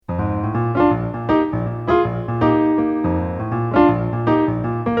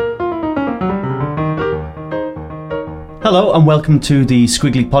Hello and welcome to the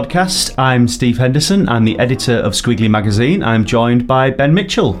Squiggly Podcast. I'm Steve Henderson. I'm the editor of Squiggly Magazine. I'm joined by Ben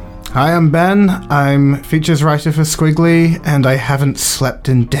Mitchell. Hi, I'm Ben. I'm features writer for Squiggly, and I haven't slept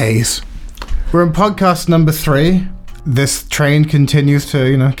in days. We're in podcast number 3. This train continues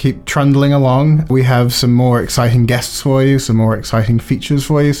to, keep trundling along. We have some more exciting guests for you, some more exciting features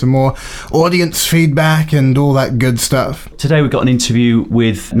for you, some more audience feedback and all that good stuff. Today we've got an interview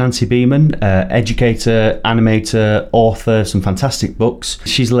with Nancy Beeman, educator, animator, author, some fantastic books.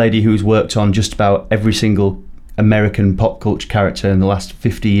 She's a lady who's worked on just about every single American pop culture character in the last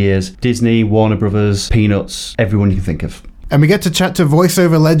 50 years. Disney, Warner Brothers, Peanuts, everyone you can think of. And we get to chat to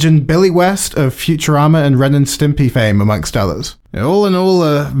voiceover legend Billy West of Futurama and Ren and Stimpy fame, amongst others. All in all,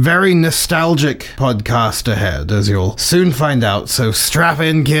 a very nostalgic podcast ahead, as you'll soon find out. So strap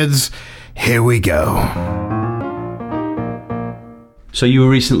in, kids. Here we go. So you were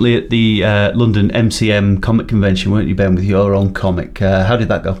recently at the London MCM comic convention, weren't you, Ben, with your own comic? How did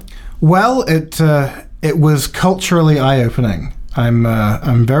that go? Well, it was culturally eye-opening.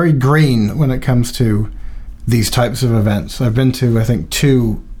 I'm very green when it comes to these types of events. I've been to, I think,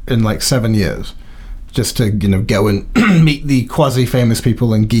 2 in like 7 years, just to, go and meet the quasi-famous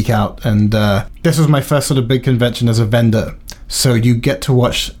people and geek out. And this was my first sort of big convention as a vendor. So you get to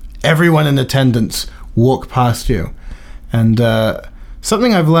watch everyone in attendance walk past you. And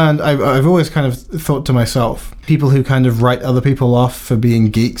something I've learned, I've always kind of thought to myself, people who kind of write other people off for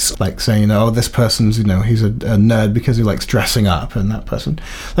being geeks, like saying, this person's, he's a nerd because he likes dressing up, and that person.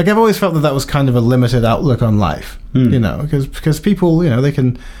 Like, I've always felt that was kind of a limited outlook on life, because people, they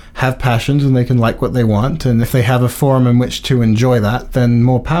can have passions and they can like what they want, and if they have a forum in which to enjoy that, then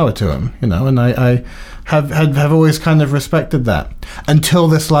more power to them, and I have always kind of respected that until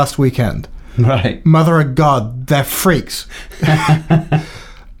this last weekend. Right. Mother of God, they're freaks. I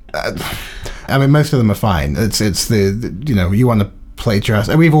mean, most of them are fine. It's the you want to play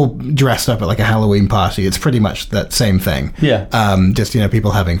dress. We've all dressed up at like a Halloween party. It's pretty much that same thing. Yeah. Just,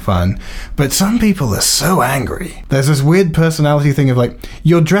 people having fun. But some people are so angry. There's this weird personality thing of like,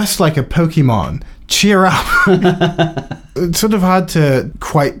 you're dressed like a Pokemon. Cheer up. It's sort of hard to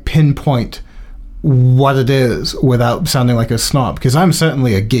quite pinpoint what it is without sounding like a snob, because I'm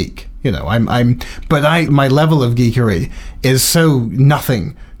certainly a geek. My level of geekery is so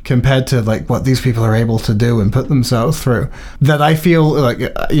nothing compared to like what these people are able to do and put themselves through, that I feel like,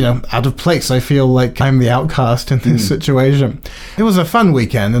 out of place. I feel like I'm the outcast in this situation. It was a fun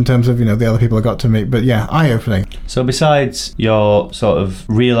weekend in terms of, the other people I got to meet, but yeah, eye-opening. So besides your sort of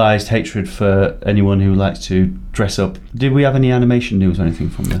realised hatred for anyone who likes to dress up, did we have any animation news or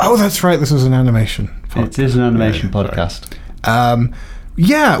anything from this? Oh, that's right. This is an animation podcast. It is an animation podcast.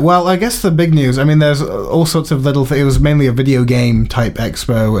 Yeah, well, I guess the big news, there's all sorts of little things. It was mainly a video game type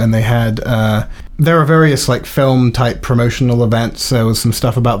expo, and they had, there are various like film type promotional events. There was some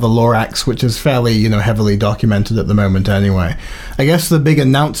stuff about the Lorax, which is fairly, heavily documented at the moment anyway. I guess the big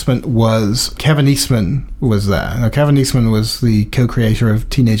announcement was Kevin Eastman was there. Now, Kevin Eastman was the co-creator of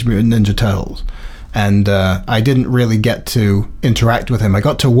Teenage Mutant Ninja Turtles. And I didn't really get to interact with him. I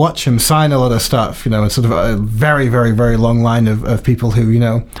got to watch him sign a lot of stuff, and sort of a very, very, very long line of people who,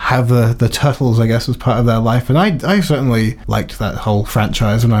 have the Turtles, I guess, as part of their life. And I certainly liked that whole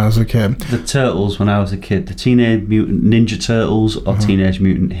franchise when I was a kid. The Turtles when I was a kid, the Teenage Mutant Ninja Turtles or Teenage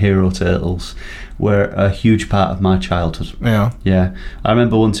Mutant Hero Turtles were a huge part of my childhood. Yeah. I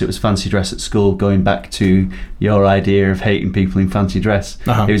remember once it was fancy dress at school, going back to your idea of hating people in fancy dress.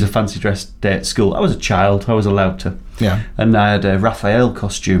 It was a fancy dress day at school. I was a child, I was allowed to. Yeah. And I had a Raphael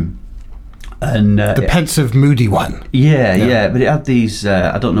costume. And the pensive, moody one. Yeah, but it had these,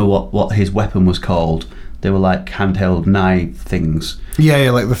 I don't know what his weapon was called. They were like handheld knife things. Yeah,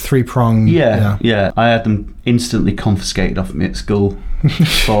 like the 3-prong. Yeah. I had them instantly confiscated off me at school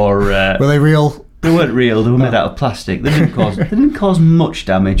for... Were they real? They weren't real. They were made out of plastic. They didn't cause much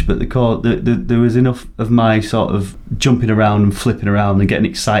damage, but there was enough of my sort of jumping around and flipping around and getting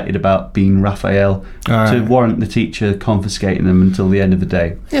excited about being Raphael to warrant the teacher confiscating them until the end of the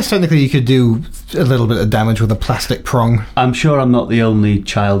day. Yes, technically you could do a little bit of damage with a plastic prong. I'm sure I'm not the only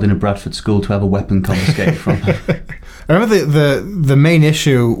child in a Bradford school to have a weapon confiscated from her. I remember the main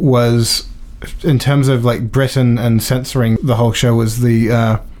issue was, in terms of like Britain and censoring the whole show, was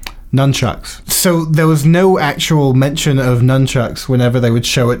the nunchucks. So there was no actual mention of nunchucks whenever they would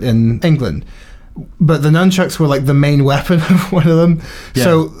show it in England. But the nunchucks were like the main weapon of one of them. Yeah.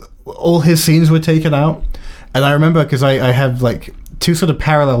 So all his scenes were taken out. And I remember, because I have like two sort of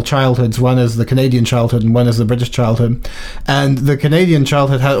parallel childhoods. One is the Canadian childhood and one is the British childhood. And the Canadian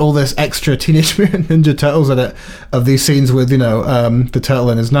childhood had all this extra Teenage Mutant Ninja Turtles in it, of these scenes with, the turtle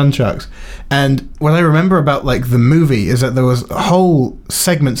and his nunchucks. And what I remember about, like, the movie is that there was whole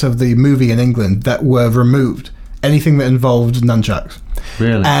segments of the movie in England that were removed. Anything that involved nunchucks.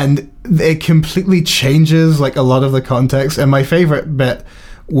 Really? And it completely changes, like, a lot of the context. And my favorite bit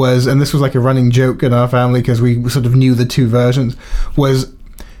was, and this was like a running joke in our family because we sort of knew the two versions, was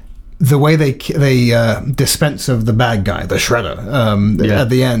the way they dispense of the bad guy, the Shredder, at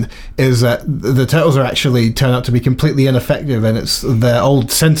the end, is that the turtles are actually turn out to be completely ineffective, and it's their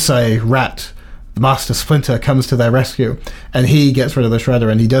old sensei rat, Master Splinter, comes to their rescue, and he gets rid of the Shredder,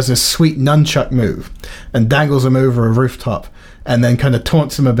 and he does this sweet nunchuck move and dangles him over a rooftop and then kind of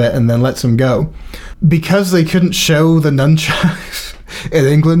taunts him a bit and then lets him go. Because they couldn't show the nunchucks in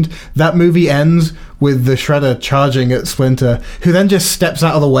England, that movie ends with the Shredder charging at Splinter, who then just steps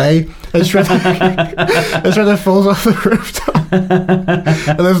out of the way, and Shredder falls off the rooftop.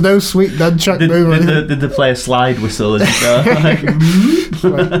 And there's no sweet nunchuck move. Did they play a slide whistle as you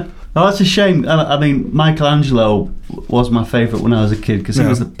go? Oh, that's a shame. I mean, Michelangelo was my favourite when I was a kid because he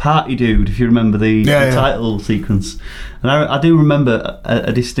was the party dude, if you remember the title sequence. And I do remember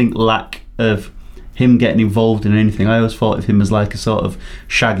a distinct lack of him getting involved in anything. I always thought of him as like a sort of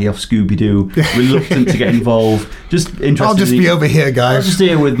Shaggy off Scooby-Doo, reluctant to get involved, just interested. I'll just be over here, guys. I'll just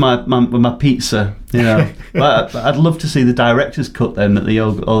here with my pizza, But I'd love to see the director's cut then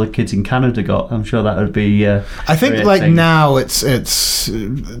that all the kids in Canada got. I'm sure that would be. I think like now it's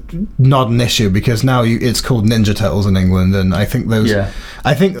not an issue because now it's called Ninja Turtles in England, and I think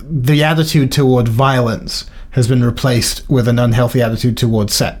I think the attitude toward violence has been replaced with an unhealthy attitude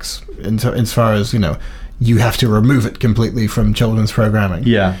towards sex, as far as, you have to remove it completely from children's programming.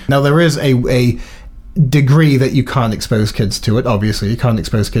 Yeah. Now, there is a degree that you can't expose kids to it. Obviously, you can't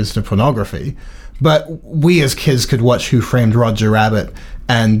expose kids to pornography. But we as kids could watch Who Framed Roger Rabbit,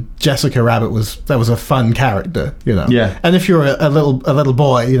 and Jessica Rabbit was a fun character, Yeah. And if you're a little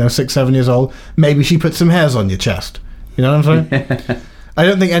boy, 6, 7 years old, maybe she put some hairs on your chest. You know what I'm saying? I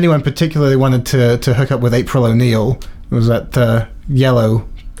don't think anyone particularly wanted to hook up with April O'Neil. It was that yellow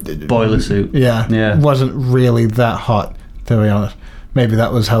boiler suit. Yeah. Wasn't really that hot, to be honest. Maybe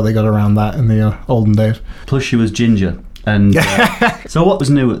that was how they got around that in the olden days. Plus, she was ginger. And so, what was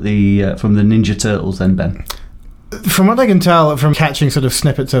new at from the Ninja Turtles then, Ben? From what I can tell from catching sort of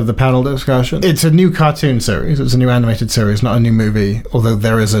snippets of the panel discussion, it's a new cartoon series. It's a new animated series, not a new movie, although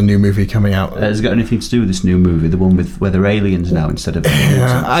there is a new movie coming out. Has it got anything to do with this new movie, the one where they're aliens now instead of...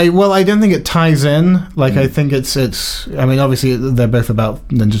 I don't think it ties in. Like, I think it's... I mean, obviously, they're both about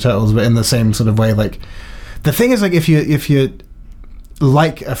Ninja Turtles, but in the same sort of way. Like, the thing is, like, if you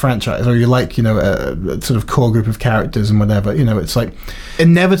like a franchise, or you like, a sort of core group of characters and whatever, it's like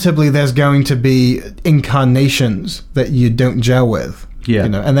inevitably there's going to be incarnations that you don't gel with. Yeah.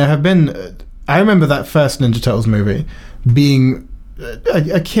 And there have been... I remember that first Ninja Turtles movie being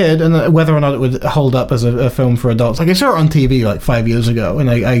a kid, and whether or not it would hold up as a film for adults. Like, I saw it on TV like 5 years ago,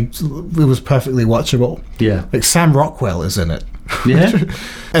 and it was perfectly watchable. Yeah. Like, Sam Rockwell is in it. Yeah.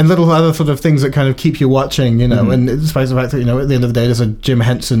 And little other sort of things that kind of keep you watching, and despite the fact that, at the end of the day, there's a Jim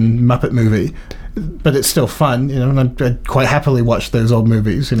Henson Muppet movie, but it's still fun, and I'd quite happily watch those old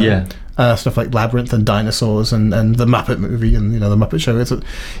movies, Yeah. Stuff like Labyrinth and Dinosaurs and the Muppet movie and, the Muppet Show.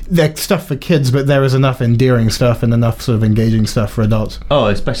 They're stuff for kids, but there is enough endearing stuff and enough sort of engaging stuff for adults. Oh,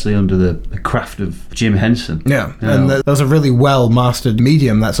 especially under the craft of Jim Henson. Yeah, and there was a really well-mastered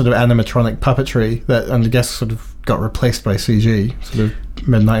medium, that sort of animatronic puppetry that, I guess, sort of got replaced by CG, sort of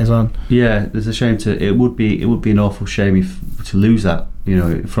mid-90s on. Yeah, there's a shame it would be an awful shame to lose that,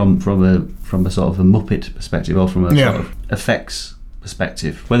 from a sort of a Muppet perspective, or from a sort of effects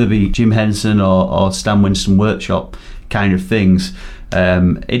perspective, whether it be Jim Henson or Stan Winston Workshop kind of things.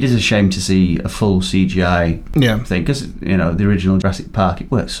 It is a shame to see a full CGI thing, because the original Jurassic Park, it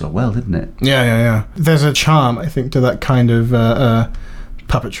worked so well, didn't it? Yeah. There's a charm, I think, to that kind of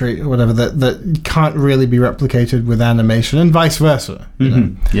puppetry or whatever that can't really be replicated with animation, and vice versa.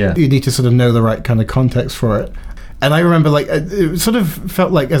 Yeah, you need to sort of know the right kind of context for it. And I remember, like, it sort of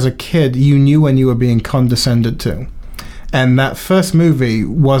felt like as a kid you knew when you were being condescended to. And that first movie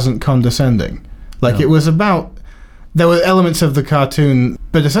wasn't condescending. Like, it was about... There were elements of the cartoon,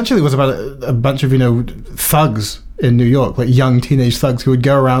 but essentially it was about a bunch of, thugs in New York, like young teenage thugs who would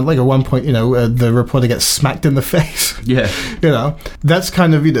go around, like at one point, the reporter gets smacked in the face. Yeah. That's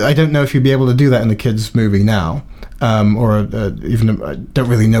kind of... I don't know if you'd be able to do that in a kid's movie now. Or even... I don't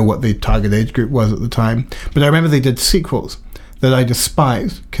really know what the target age group was at the time. But I remember they did sequels that I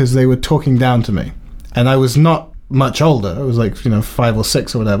despised because they were talking down to me. And I was not much older. I was like, 5 or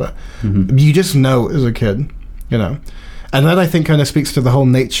 6 or whatever. Mm-hmm. You just know as a kid, And that, I think, kind of speaks to the whole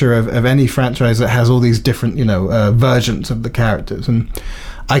nature of any franchise that has all these different, versions of the characters. And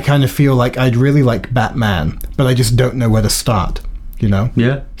I kind of feel like I'd really like Batman, but I just don't know where to start,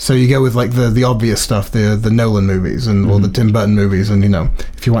 Yeah. So you go with, like, the obvious stuff, the Nolan movies or the Tim Burton movies, and,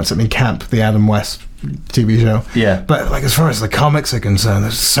 if you want something camp, the Adam West TV show. Yeah. But, like, as far as the comics are concerned,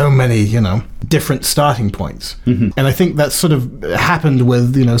 there's so many, different starting points. Mm-hmm. And I think that sort of happened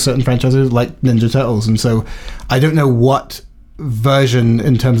with, certain franchises like Ninja Turtles. And so I don't know what version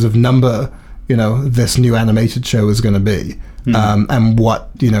in terms of number, this new animated show is going to be. Mm-hmm. And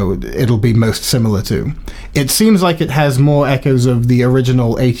what, it'll be most similar to. It seems like it has more echoes of the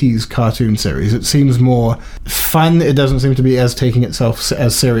original 80s cartoon series. It seems more fun. It doesn't seem to be as taking itself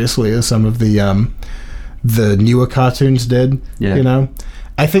as seriously as some of the newer cartoons did, Yeah.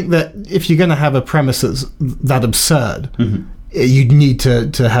 I think that if you're going to have a premise that's that absurd, Mm-hmm. you need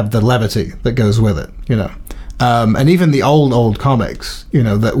to have the levity that goes with it, and even the old comics,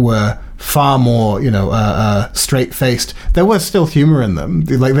 that were far more, straight-faced. There was still humor in them.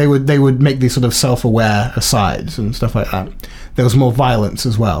 Like they would make these sort of self-aware asides and stuff like that. There was more violence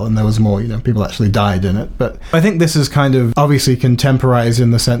as well, and there was more, people actually died in it. But I think this is kind of obviously contemporized in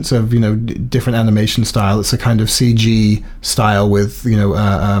the sense of, different animation style. It's a kind of CG style with,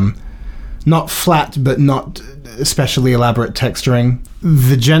 not flat, but not especially elaborate texturing.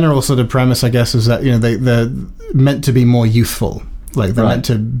 The general sort of premise, I guess, is that, they're meant to be more youthful. Like, they're meant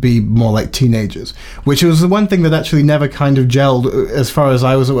to be more like teenagers, which was the one thing that actually never kind of gelled as far as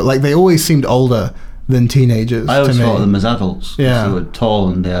I was aware. Like, they always seemed older than teenagers. I always to me. thought of them as adults. Yeah. They were tall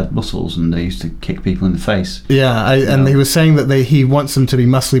and they had muscles and they used to kick people in the face. Yeah, and he was saying that he wants them to be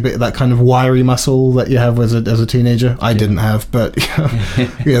muscly, but that kind of wiry muscle that you have as a teenager. I didn't have, but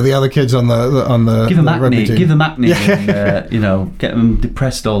the other kids on the give them acne, team. Give them acne, and, get them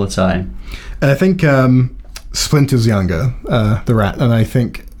depressed all the time. And I think Splinter's younger, the rat, and I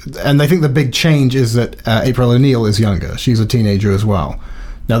think the big change is that April O'Neil is younger. She's a teenager as well.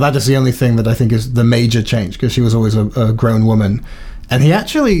 Now, that is the only thing that I think is the major change, because she was always a grown woman. And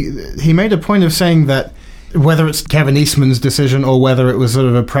he made a point of saying that whether it's Kevin Eastman's decision or whether it was sort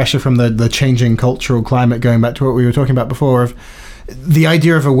of a pressure from the changing cultural climate, going back to what we were talking about before, of the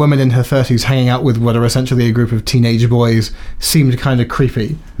idea of a woman in her 30s hanging out with what are essentially a group of teenage boys seemed kind of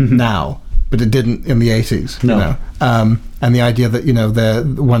creepy now, but it didn't in the 80s. No. And the idea that,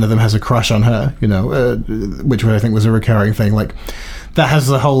 one of them has a crush on her, which I think was a recurring thing, like, that has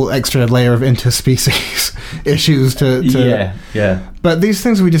the whole extra layer of interspecies issues to yeah. But these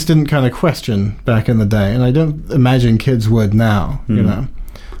things we just didn't kind of question back in the day, and I don't imagine kids would now.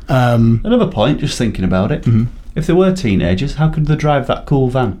 Another point, just thinking about it. Mm-hmm. If they were teenagers, how could they drive that cool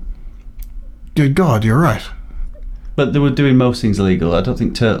van? Good God, you're right. But they were doing most things illegal. I don't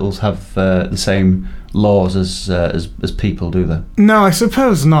think turtles have the same laws as people, do they? No, I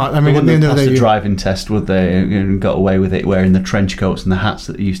suppose not. I mean, at the end of the day, a driving test, would they? And got away with it wearing the trench coats and the hats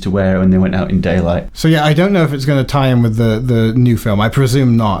that they used to wear when they went out in daylight. So yeah, I don't know if it's going to tie in with the new film. I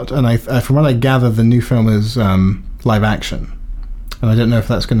presume not. And from what I gather, the new film is live action, and I don't know if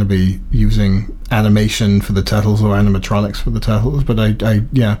that's going to be using animation for the turtles or animatronics for the turtles. But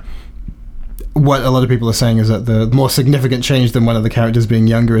yeah. What a lot of people are saying is that the more significant change than one of the characters being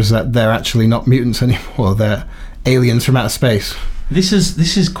younger is that they're actually not mutants anymore. They're aliens from outer space. This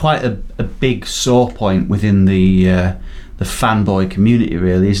is quite a big sore point within the fanboy community,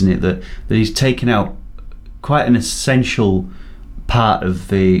 really, isn't it? That he's taken out quite an essential part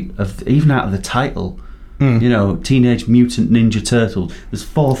of even out of the title. Teenage Mutant Ninja Turtles. There's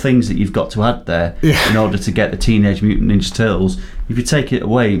 4 things that you've got to add there in order to get the Teenage Mutant Ninja Turtles. If you take it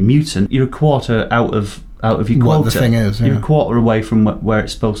away, mutant, you're a quarter out of your quota. What the thing is, yeah. You're a quarter away from where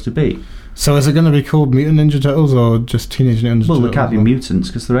it's supposed to be. So is it going to be called Mutant Ninja Turtles or just Teenage Ninja Turtles? Well, they can't be mutants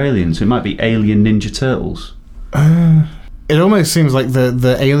because they're aliens. So it might be Alien Ninja Turtles. It almost seems like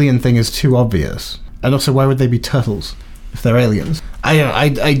the alien thing is too obvious. And also, why would they be turtles if they're aliens? I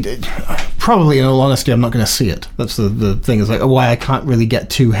probably, in all honesty, I'm not going to see it. That's the thing, is like why I can't really get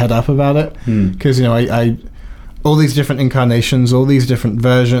too head up about it, because I all these different incarnations, all these different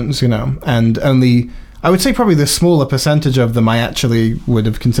versions, and only I would say probably the smaller percentage of them I actually would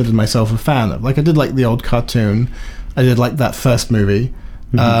have considered myself a fan of. Like, I did like the old cartoon, I did like that first movie,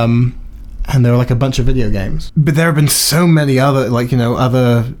 and there were like a bunch of video games. But there have been so many other,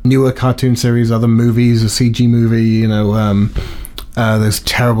 other newer cartoon series, other movies, a CG movie, those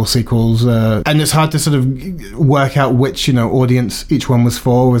terrible sequels, and it's hard to sort of work out which audience each one was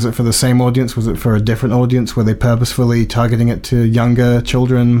for. Was it for the same audience? Was it for a different audience? Were they purposefully targeting it to younger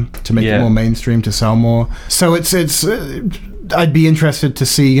children to make it more mainstream, to sell more? So it's I'd be interested to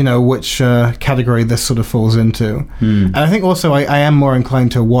see which category this sort of falls into. And I think also I am more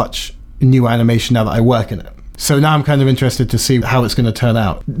inclined to watch new animation now that I work in it. So now I'm kind of interested to see how it's going to turn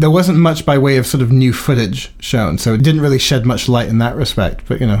out. There wasn't much by way of sort of new footage shown, so it didn't really shed much light in that respect.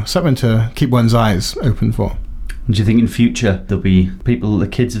 But, something to keep one's eyes open for. Do you think in future there'll be the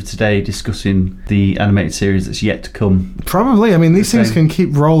kids of today, discussing the animated series that's yet to come? Probably. I mean, these things can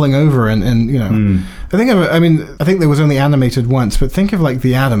keep rolling over, and I think there was only animated once, but think of like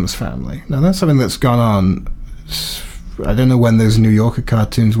the Addams Family. Now that's something that's gone on. I don't know when those New Yorker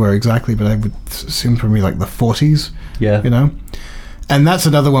cartoons were exactly, but I would assume probably like the 40s. Yeah. And that's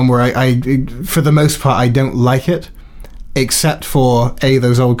another one where I for the most part, I don't like it, except for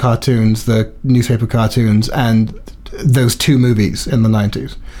those old cartoons, the newspaper cartoons, and those 2 movies in the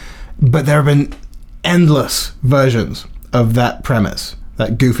 90s. But there have been endless versions of that premise.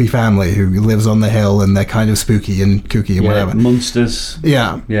 That goofy family who lives on the hill and they're kind of spooky and kooky and whatever. Monsters.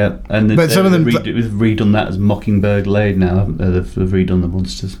 Yeah. And but some of them they've redone that as Mockingbird Lane now, haven't they? They've redone the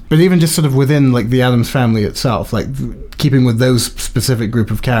monsters. But even just sort of within like the Addams Family itself, like keeping with those specific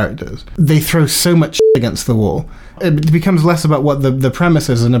group of characters, they throw so much against the wall. It becomes less about what the premise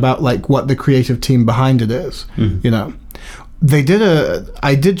is and about like what the creative team behind it is.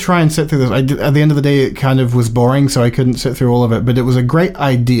 I did try and sit through this. At the end of the day, it kind of was boring, so I couldn't sit through all of it, but it was a great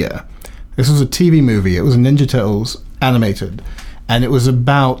idea. This was a TV movie. It was Ninja Turtles animated, and it was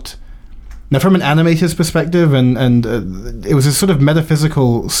about... Now, from an animator's perspective, and it was a sort of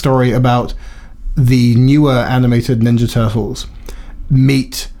metaphysical story about the newer animated Ninja Turtles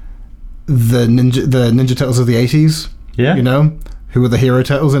meet the Ninja Turtles of the 80s. Yeah. Who were the hero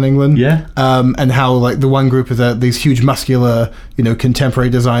turtles in England. Yeah. And how like the one group is these huge muscular, contemporary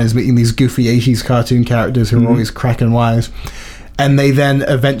designers meeting these goofy 80s cartoon characters who are always cracking wise. And they then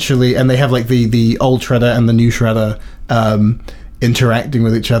eventually, and they have like the old Shredder and the new Shredder interacting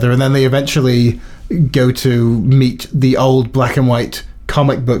with each other. And then they eventually go to meet the old black and white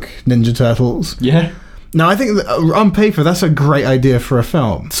comic book Ninja Turtles. Yeah. Now, I think that on paper, that's a great idea for a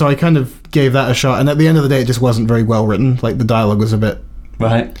film. So I kind of gave that a shot. And at the end of the day, it just wasn't very well written. Like, the dialogue was a bit...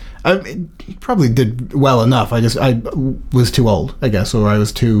 Right. It probably did well enough. I was too old, I guess, or I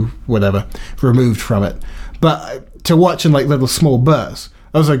was too, whatever, removed from it. But to watch in, like, little small bursts,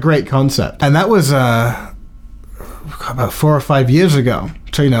 that was a great concept. And that was about 4 or 5 years ago.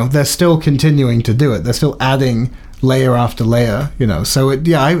 So, they're still continuing to do it. They're still adding layer after layer, So,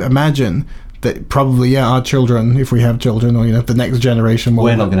 I imagine... that probably, our children, if we have children, or, the next generation will...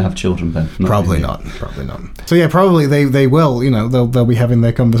 We're not going to have children, Ben. Probably not. So, probably they will, they'll be having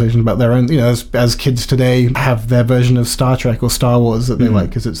their conversations about their own, as kids today have their version of Star Trek or Star Wars that they like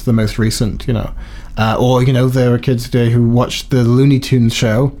because it's the most recent, Or, there are kids today who watch the Looney Tunes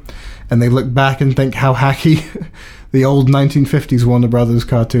show and they look back and think how hacky the old 1950s Warner Brothers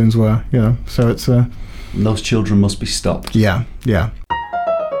cartoons were, So it's... Those children must be stopped. Yeah.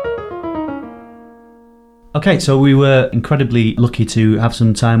 Okay, so we were incredibly lucky to have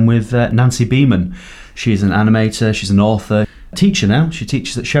some time with Nancy Beeman. She's an animator, she's an author, teacher now. She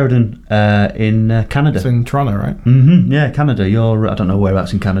teaches at Sheridan in Canada. It's in Toronto, right? Mm-hmm, yeah, Canada. I don't know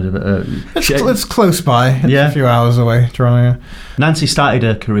whereabouts in Canada, but... it's close by. It's a few hours away, Toronto. Yeah. Nancy started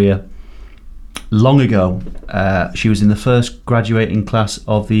her career long ago. She was in the first graduating class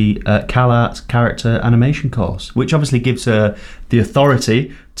of the CalArts character animation course, which obviously gives her the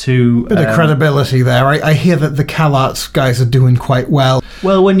authority to... Bit of credibility there. I hear that the CalArts guys are doing quite well.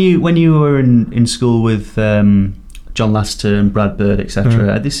 Well, when you were in school with John Lasseter and Brad Bird,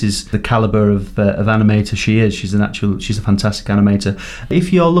 etc., this is the caliber of animator she is. She's a fantastic animator.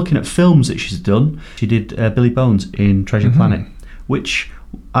 If you're looking at films that she's done, she did Billy Bones in Treasure Planet, which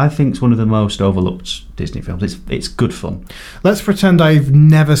I think is one of the most overlooked Disney films. It's good fun. Let's pretend I've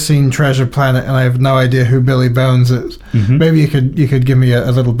never seen Treasure Planet and I have no idea who Billy Bones is. Maybe you could give me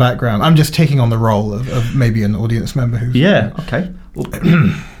a little background. I'm just taking on the role of maybe an audience member who's... Yeah, okay. Well,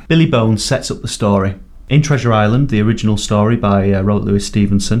 Billy Bones sets up the story. In Treasure Island, the original story by Robert Louis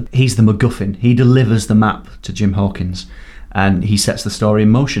Stevenson, he's the MacGuffin. He delivers the map to Jim Hawkins and he sets the story in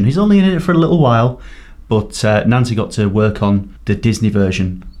motion. He's only in it for a little while, but Nancy got to work on the Disney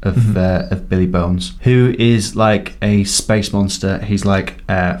version of Billy Bones, who is like a space monster. He's like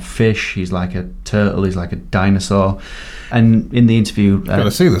a fish, he's like a turtle, he's like a dinosaur. And in the interview... Got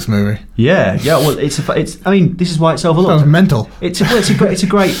to see this movie. Yeah. Well, it's. I mean, this is why it's overlooked. Sounds mental. It's a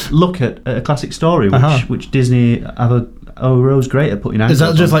great look at a classic story, which Disney have Ro's great at putting angles. Is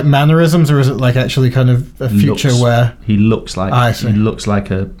that just like mannerisms, or is it like actually kind of a feature where he looks like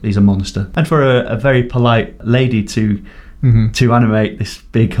he's a monster? And for a very polite lady to animate this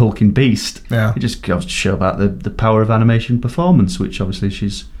big hulking beast, it just goes to show about the power of animation performance, which obviously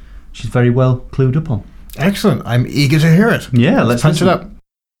she's very well clued up on. Excellent. I'm eager to hear it. Yeah, let's punch it up.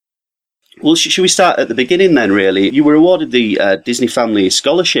 Well, should we start at the beginning then, really? You were awarded the Disney Family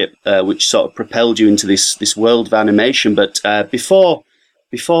Scholarship, which sort of propelled you into this world of animation. But before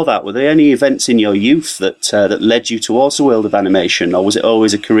that, were there any events in your youth that led you towards the world of animation, or was it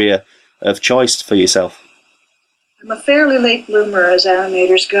always a career of choice for yourself? I'm a fairly late bloomer as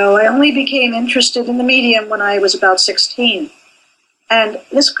animators go. I only became interested in the medium when I was about 16. And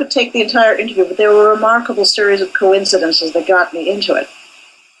this could take the entire interview, but there were a remarkable series of coincidences that got me into it.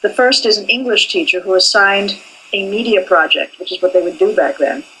 The first is an English teacher who assigned a media project, which is what they would do back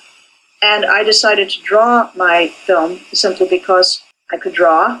then. And I decided to draw my film simply because I could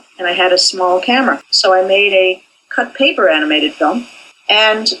draw and I had a small camera. So I made a cut paper animated film,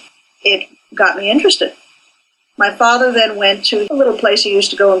 and it got me interested. My father then went to a little place he used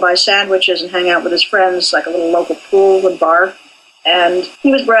to go and buy sandwiches and hang out with his friends, like a little local pool and bar. And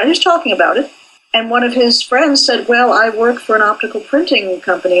he was talking about it. And one of his friends said, well, I work for an optical printing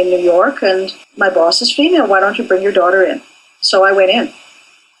company in New York, and my boss is female. Why don't you bring your daughter in? So I went in.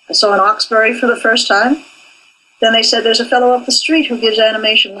 I saw an Oxbury for the first time. Then they said, there's a fellow up the street who gives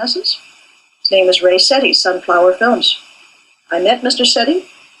animation lessons. His name is Ray Setti, Sunflower Films. I met Mr. Setti,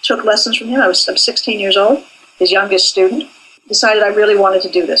 took lessons from him. I'm 16 years old, his youngest student. Decided I really wanted to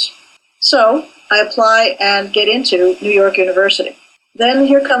do this. So I apply and get into New York University. Then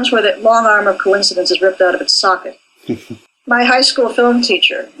here comes where that long arm of coincidence is ripped out of its socket. My high school film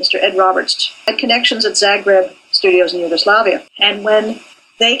teacher, Mr. Ed Roberts, had connections at Zagreb Studios in Yugoslavia. And when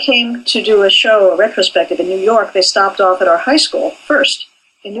they came to do a show, a retrospective in New York, they stopped off at our high school first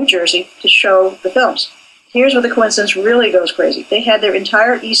in New Jersey to show the films. Here's where the coincidence really goes crazy. They had their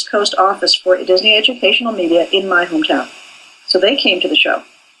entire East Coast office for Disney Educational Media in my hometown. So they came to the show.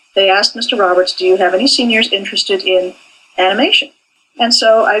 They asked Mr. Roberts, do you have any seniors interested in animation? And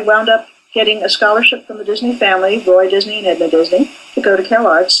so I wound up getting a scholarship from the Disney family, Roy Disney and Edna Disney, to go to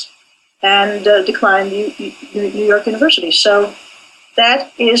CalArts and declined New York University. So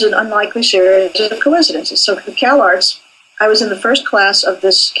that is an unlikely series of coincidences. So at CalArts, I was in the first class of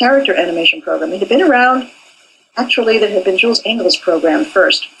this character animation program. It had been around, actually, there had been Jules Engel's program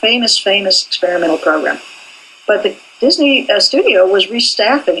first, famous experimental program. But the Disney studio was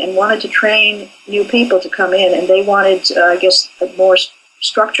restaffing and wanted to train new people to come in, and they wanted, I guess, a more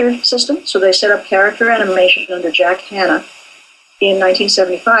structured system. So they set up character animation under Jack Hanna in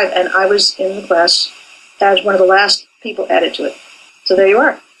 1975, and I was in the class as one of the last people added to it. So there you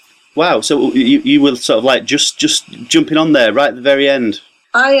are. Wow, so you were sort of like just jumping on there right at the very end.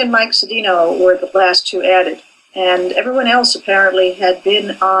 I and Mike Cedino were the last two added, and everyone else apparently had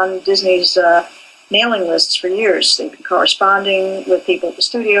been on Disney's mailing lists for years. They've been corresponding with people at the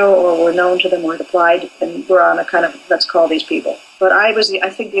studio, or were known to them, or had applied, and were on a kind of, let's call these people. But I was, I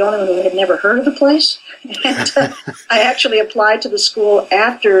think, the only one who had never heard of the place. And I actually applied to the school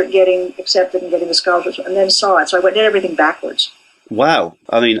after getting accepted and getting the scholarship, and then saw it. So I did everything backwards. Wow.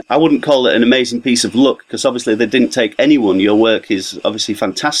 I mean, I wouldn't call it an amazing piece of luck, because obviously they didn't take anyone. Your work is obviously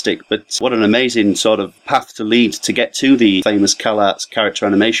fantastic, but what an amazing sort of path to lead to get to the famous CalArts character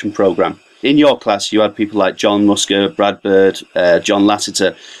animation program. In your class, you had people like John Musker, Brad Bird, John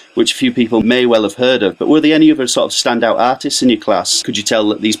Lasseter, which few people may well have heard of. But were there any other sort of standout artists in your class? Could you tell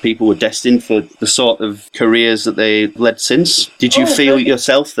that these people were destined for the sort of careers that they led since? Did you feel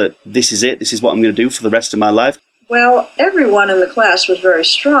yourself that this is it, this is what I'm going to do for the rest of my life? Well, everyone in the class was very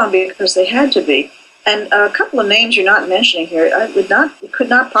strong because they had to be. And a couple of names you're not mentioning here. I could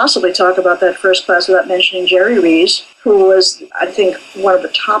not possibly talk about that first class without mentioning Jerry Rees, who was, I think, one of the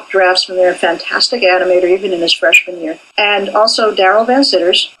top draftsmen there, fantastic animator even in his freshman year. And also Daryl Van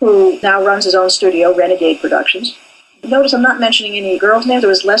Sitters, who now runs his own studio, Renegade Productions. Notice I'm not mentioning any girls' names. There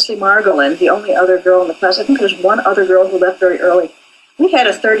was Leslie Margolin, the only other girl in the class. I think there was one other girl who left very early. We had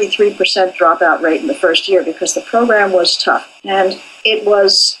a 33% dropout rate in the first year because the program was tough. And it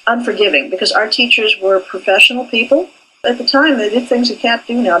was unforgiving because our teachers were professional people. At the time, they did things you can't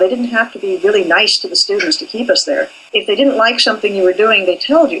do now. They didn't have to be really nice to the students to keep us there. If they didn't like something you were doing, they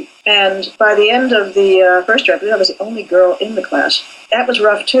told you. And by the end of the first year, I believe I was the only girl in the class. That was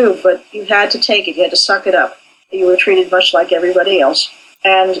rough too, but you had to take it. You had to suck it up. You were treated much like everybody else.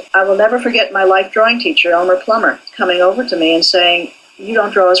 And I will never forget my life drawing teacher, Elmer Plummer, coming over to me and saying, "You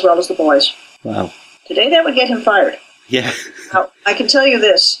don't draw as well as the boys." Wow. Today that would get him fired. Yeah. Now, I can tell you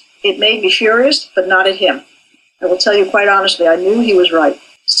this, it made me furious, but not at him. I will tell you quite honestly, I knew he was right.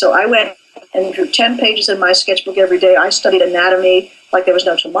 So I went and drew 10 pages in my sketchbook every day. I studied anatomy like there was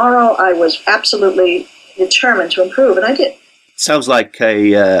no tomorrow. I was absolutely determined to improve, and I did. Sounds like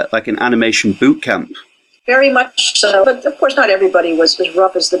an animation boot camp. Very much so. But of course, not everybody was as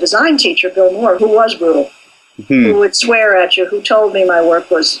rough as the design teacher, Bill Moore, who was brutal, who would swear at you, who told me my work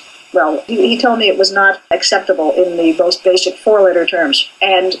was, well, he told me it was not acceptable in the most basic 4-letter terms.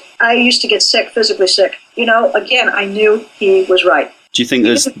 And I used to get sick, physically sick. Again, I knew he was right. Do you think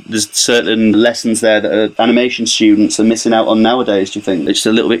there's certain lessons there that animation students are missing out on nowadays, do you think? It's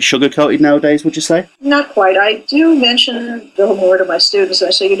a little bit sugar-coated nowadays, would you say? Not quite. I do mention Bill Moore to my students. I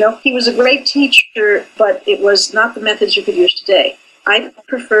say, he was a great teacher, but it was not the methods you could use today. I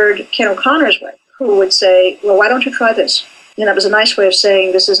preferred Ken O'Connor's way, who would say, well, why don't you try this? And that was a nice way of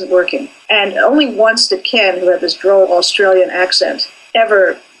saying this isn't working. And only once did Ken, who had this droll Australian accent,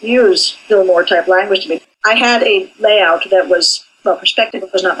 ever use Bill Moore-type language to me. I had a layout that was... Well, perspective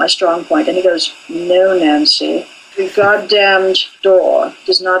was not my strong point. And he goes, no, Nancy, the goddamned door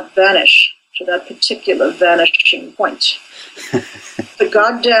does not vanish to that particular vanishing point. The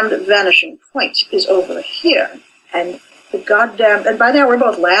goddamned vanishing point is over here. And and by now we're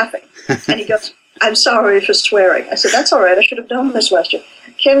both laughing. And he goes, I'm sorry for swearing. I said, that's all right. I should have known this, Lester.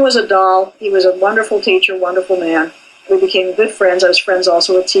 Ken was a doll. He was a wonderful teacher, wonderful man. We became good friends. I was friends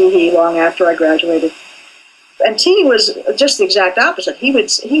also with T. He long after I graduated. And T was just the exact opposite. He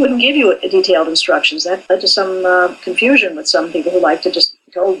wouldn't give you detailed instructions. That led to some confusion with some people who like to just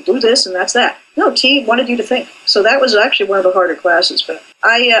go do this and that's that. No, T wanted you to think. So that was actually one of the harder classes. But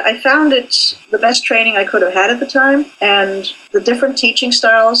I found it the best training I could have had at the time. And the different teaching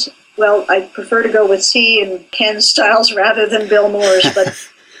styles, well, I prefer to go with T and Ken's styles rather than Bill Moore's. But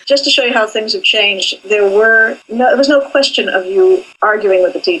just to show you how things have changed, there was no question of you arguing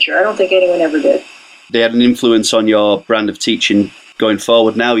with the teacher. I don't think anyone ever did. They had an influence on your brand of teaching going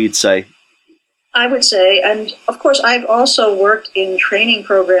forward now, you'd say? I would say, and of course I've also worked in training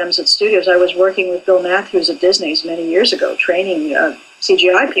programs at studios. I was working with Bill Matthews at Disney's many years ago, training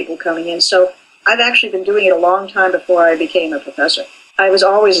CGI people coming in. So I've actually been doing it a long time before I became a professor. I was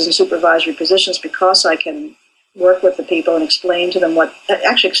always in supervisory positions because I can work with the people and explain to them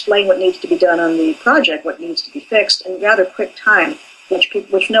explain what needs to be done on the project, what needs to be fixed in rather quick time, which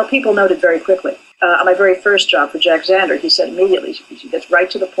people noted very quickly. On my very first job for Jack Zander, he said immediately, he gets right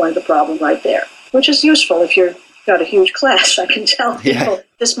to the point of the problem right there, which is useful if you've got a huge class. I can tell people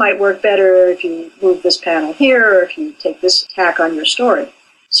this might work better if you move this panel here or if you take this tack on your story.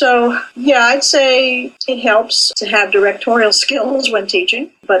 So, yeah, I'd say it helps to have directorial skills when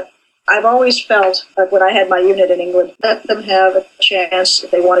teaching, but I've always felt that when I had my unit in England, let them have a chance if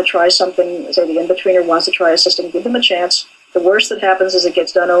they want to try something, say the in-betweener wants to try assisting, give them a chance. The worst that happens is it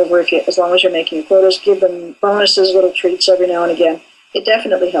gets done over as long as you're making your quotas. Give them bonuses, little treats every now and again. It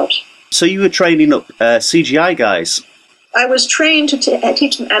definitely helps. So you were training up CGI guys? I was trained to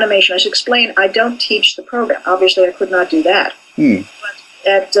teach them animation. I should explain, I don't teach the program. Obviously, I could not do that. But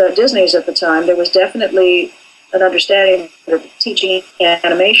at Disney's at the time, there was definitely an understanding that teaching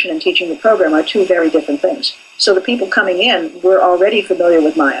animation and teaching the program are two very different things. So the people coming in were already familiar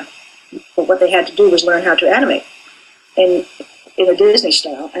with Maya. But what they had to do was learn how to animate. In a Disney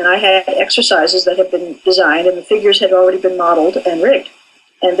style, and I had exercises that had been designed, and the figures had already been modeled and rigged,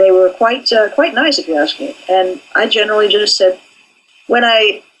 and they were quite nice, if you ask me. And I generally just said, when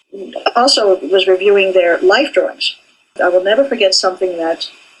I also was reviewing their life drawings, I will never forget something that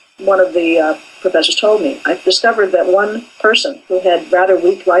one of the professors told me. I discovered that one person who had rather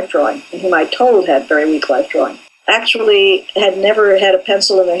weak life drawing, and whom I told had very weak life drawing, actually had never had a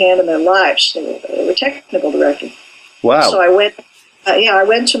pencil in their hand in their lives. They were technical director. Wow. So I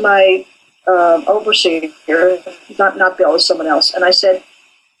went to my overseer, not Bill, it was someone else, and I said,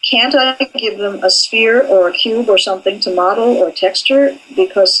 can't I give them a sphere or a cube or something to model or texture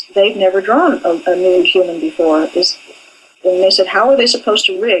because they've never drawn a nude human before? And they said, how are they supposed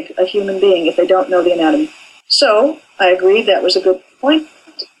to rig a human being if they don't know the anatomy? So I agreed that was a good point.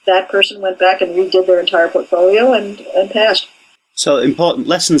 That person went back and redid their entire portfolio and passed. So important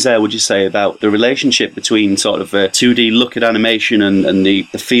lessons there, would you say, about the relationship between sort of a 2D look at animation and the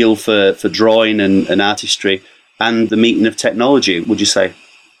feel for drawing and artistry and the meeting of technology, would you say?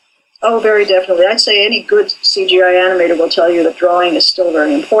 Oh, very definitely. I'd say any good CGI animator will tell you that drawing is still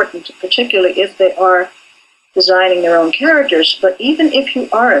very important, particularly if they are designing their own characters. But even if you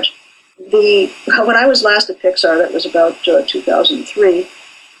aren't, when I was last at Pixar, that was about 2003,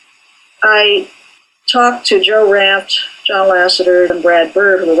 I talked to Joe Ranft, John Lasseter, and Brad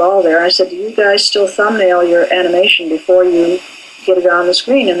Bird, who were all there. I said, do you guys still thumbnail your animation before you get it on the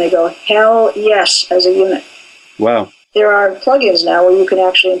screen? And they go, hell yes, as a unit. Wow. There are plugins now where you can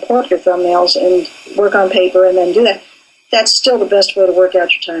actually import your thumbnails and work on paper and then do that. That's still the best way to work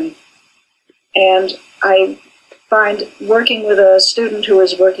out your timing. And I find working with a student who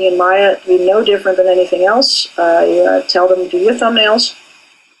is working in Maya to be no different than anything else. I tell them, do your thumbnails.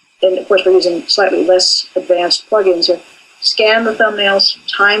 And, of course, we're using slightly less advanced plugins here. Scan the thumbnails,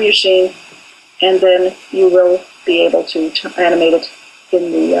 time your scene, and then you will be able to animate it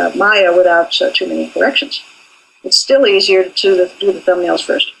in the Maya without too many corrections. It's still easier to do the thumbnails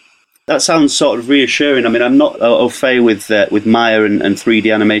first. That sounds sort of reassuring. I mean, I'm not au fait with Maya and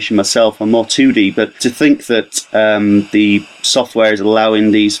 3D animation myself. I'm more 2D, but to think that the software is allowing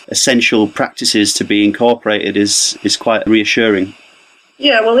these essential practices to be incorporated is quite reassuring.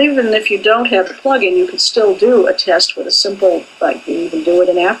 Yeah, well, even if you don't have the plugin, you can still do a test with a simple, like you can do it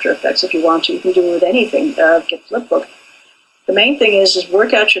in After Effects if you want to. You can do it with anything, get Flipbook. The main thing is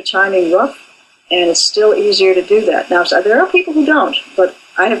work out your timing rough, and it's still easier to do that. Now, there are people who don't, but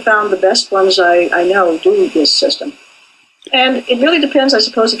I have found the best ones I know do this system. And it really depends, I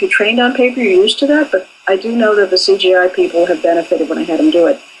suppose, if you're trained on paper, you're used to that, but I do know that the CGI people have benefited when I had them do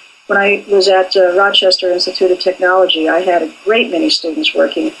it. When I was at Rochester Institute of Technology, I had a great many students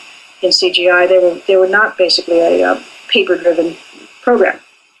working in CGI. They were not basically a paper-driven program.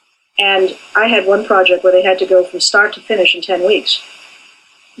 And I had one project where they had to go from start to finish in 10 weeks.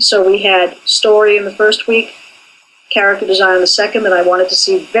 So we had story in the first week, character design in the second, and I wanted to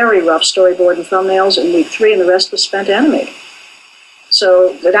see very rough storyboard and thumbnails in week 3, and the rest was spent animating.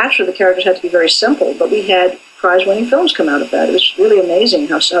 So naturally the characters had to be very simple, but we had prize-winning films come out of that. It was really amazing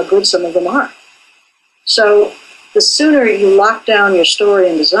how good some of them are. So the sooner you lock down your story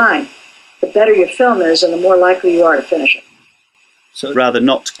and design, the better your film is and the more likely you are to finish it. So rather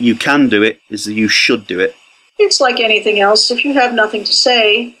not you can do it, is that you should do it. It's like anything else. If you have nothing to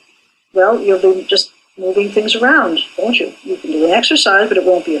say, well, you'll be just moving things around, won't you? You can do an exercise, but it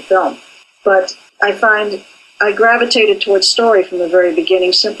won't be a film. But I find I gravitated towards story from the very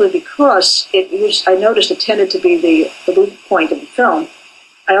beginning simply because I noticed it tended to be the weak point of the film.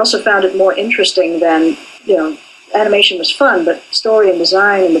 I also found it more interesting than, animation was fun, but story and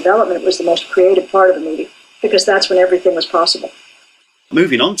design and development was the most creative part of the movie because that's when everything was possible.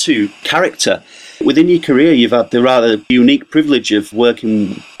 Moving on to character. Within your career, you've had the rather unique privilege of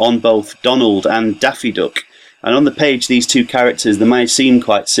working on both Donald and Daffy Duck. And on the page, these two characters, they may seem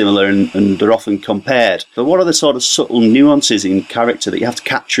quite similar and they're often compared. But what are the sort of subtle nuances in character that you have to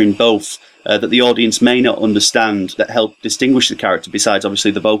capture in both that the audience may not understand that help distinguish the character besides,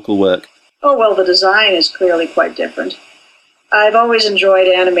 obviously, the vocal work? Oh, well, the design is clearly quite different. I've always enjoyed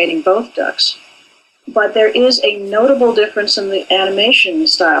animating both ducks. But there is a notable difference in the animation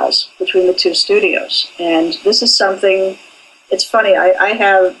styles between the two studios. And this is something, it's funny, I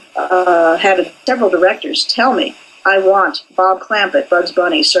have had several directors tell me, I want Bob Clampett, Bugs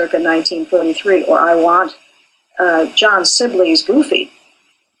Bunny, circa 1943, or I want John Sibley's Goofy,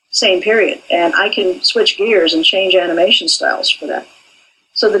 same period. And I can switch gears and change animation styles for that.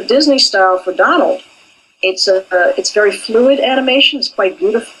 So the Disney style for Donald, it's very fluid animation, it's quite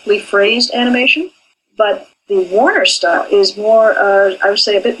beautifully phrased animation. But the Warner style is more, I would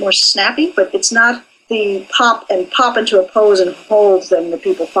say, a bit more snappy, but it's not the pop into a pose and hold that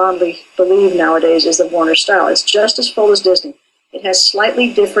people fondly believe nowadays is the Warner style. It's just as full as Disney. It has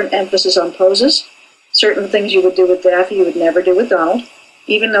slightly different emphasis on poses. Certain things you would do with Daffy you would never do with Donald,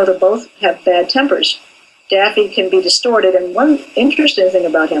 even though they both have bad tempers. Daffy can be distorted, and one interesting thing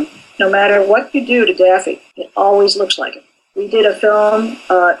about him, no matter what you do to Daffy, it always looks like him. We did a film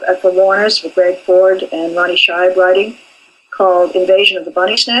for Warner's with Greg Ford and Ronnie Scheib writing called Invasion of the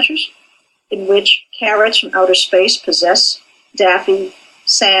Bunny Snatchers, in which carrots from outer space possess Daffy,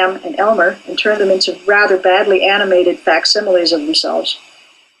 Sam, and Elmer and turn them into rather badly animated facsimiles of themselves.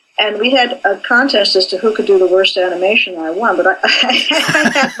 And we had a contest as to who could do the worst animation, and I won, but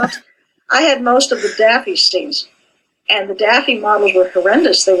I had most of the Daffy scenes. And the Daffy models were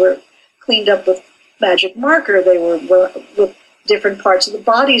horrendous. They were cleaned up with magic marker. They were with different parts of the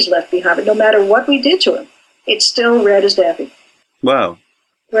bodies left behind. But no matter what we did to him, it still read as Daffy. Wow.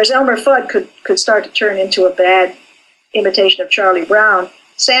 Whereas Elmer Fudd could start to turn into a bad imitation of Charlie Brown,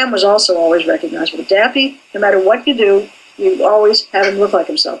 Sam was also always recognizable. But Daffy, no matter what you do, you always have him look like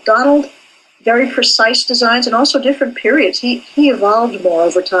himself. Donald, very precise designs and also different periods. He evolved more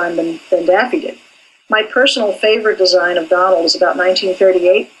over time than Daffy did. My personal favorite design of Donald is about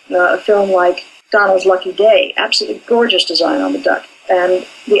 1938, a film like Donald's Lucky Day. Absolutely gorgeous design on the duck. And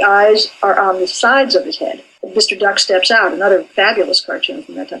the eyes are on the sides of his head. Mr. Duck Steps Out, another fabulous cartoon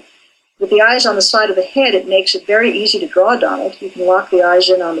from that time. With the eyes on the side of the head, it makes it very easy to draw Donald. You can lock the eyes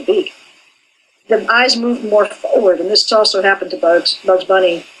in on the beak. the eyes move more forward, and this also happened to Bugs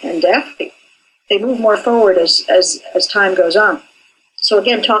Bunny and Daffy. They move more forward as time goes on. So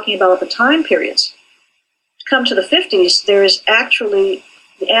again, talking about the time periods. Come to the 50s, there is actually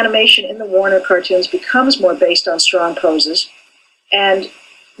the animation in the Warner cartoons becomes more based on strong poses and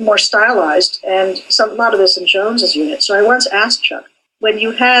more stylized, and a lot of this in Jones's unit. So I once asked Chuck, when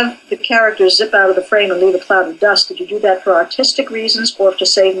you have the characters zip out of the frame and leave a cloud of dust, did you do that for artistic reasons or to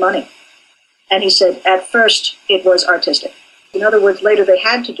save money? And he said, at first, it was artistic. In other words, later they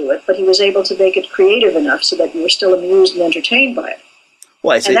had to do it, but he was able to make it creative enough so that you were still amused and entertained by it.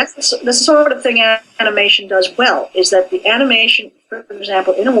 And that's the sort of thing animation does well, is that the animation, for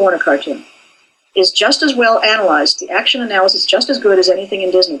example, in a Warner cartoon, is just as well analyzed. The action analysis is just as good as anything in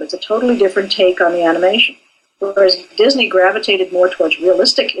Disney, but it's a totally different take on the animation. Whereas Disney gravitated more towards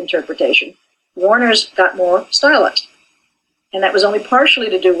realistic interpretation, Warner's got more stylized. And that was only partially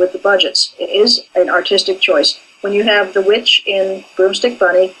to do with the budgets. It is an artistic choice. When you have the witch in Broomstick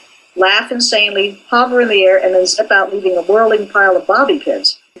Bunny laugh insanely, hover in the air, and then zip out leaving a whirling pile of bobby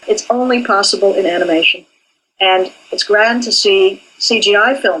pins, it's only possible in animation. And it's grand to see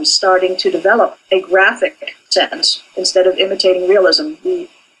CGI films starting to develop a graphic sense instead of imitating realism.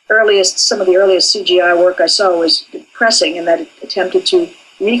 Some of the earliest CGI work I saw was depressing in that it attempted to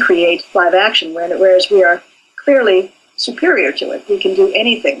recreate live action, whereas we are clearly superior to it. We can do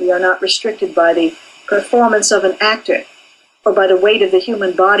anything. We are not restricted by the performance of an actor or by the weight of the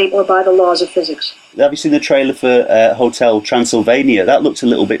human body or by the laws of physics. Have you seen the trailer for Hotel Transylvania? That looked a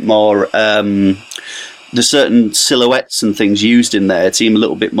little bit more... there's certain silhouettes and things used in there seem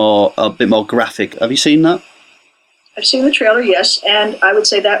a bit more graphic. Have you seen that? I've seen the trailer, yes, and I would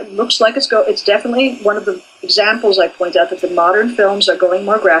say that looks like it's definitely one of the examples I point out that the modern films are going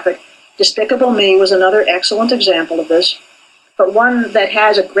more graphic. Despicable Me was another excellent example of this, but one that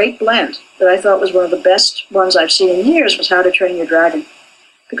has a great blend that I thought was one of the best ones I've seen in years was How to Train Your Dragon.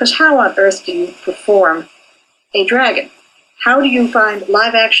 Because how on earth do you perform a dragon? How do you find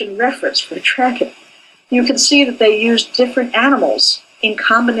live-action reference for a dragon? You can see that they used different animals in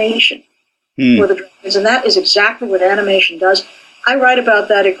combination for the dragons, and that is exactly what animation does. I write about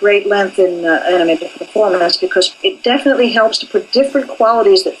that at great length in Animated Performance because it definitely helps to put different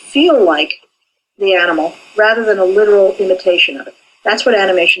qualities that feel like the animal rather than a literal imitation of it. That's what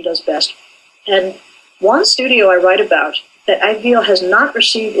animation does best. And one studio I write about that I feel has not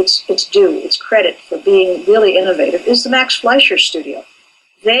received its due, its credit for being really innovative, is the Max Fleischer studio.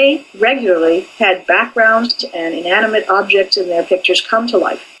 They regularly had backgrounds and inanimate objects in their pictures come to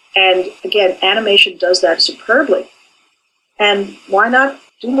life. And again, animation does that superbly. And why not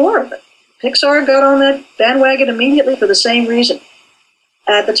do more of it? Pixar got on that bandwagon immediately for the same reason.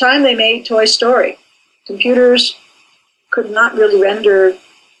 At the time they made Toy Story, computers could not really render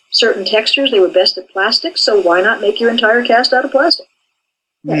certain textures. They were best at plastic, so why not make your entire cast out of plastic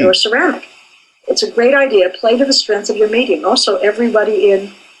or ceramic? It's a great idea. Play to the strengths of your medium. Also, everybody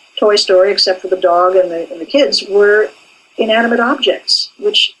in Toy Story, except for the dog and the kids, were inanimate objects,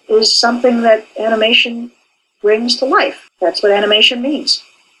 which is something that animation brings to life. That's what animation means.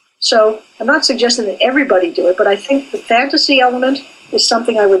 So I'm not suggesting that everybody do it, but I think the fantasy element is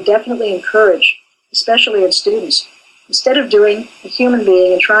something I would definitely encourage, especially in students. Instead of doing a human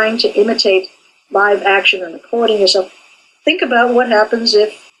being and trying to imitate live action and recording yourself, think about what happens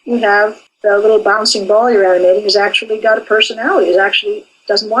if you have the little bouncing ball you're animating has actually got a personality, actually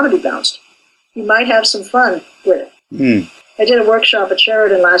doesn't want to be bounced. You might have some fun with it. I did a workshop at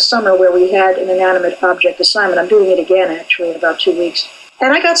Sheridan last summer where we had an inanimate object assignment. I'm doing it again, actually, in about 2 weeks.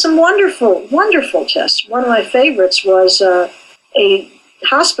 And I got some wonderful, wonderful tests. One of my favorites was a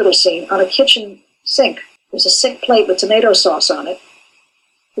hospital scene on a kitchen sink. There's a sick plate with tomato sauce on it.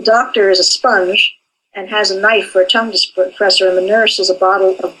 The doctor is a sponge and has a knife for a tongue depressor, and the nurse is a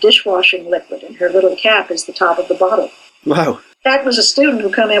bottle of dishwashing liquid, and her little cap is the top of the bottle. Wow. That was a student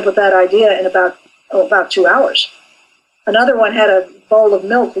who came up with that idea in about 2 hours. Another one had a bowl of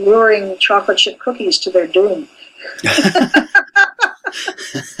milk luring chocolate chip cookies to their doom.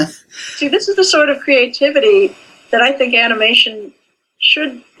 See, this is the sort of creativity that I think animation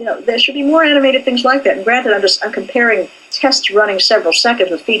should, there should be more animated things like that. And granted, I'm comparing tests running several seconds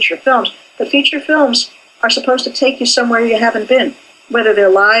with feature films, but feature films are supposed to take you somewhere you haven't been, whether they're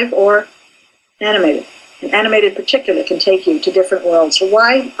live or animated. And animated particularly can take you to different worlds. So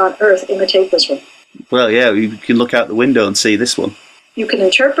why on earth imitate this one? Well, yeah, you can look out the window and see this one. You can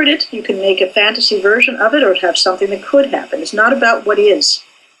interpret it, you can make a fantasy version of it, or have something that could happen. It's not about what is.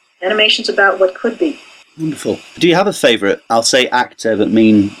 Animation's about what could be. Wonderful. Do you have a favourite, I'll say actor, but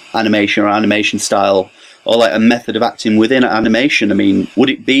mean animation or animation style or like a method of acting within animation? I mean, would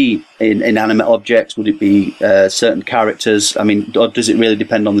it be in inanimate objects? Would it be certain characters? I mean, or does it really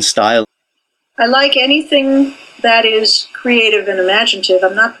depend on the style? I like anything that is creative and imaginative.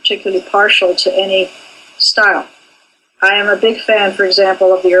 I'm not particularly partial to any style. I am a big fan, for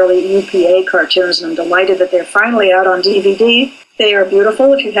example, of the early UPA cartoons, and I'm delighted that they're finally out on DVD. They are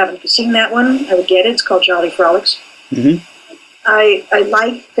beautiful. If you haven't seen that one, I would get it. It's called Jolly Frolics. Mm-hmm. I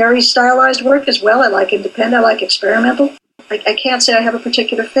like very stylized work as well. I like independent. I like experimental. I can't say I have a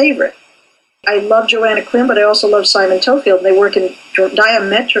particular favorite. I love Joanna Quinn, but I also love Simon Tofield. And they work in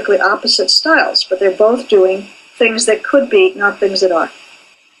diametrically opposite styles, but they're both doing things that could be, not things that are.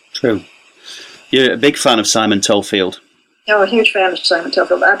 True. You're a big fan of Simon Tofield. Oh, a huge fan of Simon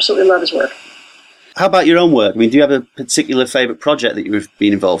Tofield. I absolutely love his work. How about your own work? I mean, do you have a particular favourite project that you've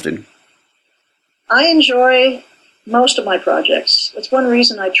been involved in? I enjoy most of my projects. That's one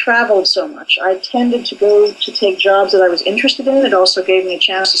reason I traveled so much. I tended to go to take jobs that I was interested in. It also gave me a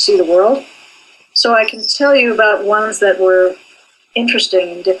chance to see the world. So I can tell you about ones that were interesting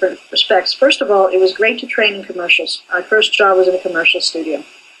in different respects. First of all, it was great to train in commercials. My first job was in a commercial studio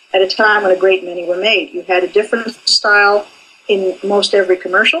at a time when a great many were made. You had a different style in most every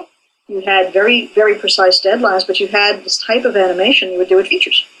commercial. You had very, very precise deadlines, but you had this type of animation you would do with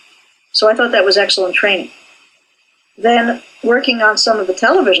features. So I thought that was excellent training. Then, working on some of the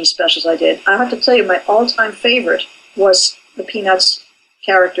television specials I did, I have to tell you my all-time favorite was the Peanuts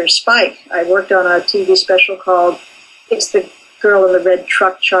character Spike. I worked on a TV special called It's the Girl in the Red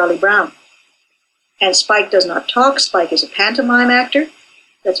Truck, Charlie Brown. And Spike does not talk. Spike is a pantomime actor.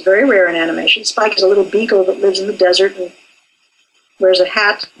 That's very rare in animation. Spike is a little beagle that lives in the desert and wears a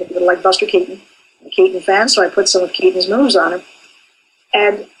hat like Buster Keaton. I'm a Keaton fan, so I put some of Keaton's moves on him.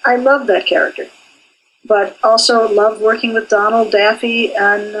 And I love that character. But also love working with Donald, Daffy,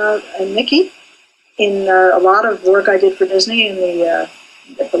 and Mickey in a lot of work I did for Disney, and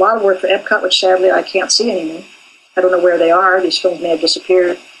a lot of work for Epcot, which sadly I can't see anymore. I don't know where they are. These films may have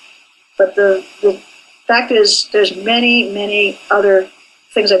disappeared. But the fact is, there's many, many other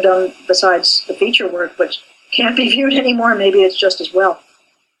things I've done besides the feature work, which can't be viewed anymore. Maybe it's just as well.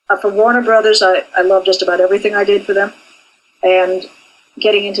 For Warner Brothers, I love just about everything I did for them. And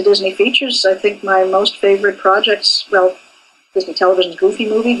getting into Disney features, I think my most favorite projects, well, Disney Television's Goofy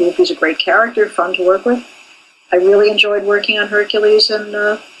movie. Goofy's a great character, fun to work with. I really enjoyed working on Hercules, and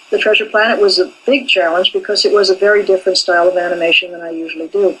The Treasure Planet was a big challenge because it was a very different style of animation than I usually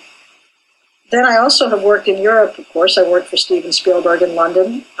do. Then I also have worked in Europe, of course. I worked for Steven Spielberg in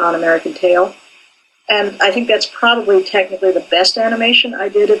London on American Tail. And I think that's probably technically the best animation I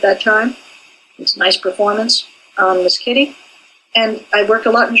did at that time. It's a nice performance on Miss Kitty. And I worked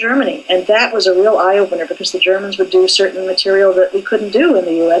a lot in Germany, and that was a real eye-opener because the Germans would do certain material that we couldn't do in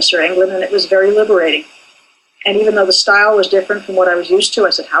the U.S. or England, and it was very liberating. And even though the style was different from what I was used to, I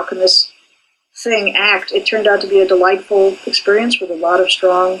said, how can this thing act? It turned out to be a delightful experience with a lot of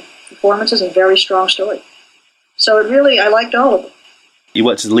strong performances and very strong story. So it really, I liked all of them. You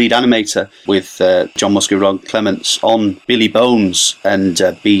worked as the lead animator with John Musker and Ron Clements on Billy Bones and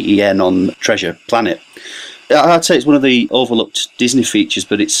BEN on Treasure Planet. I'd say it's one of the overlooked Disney features,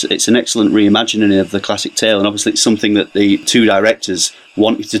 but it's an excellent reimagining of the classic tale, and obviously it's something that the two directors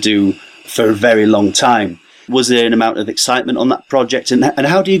wanted to do for a very long time. Was there an amount of excitement on that project, and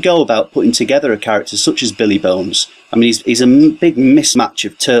how do you go about putting together a character such as Billy Bones? I mean, he's a big mismatch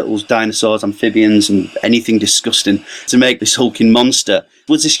of turtles, dinosaurs, amphibians, and anything disgusting to make this hulking monster.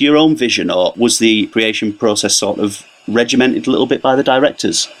 Was this your own vision, or was the creation process sort of regimented a little bit by the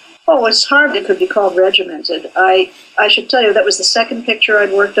directors? Oh, it's hardly could be called regimented. I should tell you that was the second picture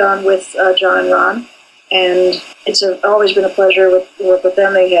I'd worked on with John and Ron, and it's always been a pleasure to work with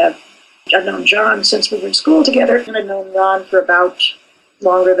them. I've known John since we were in school together, and I've known Ron for about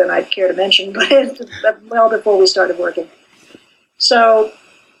longer than I'd care to mention, but well before we started working. So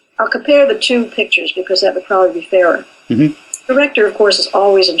I'll compare the two pictures because that would probably be fairer. Mm-hmm. The director, of course, is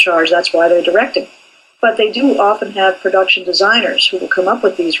always in charge. That's why they're directing. But they do often have production designers who will come up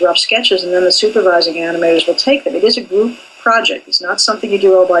with these rough sketches, and then the supervising animators will take them. It is a group project. It's not something you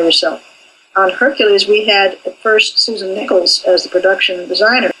do all by yourself. On Hercules, we had at first Susan Nichols as the production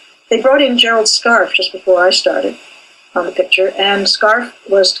designer. They brought in Gerald Scarfe just before I started on the picture, and Scarfe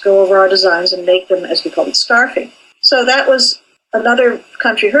was to go over our designs and make them, as we called it, scarfing. So that was another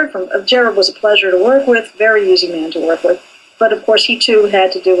country heard from. Gerald was a pleasure to work with, very easy man to work with. But of course, he too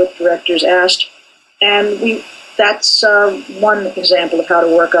had to do what directors asked. And that's one example of how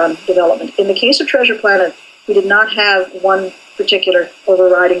to work on development. In the case of Treasure Planet, we did not have one particular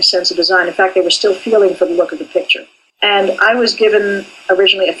overriding sense of design. In fact, they were still feeling for the look of the picture. And I was given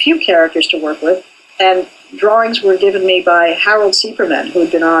originally a few characters to work with, And drawings were given me by Harold Sieperman, who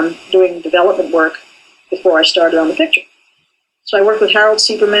had been on doing development work before I started on the picture. So I worked with Harold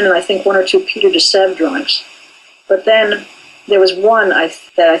Sieperman and I think 1 or 2 Peter de Sève drawings. But then there was one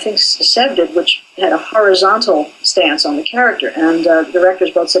that I think de Sève did, which had a horizontal stance on the character. And the directors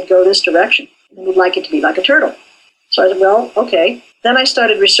both said, go this direction. And we'd like it to be like a turtle. So I said, well, okay. Then I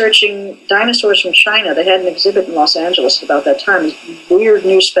started researching dinosaurs from China. They had an exhibit in Los Angeles about that time, these weird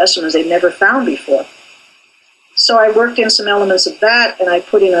new specimens they'd never found before. So I worked in some elements of that, and I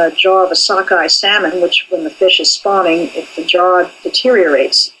put in a jaw of a sockeye salmon, which when the fish is spawning, if the jaw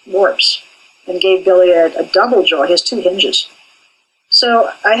deteriorates, warps, and gave Billy a double jaw. He has 2 hinges. So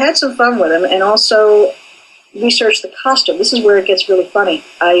I had some fun with him, and also researched the costume. This is where it gets really funny.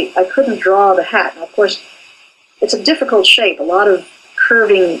 I couldn't draw the hat. Now, of course, it's a difficult shape, a lot of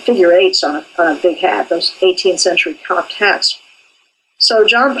curving figure 8s on a big hat, those 18th century cocked hats. So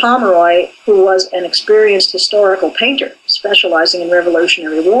John Pomeroy, who was an experienced historical painter specializing in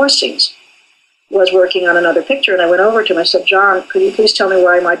Revolutionary War scenes, was working on another picture, and I went over to him. I said, John, could you please tell me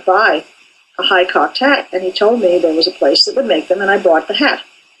where I might buy a high-cocked hat? And he told me there was a place that would make them, and I bought the hat.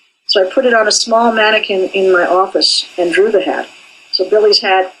 So I put it on a small mannequin in my office and drew the hat. So Billy's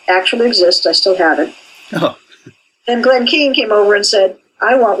hat actually exists. I still have it. Oh. Then Glenn Keane came over and said,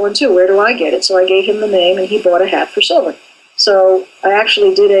 I want one too. Where do I get it? So I gave him the name, and he bought a hat for silver. So I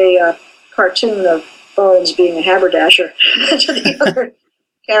actually did a cartoon of Bones being a haberdasher to the other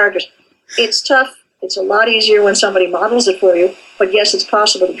characters. It's tough. It's a lot easier when somebody models it for you. But yes, it's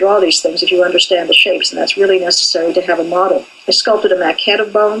possible to draw these things if you understand the shapes, and that's really necessary to have a model. I sculpted a maquette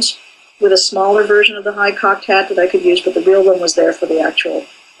of Bones with a smaller version of the high-cocked hat that I could use, but the real one was there for the actual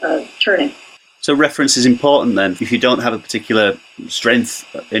turning. So reference is important then. If you don't have a particular strength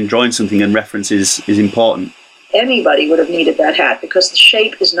in drawing something, then reference is important. Anybody would have needed that hat because the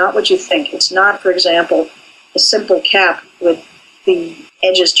shape is not what you think. It's not, for example, a simple cap with the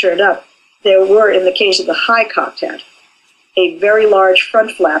edges turned up. There were, in the case of the high-cocked hat, a very large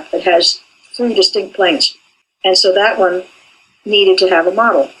front flap that has 3 distinct planes. And so that one needed to have a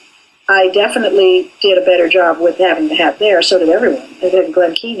model. I definitely did a better job with having the hat there, so did everyone. And then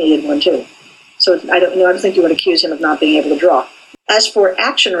Glenn Keane needed one too. So I don't think you would accuse him of not being able to draw. As for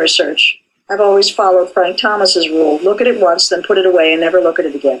action research, I've always followed Frank Thomas's rule. Look at it once, then put it away and never look at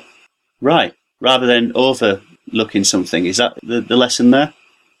it again. Right. Rather than overlooking something. Is that the lesson there?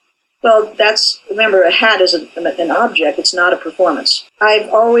 Well, remember, a hat is an object. It's not a performance. I've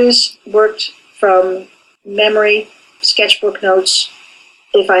always worked from memory, sketchbook notes.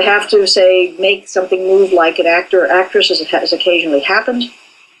 If I have to, say, make something move like an actor or actress, as it has occasionally happened,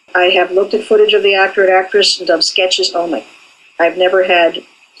 I have looked at footage of the actor and actress and done sketches only. I've never had,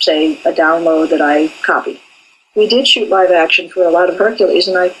 say, a download that I copied. We did shoot live action for a lot of Hercules,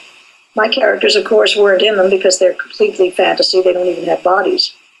 and my characters, of course, weren't in them because they're completely fantasy. They don't even have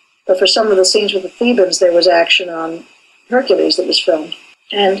bodies. But for some of the scenes with the Thebans, there was action on Hercules that was filmed.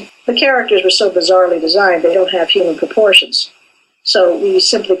 And the characters were so bizarrely designed, they don't have human proportions. So we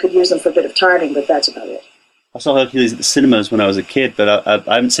simply could use them for a bit of timing, but that's about it. I saw Hercules at the cinemas when I was a kid, but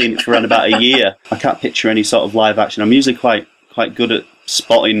I haven't seen it for around about a year. I can't picture any sort of live action. I'm usually quite good at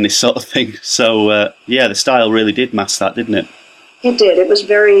spotting this sort of thing. So, the style really did mask that, didn't it? It did. It was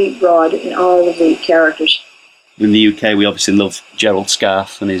very broad in all of the characters. In the UK, we obviously love Gerald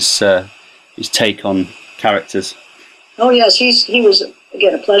Scarfe and his take on characters. Oh, yes. He was,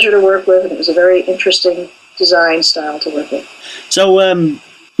 again, a pleasure to work with, and it was a very interesting design style to work with. So,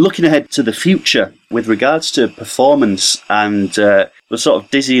 looking ahead to the future with regards to performance and the sort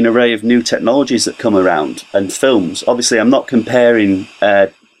of dizzying array of new technologies that come around and films, obviously I'm not comparing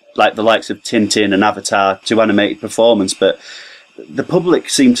like the likes of Tintin and Avatar to animated performance, but the public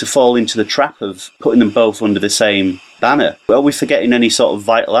seem to fall into the trap of putting them both under the same banner. Are we forgetting any sort of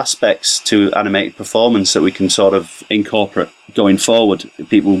vital aspects to animated performance that we can sort of incorporate going forward?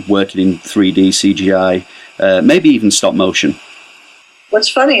 People working in 3D, CGI, maybe even stop motion. What's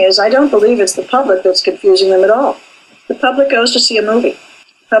funny is I don't believe it's the public that's confusing them at all. The public goes to see a movie.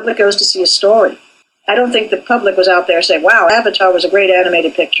 The public goes to see a story. I don't think the public was out there saying, wow, Avatar was a great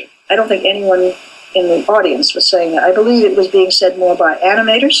animated picture. I don't think anyone in the audience was saying that. I believe it was being said more by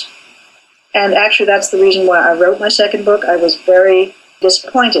animators. And actually that's the reason why I wrote my second book. I was very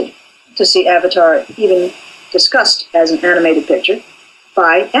disappointed to see Avatar even discussed as an animated picture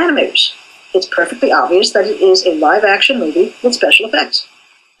by animators. It's perfectly obvious that it is a live-action movie with special effects.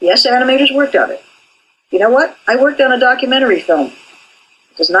 Yes, animators worked on it. You know what? I worked on a documentary film.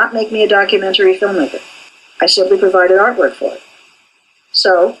 It does not make me a documentary filmmaker. I simply provided artwork for it.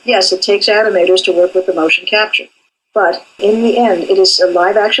 So, yes, it takes animators to work with the motion capture. But in the end, it is a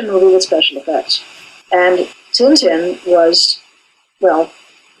live-action movie with special effects. And Tintin was, well,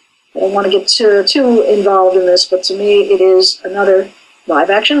 I don't want to get too involved in this, but to me it is another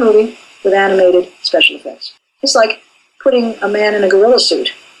live-action movie with animated special effects. It's like putting a man in a gorilla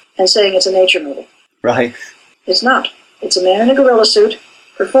suit and saying it's a nature movie. Right. It's not. It's a man in a gorilla suit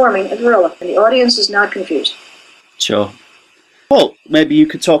performing a gorilla, and the audience is not confused. Sure. Well, maybe you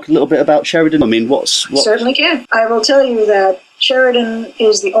could talk a little bit about Sheridan. I mean, what? Certainly can. I will tell you that Sheridan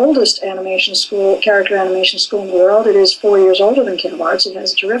is the oldest animation school, character animation school in the world. It is 4 years older than CalArts. It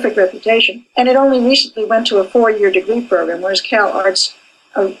has a terrific reputation. And it only recently went to a 4-year degree program, whereas CalArts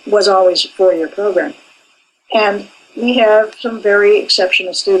was always a 4-year program. And we have some very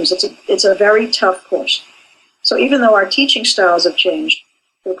exceptional students. It's a very tough course. So even though our teaching styles have changed,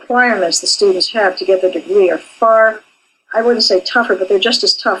 the requirements the students have to get their degree are far, I wouldn't say tougher, but they're just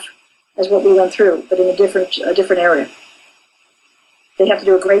as tough as what we went through, but in a different area. They have to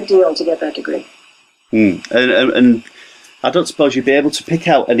do a great deal to get that degree. And I don't suppose you'd be able to pick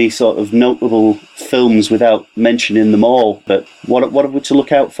out any sort of notable films without mentioning them all, but what are we to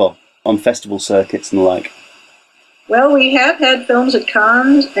look out for on festival circuits and the like? Well, we have had films at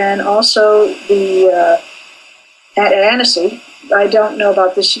Cannes and also at Annecy. I don't know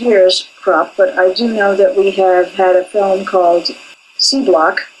about this year's crop, but I do know that we have had a film called C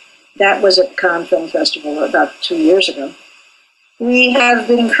Block. That was at Cannes Film Festival about 2 years ago. We have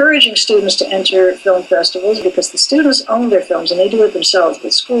been encouraging students to enter film festivals because the students own their films and they do it themselves,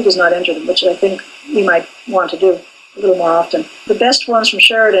 but school does not enter them, which I think we might want to do a little more often. The best ones from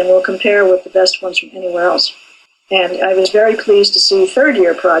Sheridan will compare with the best ones from anywhere else. And I was very pleased to see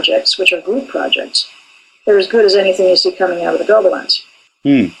third-year projects, which are group projects. They're as good as anything you see coming out of the Gobelins.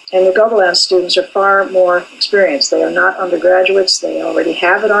 And the Gobelins students are far more experienced. They are not undergraduates. They already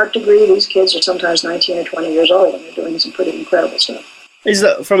have an art degree. These kids are sometimes 19 or 20 years old, and they're doing some pretty incredible stuff. Is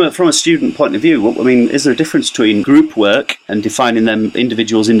that, from a student point of view, I mean, is there a difference between group work and defining them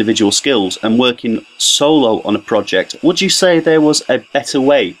individual skills and working solo on a project? Would you say there was a better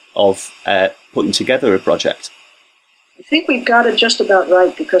way of putting together a project? I think we've got it just about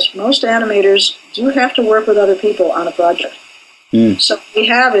right, because most animators do have to work with other people on a project. So what we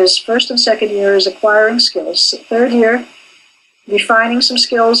have is first and second year is acquiring skills. Third year, refining some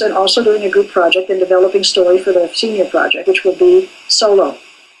skills and also doing a group project and developing story for the senior project, which will be solo.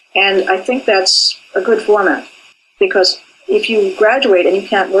 And I think that's a good format, because if you graduate and you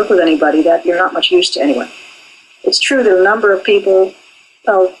can't work with anybody, that you're not much use to anyone. It's true that a number of people,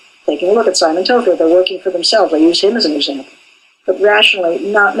 taking a look at Simon Toffield, they're working for themselves. I use him as an example. But rationally,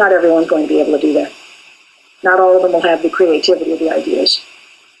 not everyone's going to be able to do that. Not all of them will have the creativity of the ideas.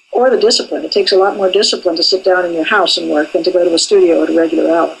 Or the discipline. It takes a lot more discipline to sit down in your house and work than to go to a studio at a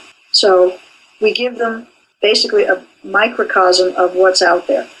regular hour. So we give them basically a microcosm of what's out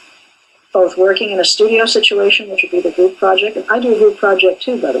there, both working in a studio situation, which would be the group project. And I do a group project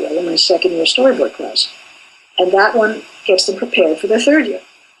too, by the way, in my second year storyboard class. And that one gets them prepared for their third year.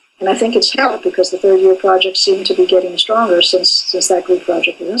 And I think it's helped because the third year projects seem to be getting stronger since that group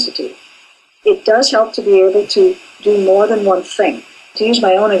project was instituted. It does help to be able to do more than one thing. To use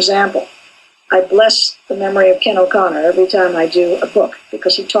my own example, I bless the memory of Ken O'Connor every time I do a book,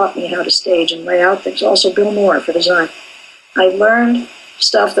 because he taught me how to stage and lay out things. Also Bill Moore for design. I learned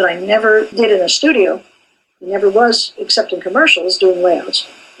stuff that I never did in a studio. It never was, except in commercials, doing layouts.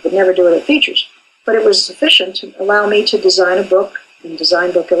 I could never do it at features. But it was sufficient to allow me to design a book and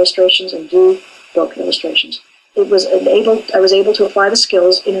design book illustrations and do book illustrations. I was able to apply the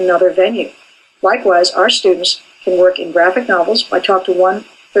skills in another venue. Likewise, our students can work in graphic novels. I talked to one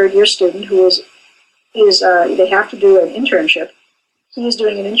third-year student who they have to do an internship. He is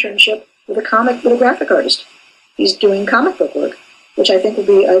doing an internship with a graphic artist. He's doing comic book work, which I think will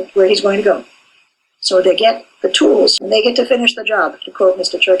be where he's going to go. So they get the tools, and they get to finish the job, to quote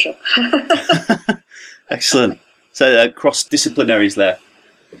Mr. Churchill. Excellent. So cross-disciplinaries there.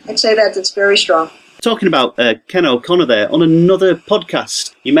 I'd say that it's very strong. Talking about Ken O'Connor there, on another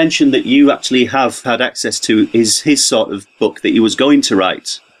podcast, you mentioned that you actually have had access to his sort of book that he was going to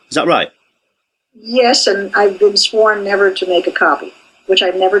write. Is that right? Yes, and I've been sworn never to make a copy, which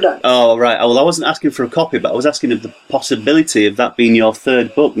I've never done. Oh, right. Well, I wasn't asking for a copy, but I was asking of the possibility of that being your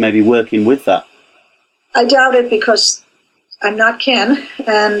third book, maybe working with that. I doubt it, because I'm not Ken,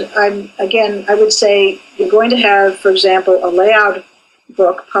 and I would say you're going to have, for example, a layout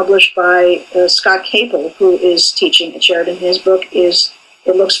book published by Scott Capel, who is teaching at Sheridan. His book it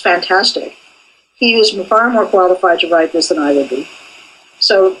looks fantastic. He is far more qualified to write this than I would be.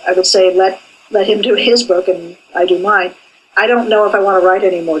 So I would say let him do his book and I do mine. I don't know if I want to write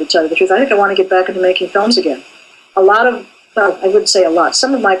anymore, to tell you the truth. I think I want to get back into making films again. A lot of well, I wouldn't say a lot.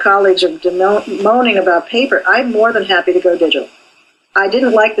 Some of my colleagues are moaning about paper. I'm more than happy to go digital. I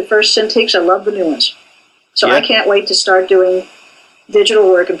didn't like the first Cintiqs. I love the new ones. So I can't wait to start doing digital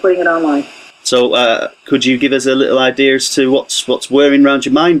work and putting it online. So could you give us a little idea as to what's whirring around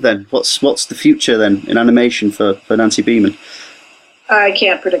your mind then? What's the future then in animation for Nancy Beeman? I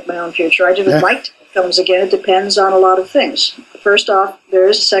can't predict my own future. I just like to make films again. It depends on a lot of things. First off, there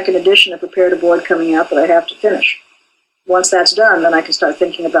is a second edition of Prepare to Board coming out that I have to finish. Once that's done, then I can start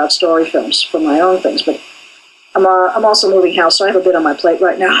thinking about story films for my own things. But I'm also moving house, so I have a bit on my plate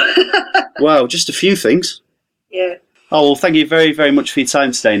right now. Wow, just a few things. Yeah. Oh, well, thank you very, very much for your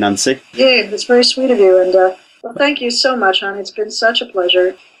time today, Nancy. Yeah, it's very sweet of you. And, well, thank you so much, hon. It's been such a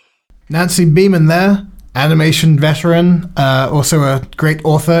pleasure. Nancy Beeman there, animation veteran, also a great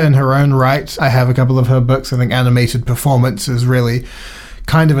author in her own right. I have a couple of her books. I think Animated Performance is really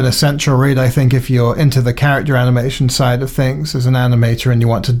kind of an essential read, I think, if you're into the character animation side of things as an animator and you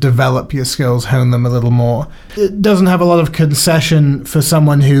want to develop your skills, hone them a little more. It doesn't have a lot of concession for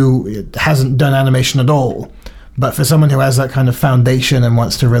someone who hasn't done animation at all. But for someone who has that kind of foundation and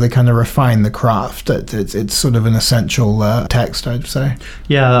wants to really kind of refine the craft, it's sort of an essential text, I'd say.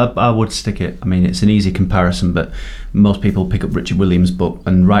 Yeah, I would stick it. I mean, it's an easy comparison, but most people pick up Richard Williams' book,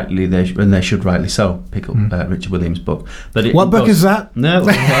 and they should rightly so pick up Richard Williams' book. But what book is that? No.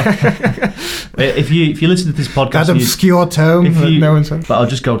 If you listen to this podcast, that obscure tome that no one's heard. But I'll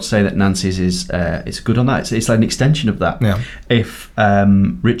just go to say that Nancy's is it's good on that. It's like an extension of that. Yeah. If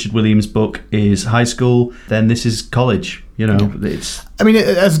Richard Williams' book is high school, then this is college. You know, it's. I mean,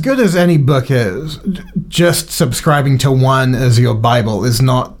 as good as any book is, just subscribing to one as your Bible is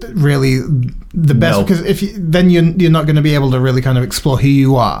not really the best, because then you're not going to be able to really kind of explore who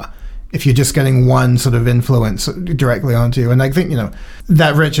you are if you're just getting one sort of influence directly onto you. And I think,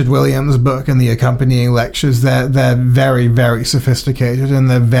 that Richard Williams book and the accompanying lectures, they're very, very sophisticated, and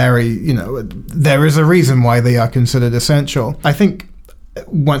they're very, there is a reason why they are considered essential. I think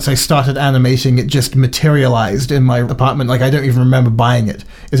once I started animating, it just materialized in my apartment. Like, I don't even remember buying it.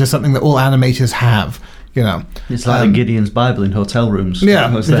 It's just something that all animators have, It's like Gideon's Bible in hotel rooms. Yeah.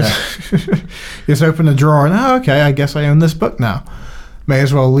 I was there. Just open a drawer and, okay, I guess I own this book now. May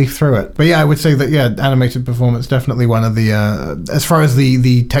as well leaf through it. But yeah, I would say that, Animated Performance, definitely one of the, as far as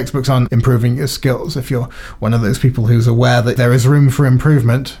the textbooks on improving your skills, if you're one of those people who's aware that there is room for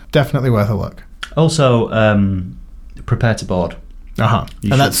improvement, definitely worth a look. Also, Prepare to Board.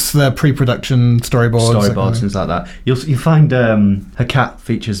 And that's the pre-production storyboards, things like that. You'll find her cat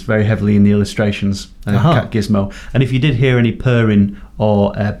features very heavily in the illustrations, cat Gizmo. And if you did hear any purring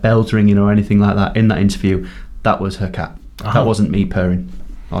or bells ringing or anything like that in that interview, that was her cat. That wasn't me purring,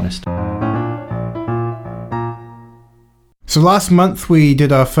 honest. So last month we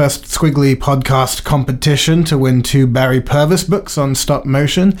did our first Squiggly podcast competition to win 2 Barry Purvis books on stop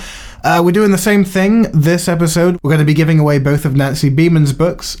motion. We're doing the same thing this episode. We're going to be giving away both of Nancy Beeman's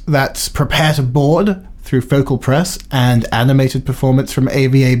books. That's Prepare to Board through Focal Press and Animated Performance from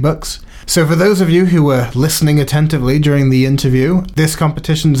AVA Books. So for those of you who were listening attentively during the interview, this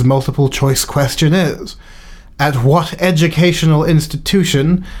competition's multiple choice question is: at what educational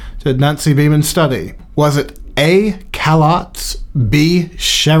institution did Nancy Beeman study? Was it A, CalArts, B,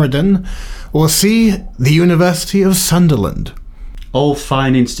 Sheridan, or C, the University of Sunderland? All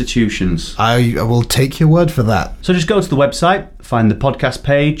fine institutions. I will take your word for that. So just go to the website, find the podcast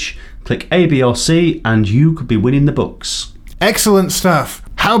page, click A, B, or C, and you could be winning the books. Excellent stuff.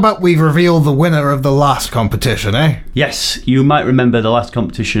 How about we reveal the winner of the last competition, eh? Yes, you might remember the last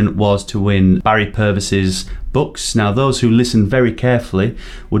competition was to win Barry Purvis's books. Now, those who listened very carefully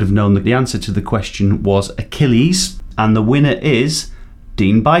would have known that the answer to the question was Achilles, and the winner is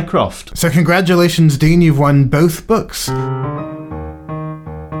Dean Bycroft. So congratulations, Dean, you've won both books.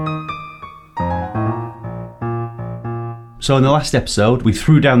 So in the last episode, we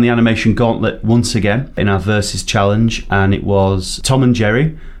threw down the animation gauntlet once again in our Versus Challenge, and it was Tom and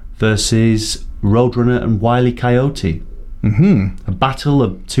Jerry versus Roadrunner and Wile E. Coyote. A battle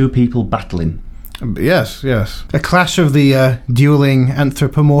of 2 people battling. Yes. A clash of the dueling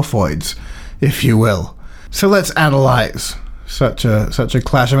anthropomorphoids, if you will. So let's analyze such a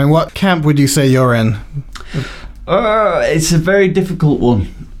clash. I mean, what camp would you say you're in? It's a very difficult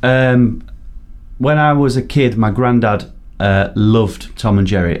one. When I was a kid, my granddad loved Tom and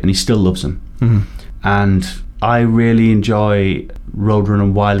Jerry, and he still loves them. And I really enjoy Roadrunner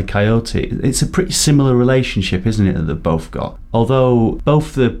and Wile E. Coyote. It's a pretty similar relationship, isn't it, that they've both got? Although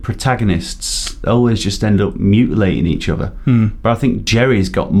both the protagonists always just end up mutilating each other. But I think Jerry's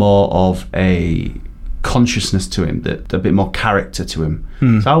got more of a consciousness to him, that a bit more character to him.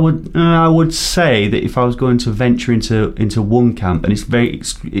 So I would say that if I was going to venture into one camp, and it's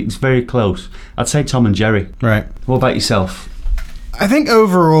very close, I'd say Tom and Jerry. Right. What about yourself? I think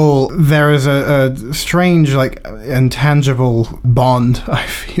overall there is a strange, like, intangible bond, I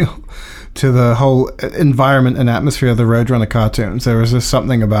feel, to the whole environment and atmosphere of the Roadrunner cartoons. There is just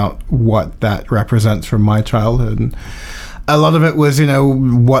something about what that represents from my childhood. And a lot of it was,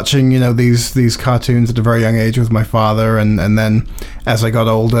 watching, these cartoons at a very young age with my father, and then as I got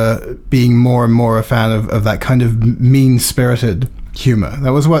older, being more and more a fan of that kind of mean-spirited humor.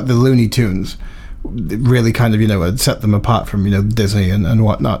 That was what the Looney Tunes really kind of, had set them apart from, Disney and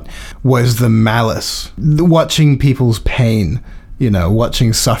whatnot, was the malice. Watching people's pain,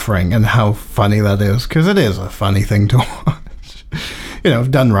 watching suffering, and how funny that is, because it is a funny thing to watch.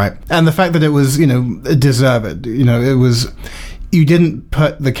 Done right. And the fact that it was, deserved. It was, you didn't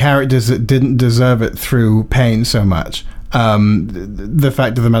put the characters that didn't deserve it through pain so much. The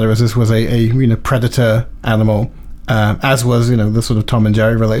fact of the matter is, this was a predator animal, as was, the sort of Tom and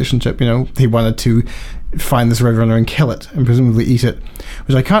Jerry relationship. He wanted to find this Roadrunner and kill it, and presumably eat it,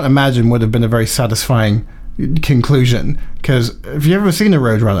 which I can't imagine would have been a very satisfying conclusion, because if you've ever seen a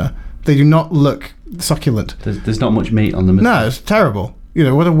Roadrunner, they do not look succulent. There's not much meat on them. No, it's terrible.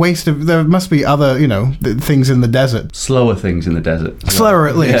 What a waste of... There must be other, things in the desert. Slower things in the desert. Slower,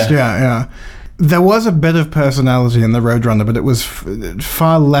 at least, yeah. There was a bit of personality in the Roadrunner, but it was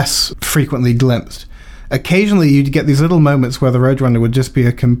far less frequently glimpsed. Occasionally, you'd get these little moments where the Roadrunner would just be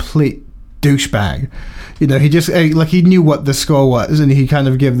a complete douchebag. He just, he knew what the score was, and he kind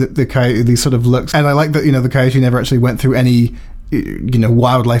of gave the coyote these sort of looks. And I like that, the coyote never actually went through any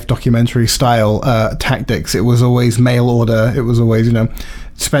wildlife documentary style tactics. It was always mail order. It was always,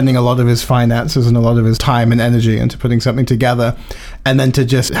 spending a lot of his finances and a lot of his time and energy into putting something together, and then to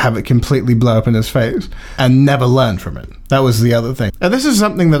just have it completely blow up in his face and never learn from it. That was the other thing. And this is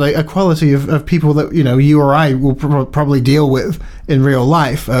something that a quality of people that, you or I will probably deal with in real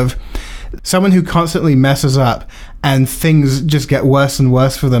life, of someone who constantly messes up and things just get worse and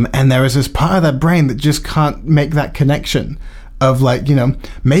worse for them, and there is this part of their brain that just can't make that connection of, like,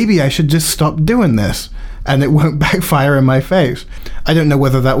 maybe I should just stop doing this and it won't backfire in my face. I don't know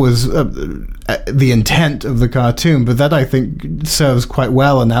whether that was the intent of the cartoon, but that, I think, serves quite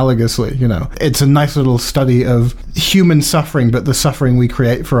well analogously. It's a nice little study of human suffering, but the suffering we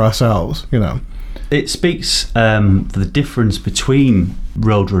create for ourselves. It speaks for the difference between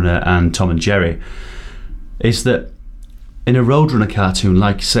Roadrunner and Tom and Jerry is that in a Roadrunner cartoon,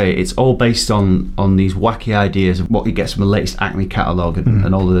 like you say, it's all based on these wacky ideas of what you get from the latest Acme catalogue,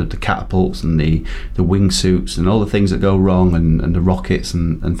 and all the catapults and the wingsuits and all the things that go wrong, and the rockets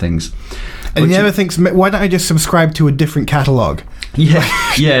and things. And you ever think, why don't I just subscribe to a different catalogue?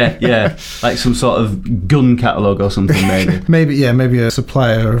 Yeah. Like some sort of gun catalogue or something, maybe. maybe a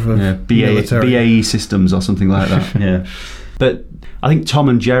supplier of BAE Systems or something like that, yeah. But I think Tom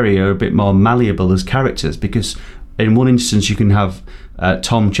and Jerry are a bit more malleable as characters, because in one instance you can have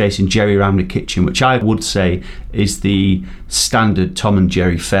Tom chasing Jerry around the kitchen, which I would say is the standard Tom and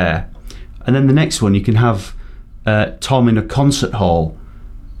Jerry fare. And then the next one you can have Tom in a concert hall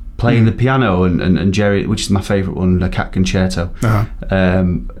playing the piano, and Jerry, which is my favourite one, the Cat Concerto,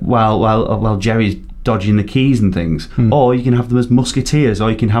 while Jerry's dodging the keys and things. Or you can have them as musketeers,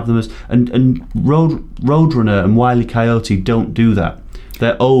 or you can have them as... And Roadrunner and Wile E. Coyote don't do that.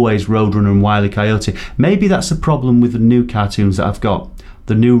 They're always Roadrunner and Wile E. Coyote. Maybe that's the problem with the new cartoons that I've got,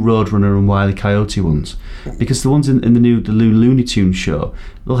 the new Roadrunner and Wile E. Coyote ones, because the ones in the new Looney Tunes show,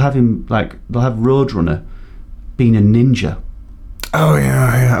 they'll have Roadrunner being a ninja. Oh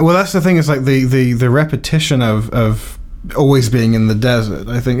yeah. Well, that's the thing. Is like the repetition of always being in the desert.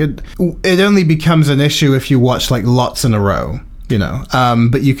 I think it only becomes an issue if you watch like lots in a row.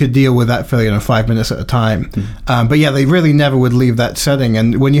 But you could deal with that for 5 minutes at a time. But yeah, they really never would leave that setting.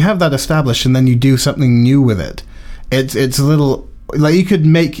 And when you have that established and then you do something new with it, it's a little like you could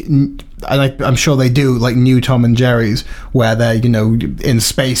make, and I'm sure they do, like new Tom and Jerry's where they're in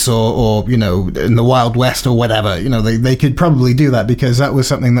space or in the Wild West or whatever. They could probably do that, because that was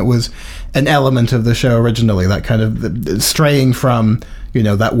something that was an element of the show originally. That kind of straying from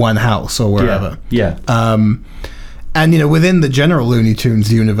that one house or wherever. Yeah. And, within the general Looney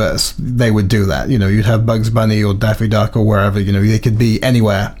Tunes universe, they would do that. You'd have Bugs Bunny or Daffy Duck or wherever, they could be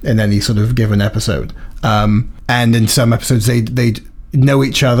anywhere in any sort of given episode. And in some episodes, they'd know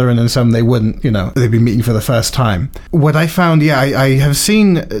each other, and in some they wouldn't, they'd be meeting for the first time. What I found,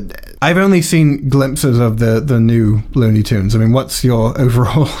 I've only seen glimpses of the new Looney Tunes. I mean, what's your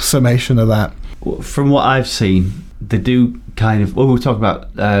overall summation of that? From what I've seen, they do kind of... Well, we were talking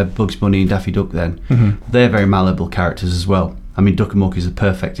about Bugs Bunny and Daffy Duck then. Mm-hmm. They're very malleable characters as well. I mean, Duck and Muck is a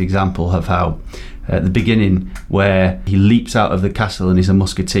perfect example of how at the beginning, where he leaps out of the castle and he's a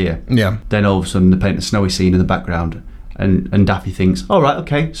musketeer. Yeah. Then all of a sudden they paint a snowy scene in the background, and Daffy thinks, all right,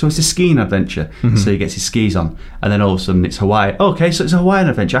 okay, so it's a skiing adventure. Mm-hmm. So he gets his skis on, and then all of a sudden it's Hawaii. Oh, okay, so it's a Hawaiian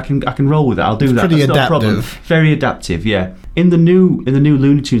adventure. I can roll with it. I'll do that. Pretty That's adaptive. No problem. Very adaptive. Yeah. In the new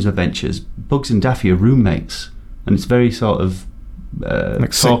Looney Tunes adventures, Bugs and Daffy are roommates, and it's very sort of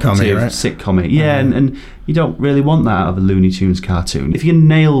like sitcom-y, right? Sitcom-y. Yeah, and you don't really want that out of a Looney Tunes cartoon. If you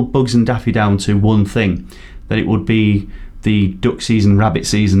nail Bugs and Daffy down to one thing, then it would be the duck season, rabbit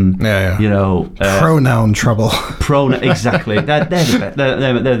season. Yeah. You know, pronoun trouble. Exactly. They're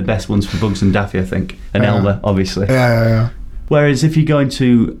the best ones for Bugs and Daffy, I think, and Elmer, obviously. Yeah. Whereas if you're going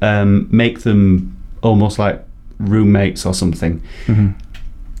to make them almost like roommates or something, mm-hmm.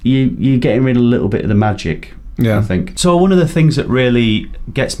 you're getting rid of a little bit of the magic. Yeah. I think. So one of the things that really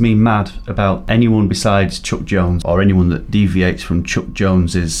gets me mad about anyone besides Chuck Jones, or anyone that deviates from Chuck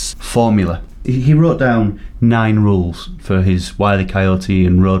Jones's formula, he wrote down 9 rules for his Wile E. Coyote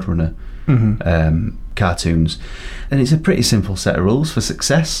and Roadrunner cartoons, and it's a pretty simple set of rules for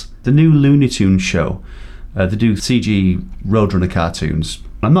success. The new Looney Tunes show, they do CG Roadrunner cartoons.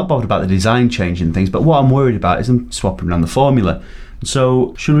 I'm not bothered about the design changing things, but what I'm worried about is them swapping around the formula.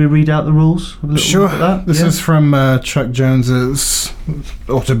 So, should we read out the rules? Sure. This is from Chuck Jones's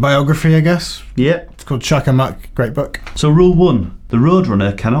autobiography, I guess. Yeah. It's called Chuck and Muck. Great book. So, rule 1. The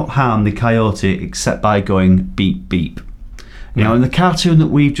Roadrunner cannot harm the coyote except by going beep beep. Now, in the cartoon that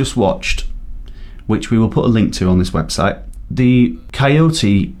we've just watched, which we will put a link to on this website, the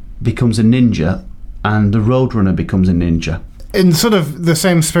coyote becomes a ninja and the Roadrunner becomes a ninja. In sort of the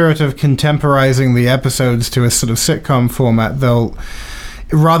same spirit of contemporizing the episodes to a sort of sitcom format, they'll,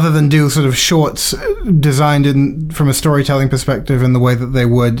 rather than do sort of shorts designed from a storytelling perspective in the way that they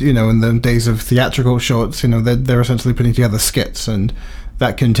would, you know, in the days of theatrical shorts, you know, they're essentially putting together skits, and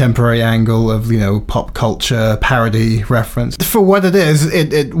that contemporary angle of, you know, pop culture parody reference. For what it is,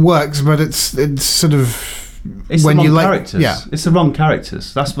 it works, but it's sort of... It's when the wrong characters. Yeah. It's the wrong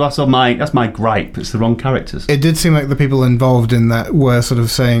characters. That's my gripe. It's the wrong characters. It did seem like the people involved in that were sort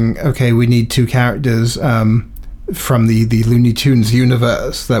of saying, okay, we need 2 characters from the Looney Tunes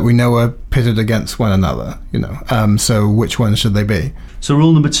universe that we know are pitted against one another, you know. So which one should they be? So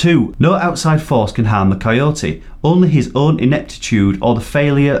rule number 2, no outside force can harm the coyote. Only his own ineptitude or the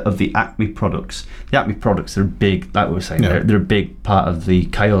failure of the Acme products. The Acme products are big, like we were saying, they're a big part of the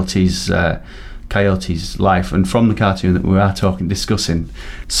coyote's life, and from the cartoon that we are discussing,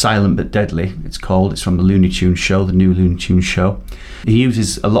 Silent but Deadly, it's from the Looney Tunes show, the new Looney Tunes show. He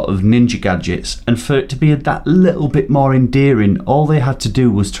uses a lot of ninja gadgets, and for it to be that little bit more endearing, all they had to do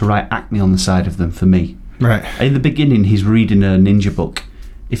was to write Acme on the side of them for me. Right. In the beginning, he's reading a ninja book.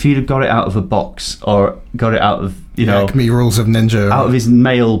 If he'd have got it out of a box, or got it out of, you know, Acme Rules of Ninja, out of his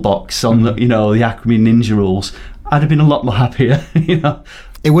mailbox on the, you know, the Acme Ninja Rules, I'd have been a lot more happier, you know.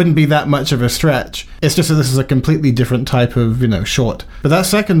 It wouldn't be that much of a stretch. It's just that this is a completely different type of, you know, short. But that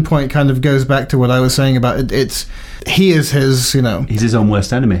second point kind of goes back to what I was saying about it. He is his, you know... He's his own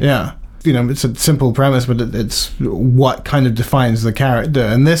worst enemy. Yeah. You know, it's a simple premise, but it's what kind of defines the character.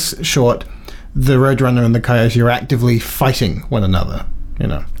 In this short, the Roadrunner and the Coyote are actively fighting one another, you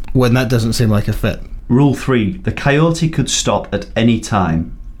know, when that doesn't seem like a fit. Rule 3. The Coyote could stop at any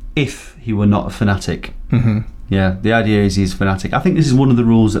time if he were not a fanatic. Mm-hmm. Yeah, the idea is he's fanatic. I think this is one of the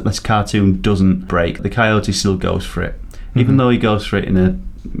rules that this cartoon doesn't break. The coyote still goes for it, even though he goes for it in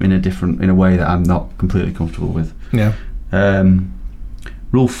a way that I'm not completely comfortable with. Yeah.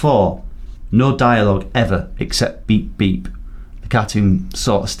 Rule 4: no dialogue ever except beep beep. The cartoon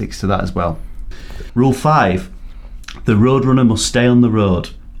sort of sticks to that as well. Rule 5: the Roadrunner must stay on the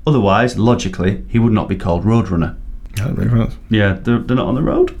road. Otherwise, logically, he would not be called Roadrunner. That makes sense. Yeah, they're not on the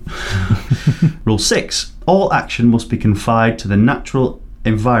road. Rule 6: all action must be confined to the natural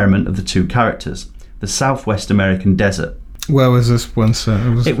environment of the 2 characters, the Southwest American desert. Where was this one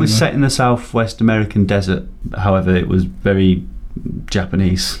set? It was set in the Southwest American desert. However, it was very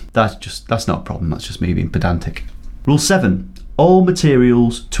Japanese. That's not a problem. That's just me being pedantic. Rule 7: all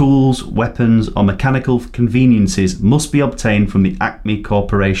materials, tools, weapons, or mechanical conveniences must be obtained from the Acme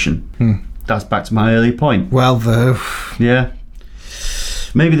Corporation. That's back to my earlier point. Well, yeah.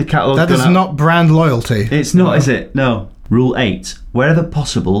 Maybe the catalogue... That is not brand loyalty. It's not, is it? No. Rule 8. Wherever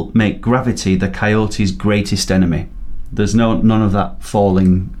possible, make gravity the coyote's greatest enemy. There's none of that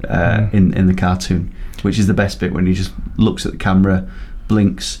falling in the cartoon, which is the best bit, when he just looks at the camera,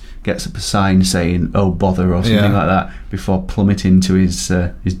 blinks, gets up a sign saying, oh, bother, or something like that, before plummeting to his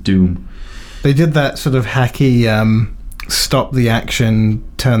doom. They did that sort of hacky stop the action,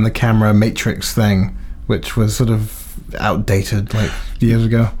 turn the camera Matrix thing, which was sort of outdated like years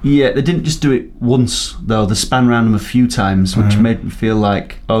ago. Yeah, they didn't just do it once though. They span around them a few times, which made me feel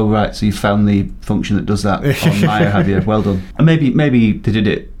like, oh right, so you found the function that does that on Maya, have you? Well done. And maybe they did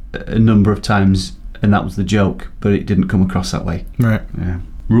it a number of times and that was the joke, but it didn't come across that way. Right. Yeah.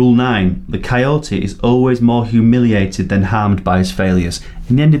 Rule 9. The coyote is always more humiliated than harmed by his failures.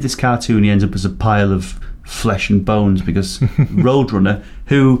 In the end of this cartoon, he ends up as a pile of flesh and bones because Roadrunner,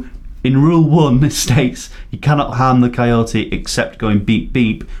 who in Rule 1 states he cannot harm the coyote except going beep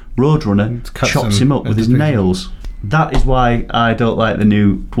beep, Roadrunner chops him up with his nails. That is why I don't like the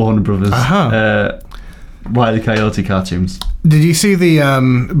new Warner Brothers Wile E. Coyote cartoons. Did you see the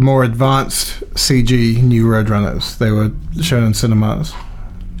more advanced CG new Roadrunners? They were shown in cinemas.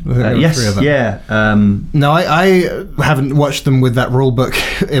 Yes, 3 of them. Yeah. No, I haven't watched them with that rule book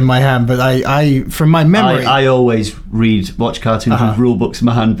in my hand, but I from my memory... I always watch cartoons with rule books in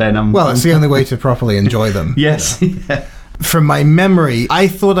my hand, Ben. It's the only way to properly enjoy them. Yes. Yeah. From my memory, I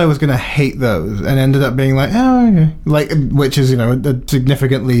thought I was going to hate those and ended up being like, oh, okay. Like, which is, a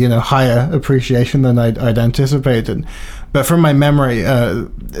significantly, higher appreciation than I'd anticipated. But from my memory,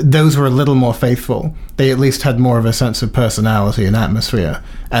 those were a little more faithful. They at least had more of a sense of personality and atmosphere.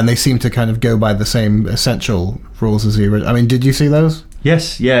 And they seemed to kind of go by the same essential rules as the original. I mean, did you see those?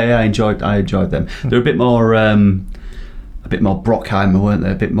 Yes, yeah, I enjoyed them. They're a bit more Brockheimer, weren't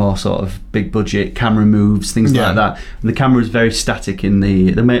they? A bit more sort of big budget camera moves, things like that. And the camera was very static in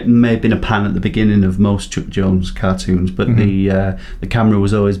there may have been a pan at the beginning of most Chuck Jones cartoons, but the camera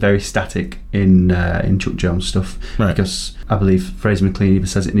was always very static in Chuck Jones stuff. Right. Because I believe Fraser McLean either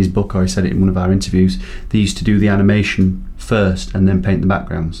says it in his book or he said it in one of our interviews. They used to do the animation first and then paint the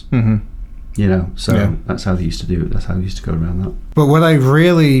backgrounds. That's how they used to do it. That's how they used to go around that. But what I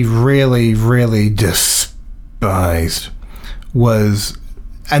really, really, really despised was,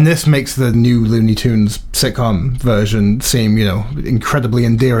 and this makes the new Looney Tunes sitcom version seem, incredibly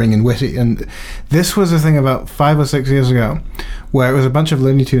endearing and witty, and this was a thing about 5 or 6 years ago where it was a bunch of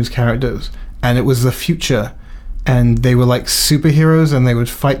Looney Tunes characters and it was the future and they were like superheroes and they would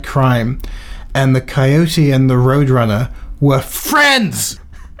fight crime and the Coyote and the Roadrunner were friends.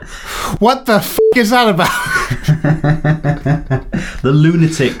 What the f*** is that about? The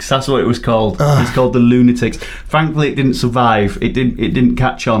Lunatics, that's what it was called. It's called the Lunatics. Thankfully it didn't survive. It didn't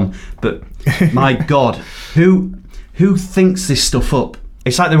catch on. But my God, who thinks this stuff up?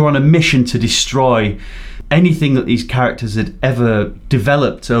 It's like they were on a mission to destroy anything that these characters had ever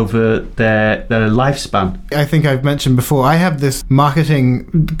developed over their lifespan. I think I've mentioned before, I have this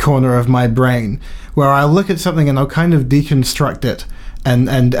marketing corner of my brain where I'll look at something and I'll kind of deconstruct it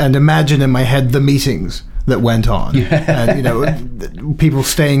and imagine in my head the meetings that went on. And, people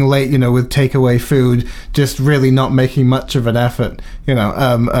staying late, with takeaway food, just really not making much of an effort,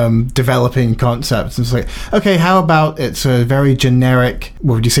 developing concepts. It's like, okay, how about it's a very generic,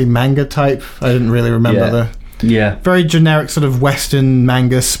 what would you say, manga type? I didn't really remember very generic sort of Western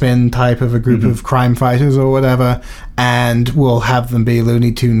manga spin type of a group of crime fighters or whatever, and we'll have them be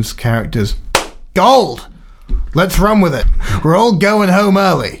Looney Tunes characters. Gold! Let's run with it. We're all going home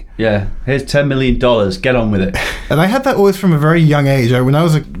early. Yeah, here's $10 million. Get on with it. And I had that always from a very young age. When I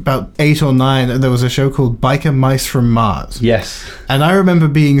was about 8 or 9, there was a show called Biker Mice from Mars. Yes. And I remember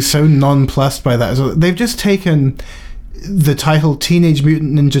being so nonplussed by that. So they've just taken the title Teenage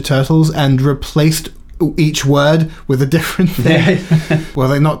Mutant Ninja Turtles and replaced each word with a different thing. Well,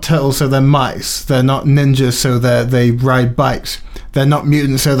 they're not turtles, so they're mice. They're not ninjas, so they ride bikes. They're not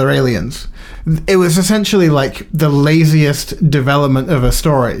mutants, so they're aliens. It was essentially like the laziest development of a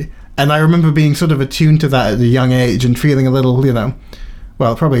story. And I remember being sort of attuned to that at a young age and feeling a little,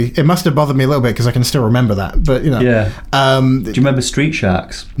 well, probably, it must have bothered me a little bit because I can still remember that, but, Yeah. Do you remember Street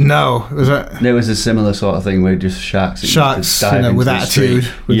Sharks? No. There was a similar sort of thing where just sharks with attitude.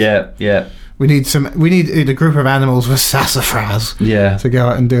 Yeah. We need a group of animals with sassafras to go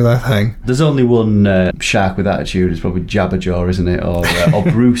out and do their thing. There's only one shark with attitude. It's probably Jabberjaw, isn't it? Or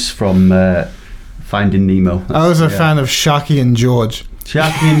Bruce from Finding Nemo. I was a fan of Sharky and George.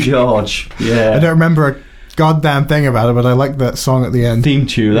 Sharky and George, yeah. I don't remember a goddamn thing about it, but I liked that song at the end. Theme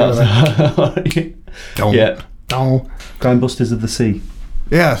tune, that was... Crime Busters of the Sea.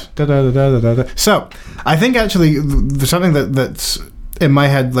 Yes. So, I think actually something that's in my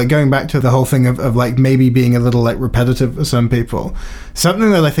head, like going back to the whole thing of like maybe being a little like repetitive for some people,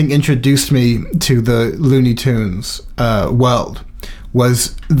 something that I think introduced me to the Looney Tunes world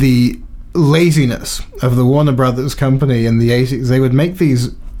was the laziness of the Warner Brothers company in the 80s. They would make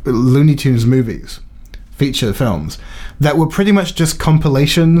these Looney Tunes movies feature films that were pretty much just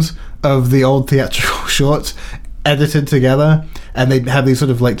compilations of the old theatrical shorts edited together, and they'd have these sort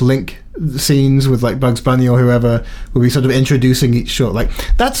of like link scenes with like Bugs Bunny or whoever would be sort of introducing each short. Like,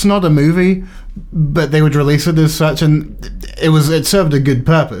 that's not a movie, but they would release it as such, and it served a good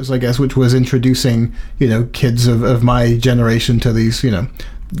purpose, I guess, which was introducing, you know, kids of my generation to these, you know,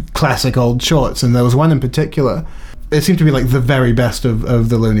 classic old shorts. And there was one in particular, it seemed to be like the very best of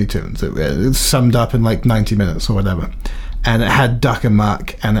the Looney Tunes. It summed up in like 90 minutes or whatever. And it had Duck and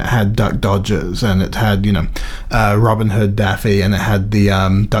Muck, and it had Duck Dodgers, and it had, you know, Robin Hood, Daffy, and it had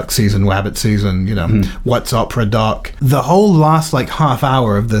the Duck Season, Wabbit Season, you know, What's Opera Doc. The whole last, like, half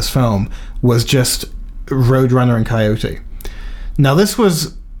hour of this film was just Roadrunner and Coyote. Now, this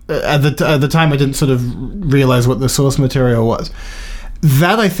was, at the time, I didn't sort of realize what the source material was.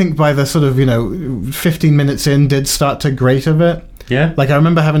 That, I think, by the sort of, you know, 15 minutes in, did start to grate a bit. Yeah. Like, I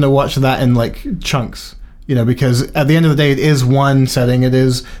remember having to watch that in, like, chunks. You know, because at the end of the day, it is one setting, it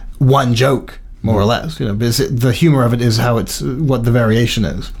is one joke, more or less. You know, because the humor of it is how it's what the variation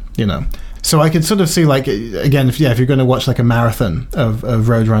is. You know, so I could sort of see, like, again, if you're going to watch like a marathon of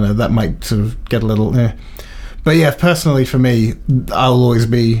Roadrunner, that might sort of get a little. But yeah, personally for me, I'll always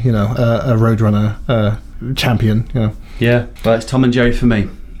be, you know, a Roadrunner champion. You know. Yeah, well, it's Tom and Jerry for me.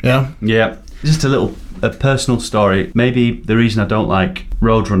 Yeah. Yeah, just a personal story. Maybe the reason I don't like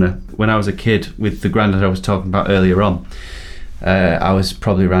Roadrunner, when I was a kid with the granddad I was talking about earlier on, I was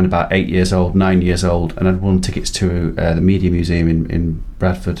probably around about 9 years old, and I'd won tickets to the Media Museum in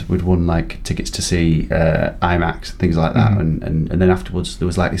Bradford. We'd won like tickets to see IMAX and things like that, and then afterwards there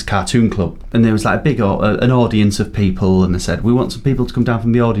was like this cartoon club, and there was like a big an audience of people, and they said, we want some people to come down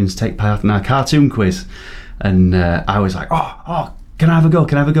from the audience to take part in our cartoon quiz. And I was like, oh, can I have a go?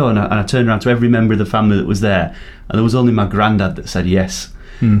 And I turned around to every member of the family that was there, and there was only my granddad that said yes.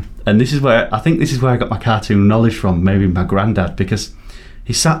 And this is where I got my cartoon knowledge from, maybe my granddad, because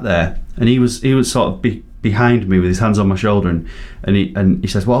he sat there and he was sort of behind me with his hands on my shoulder, and he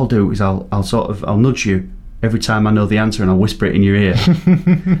says, what I'll do is I'll nudge you every time I know the answer, and I'll whisper it in your ear.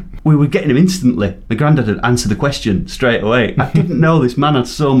 We were getting him instantly. The granddad had answered the question straight away. I didn't know this man had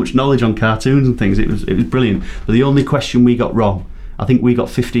so much knowledge on cartoons and things. It was brilliant. But the only question we got wrong, I think we got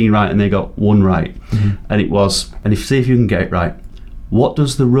 15 right and they got 1 right. And it was, and see if you can get it right, what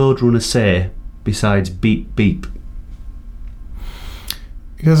does the Roadrunner say besides beep beep?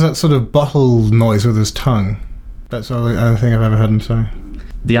 He does that sort of bottle noise with his tongue. That's the only thing I've ever heard him say.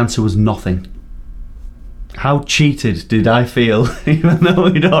 The answer was nothing. How cheated did I feel, even though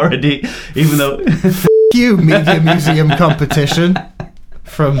you, Media Museum competition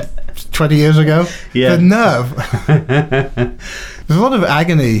from 20 years ago. Yeah. The nerve. There's a lot of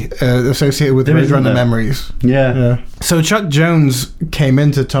agony associated with Roadrunner memories. Yeah. So Chuck Jones came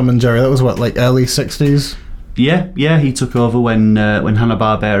into Tom and Jerry. That was what, like early 60s? Yeah. He took over when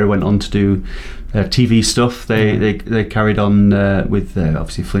Hanna-Barbera went on to do TV stuff. They carried on with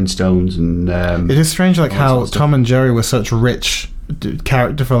obviously Flintstones and. It is strange, like how Tom and Jerry were such rich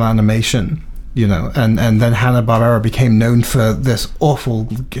characterful animation, you know, and then Hanna-Barbera became known for this awful,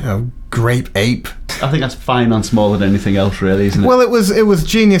 you know, grape ape. I think that's fine on smaller than anything else, really, isn't it? Well, it was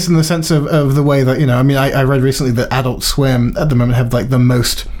genius in the sense of the way that, you know, I mean, I read recently that Adult Swim at the moment have like the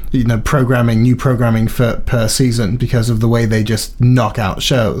most, you know, new programming per season because of the way they just knock out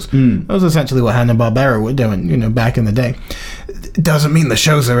shows. That was essentially what Hanna-Barbera were doing, you know, back in the day. It doesn't mean the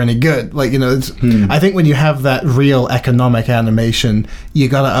shows are any good. Like, you know, I think when you have that real economic animation, you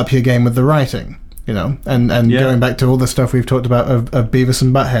got to up your game with the writing. You know, and going back to all the stuff we've talked about of Beavis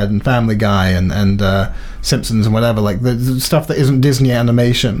and Butthead and Family Guy and Simpsons and whatever, like the stuff that isn't Disney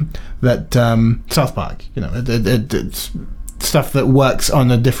animation, that South Park, you know, it's stuff that works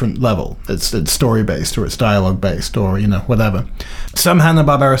on a different level. It's story based or it's dialogue based or, you know, whatever. Some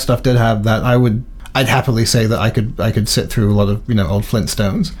Hanna-Barbera stuff did have that. I'd happily say that I could sit through a lot of, you know, old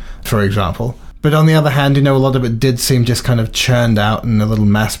Flintstones, for example. But on the other hand, you know, a lot of it did seem just kind of churned out and a little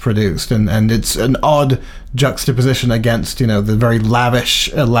mass-produced, and it's an odd juxtaposition against, you know, the very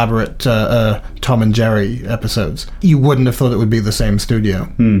lavish, elaborate Tom and Jerry episodes. You wouldn't have thought it would be the same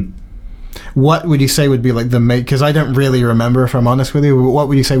studio. What would you say would be like the main... Because I don't really remember, if I'm honest with you. What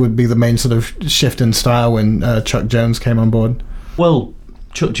would you say would be the main sort of shift in style when Chuck Jones came on board? Well,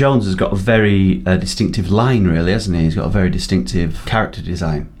 Chuck Jones has got a very distinctive line, really, hasn't he? He's got a very distinctive character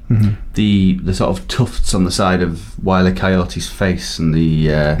design. The sort of tufts on the side of Wile E. Coyote's face, and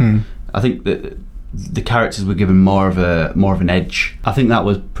I think that the characters were given more of an edge. I think that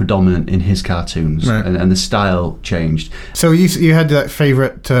was predominant in his cartoons, right. and the style changed. So you had that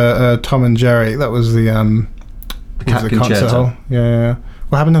favourite Tom and Jerry. That was the Cat Concerto. Yeah.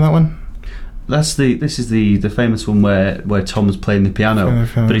 What happened to that one? This is the famous one where Tom's playing the piano,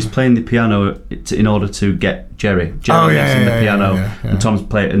 but he's playing the piano in order to get Jerry. Jerry gets in the piano, and Tom's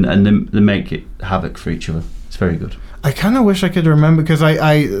playing, and they make it havoc for each other. It's very good. I kind of wish I could remember, because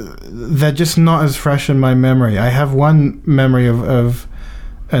they're just not as fresh in my memory. I have one memory of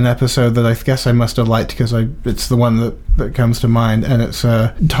an episode that I guess I must have liked, because it's the one that comes to mind, and it's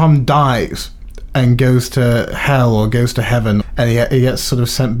Tom dies and goes to hell or goes to heaven, and he gets sort of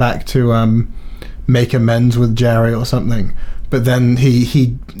sent back to make amends with Jerry or something. But then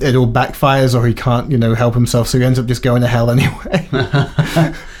it all backfires, or he can't help himself, so he ends up just going to hell anyway.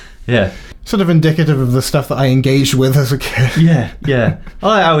 Yeah. Sort of indicative of the stuff that I engaged with as a kid. Yeah.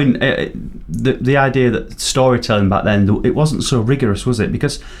 I mean, the idea that storytelling back then, it wasn't so rigorous, was it?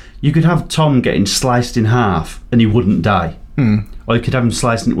 Because you could have Tom getting sliced in half and he wouldn't die. Or you could have him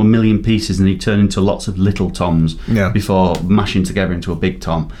sliced into a million pieces and he'd turn into lots of little Toms before mashing together into a big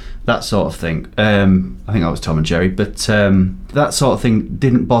Tom. That sort of thing. I think that was Tom and Jerry. But that sort of thing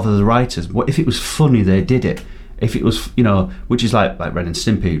didn't bother the writers. What if it was funny, they did it. If it was, which is like Ren and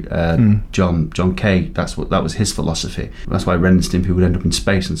Stimpy, John Kay, that was his philosophy. That's why Ren and Stimpy would end up in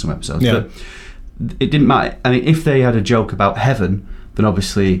space in some episodes. Yeah. But it didn't matter. I mean, if they had a joke about heaven, then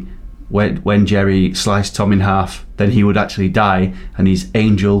obviously when Jerry sliced Tom in half, then he would actually die, and his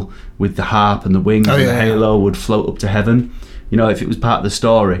angel with the harp and the wings and the halo would float up to heaven. If it was part of the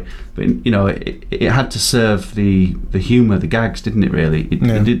story. But it had to serve the humour, the gags, didn't it? Really,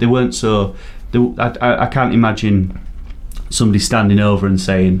 they weren't so. I can't imagine somebody standing over and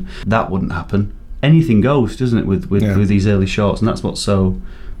saying that wouldn't happen. Anything goes, doesn't it, with these early shorts, and that's what's so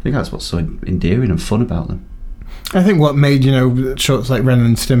endearing and fun about them. I think what made shorts like Ren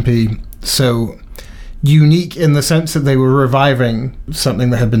and Stimpy so unique in the sense that they were reviving something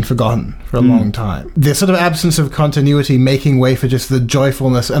that had been forgotten for a long time. The sort of absence of continuity making way for just the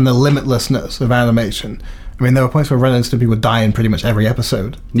joyfulness and the limitlessness of animation. I mean, there were points where Ren and Stimpy would die in pretty much every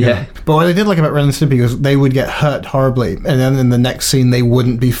episode. Yeah. But what I did like about Ren and Stimpy was they would get hurt horribly, and then in the next scene they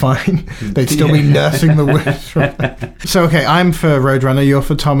wouldn't be fine. They'd still be nursing the wounds. So, okay, I'm for Roadrunner, you're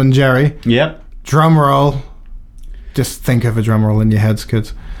for Tom and Jerry. Yep. Drum roll. Just think of a drum roll in your heads,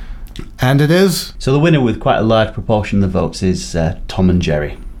 kids. And it is... So the winner with quite a large proportion of the votes is Tom and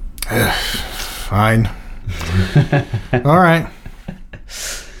Jerry. Fine. All right.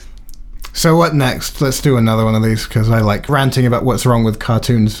 So what next? Let's do another one of these, because I like ranting about what's wrong with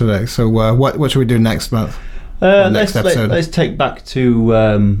cartoons today. So what should we do next month? Next episode. Let's take back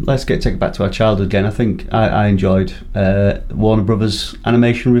to take back to our childhood again. I think I enjoyed Warner Brothers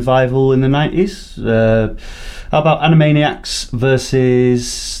animation revival in the 90s. How about Animaniacs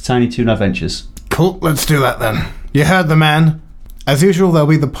versus Tiny Toon Adventures? Cool. Let's do that then. You heard the man. As usual, there'll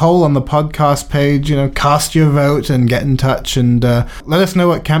be the poll on the podcast page. Cast your vote and get in touch, and let us know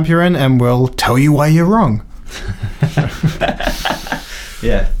what camp you're in, and we'll tell you why you're wrong.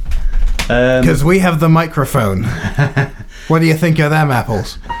 Yeah. Because we have the microphone. What do you think of them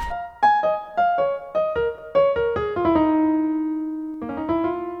apples?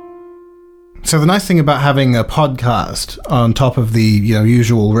 So the nice thing about having a podcast on top of the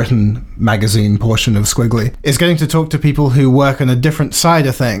usual written magazine portion of Squiggly is getting to talk to people who work on a different side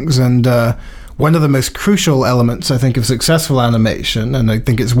of things. And one of the most crucial elements, I think, of successful animation, and I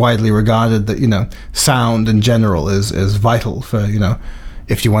think it's widely regarded that sound in general is vital for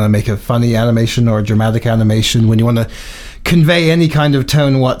if you want to make a funny animation or a dramatic animation, when you want to convey any kind of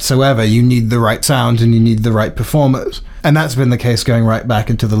tone whatsoever, you need the right sound and you need the right performers. And that's been the case going right back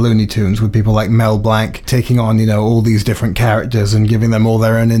into the Looney Tunes, with people like Mel Blanc taking on, all these different characters and giving them all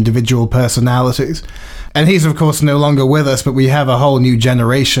their own individual personalities. And he's, of course, no longer with us, but we have a whole new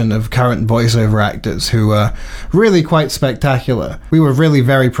generation of current voiceover actors who are really quite spectacular. We were really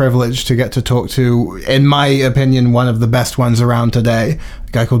very privileged to get to talk to, in my opinion, one of the best ones around today,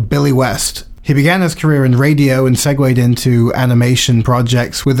 a guy called Billy West. He began his career in radio and segued into animation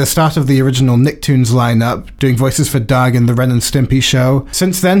projects with the start of the original Nicktoons lineup, doing voices for Doug and the Ren and Stimpy show.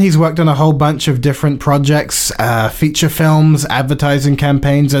 Since then, he's worked on a whole bunch of different projects, feature films, advertising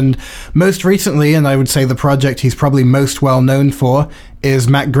campaigns, and most recently, and I would say the project he's probably most well known for, is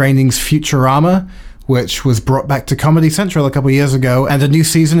Matt Groening's Futurama, which was brought back to Comedy Central a couple of years ago, and a new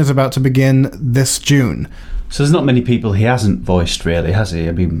season is about to begin this June. So there's not many people he hasn't voiced, really, has he?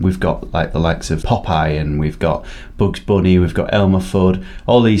 I mean, we've got the likes of Popeye, and we've got Bugs Bunny, we've got Elmer Fudd,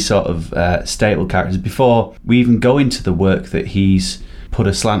 all these sort of staple characters. Before we even go into the work that he's put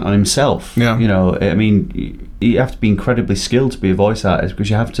a slant on himself, yeah. I mean, you have to be incredibly skilled to be a voice artist, because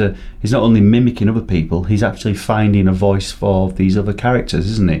he's not only mimicking other people, he's actually finding a voice for these other characters,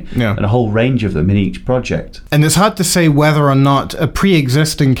 isn't he? Yeah. And a whole range of them in each project. And it's hard to say whether or not a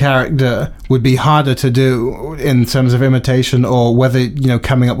pre-existing character would be harder to do in terms of imitation, or whether,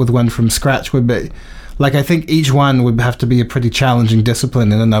 coming up with one from scratch would be. Like, I think each one would have to be a pretty challenging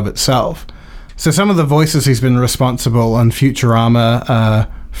discipline in and of itself. So some of the voices he's been responsible on Futurama,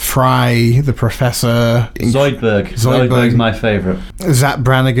 Fry, the Professor, Zoidberg's my favourite. Zap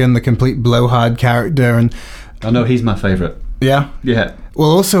Brannigan, the complete blowhard character, and I know he's my favourite. Yeah.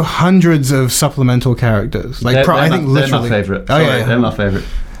 Well, also hundreds of supplemental characters. Like they're my favourite. They're my favourite.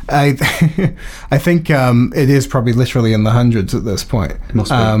 I think it is probably literally in the hundreds at this point. It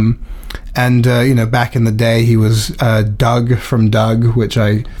must be. And, back in the day, he was Doug from Doug, which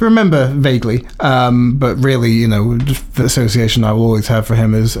I remember vaguely. But really, the association I will always have for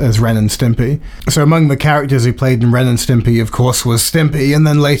him is as Ren and Stimpy. So among the characters he played in Ren and Stimpy, of course, was Stimpy. And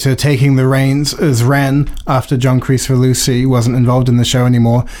then later taking the reins as Ren after John Kricfalusi wasn't involved in the show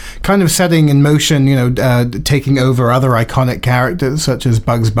anymore. Kind of setting in motion, taking over other iconic characters such as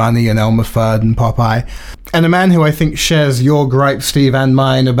Bugs Bunny and Elmer Fudd and Popeye. And a man who I think shares your gripe, Steve, and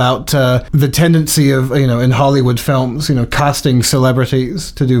mine about the tendency of, in Hollywood films, casting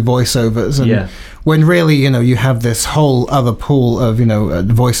celebrities to do voiceovers. And when really, you have this whole other pool of,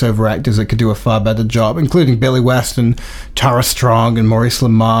 voiceover actors that could do a far better job, including Billy West and Tara Strong and Maurice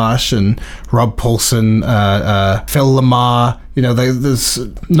LaMarche and Rob Paulson, Phil Lamar. There's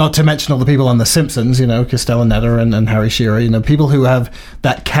not to mention all the people on The Simpsons, Castellaneta and Harry Shearer, people who have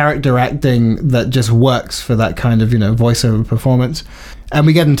that character acting that just works for that kind of, voiceover performance. And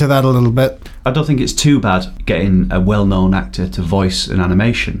we get into that a little bit. I don't think it's too bad getting a well-known actor to voice an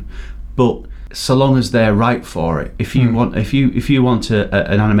animation, but so long as they're right for it. If you want an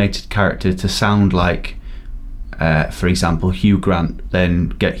animated character to sound like, for example, Hugh Grant, then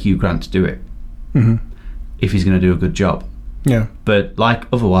get Hugh Grant to do it. Mm-hmm. If he's going to do a good job. Yeah. But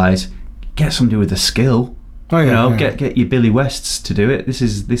otherwise, get somebody with a skill. Oh yeah. Get your Billy Wests to do it. This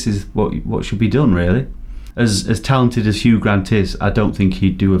is what should be done, really. As talented as Hugh Grant is, I don't think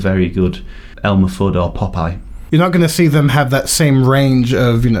he'd do a very good Elmer Fudd or Popeye. You're not going to see them have that same range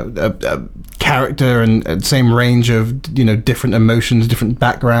of character and same range of different emotions, different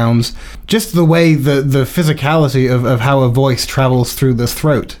backgrounds. Just the way the physicality of how a voice travels through the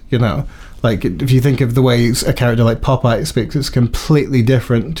throat. Like, if you think of the way a character like Popeye speaks, it's completely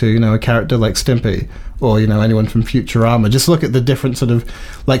different to, a character like Stimpy or, anyone from Futurama. Just look at the different sort of,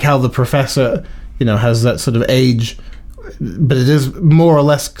 like how the Professor, has that sort of age, but it is more or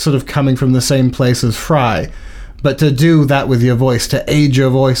less sort of coming from the same place as Fry. But to do that with your voice, to age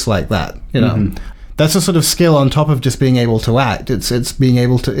your voice like that, that's a sort of skill on top of just being able to act. It's being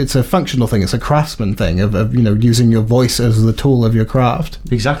able to. It's a functional thing. It's a craftsman thing of using your voice as the tool of your craft.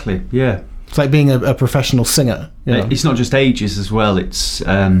 Exactly. Yeah. It's like being a professional singer. It's not just ages as well. It's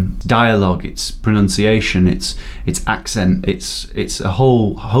dialogue. It's pronunciation. It's accent. It's a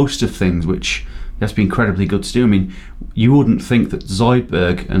whole host of things which you have to be incredibly good to do. I mean, you wouldn't think that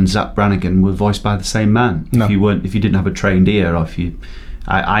Zoidberg and Zap Brannigan were voiced by the same man if you didn't have a trained ear, or if you.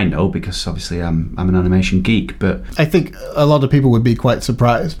 I know, because obviously I'm an animation geek, but I think a lot of people would be quite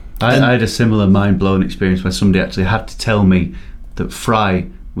surprised. I had a similar mind-blowing experience where somebody actually had to tell me that Fry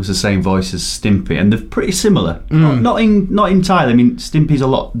was the same voice as Stimpy, and they're pretty similar. Not entirely. I mean, Stimpy's a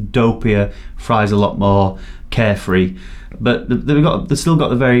lot dopier, Fry's a lot more carefree, but they've still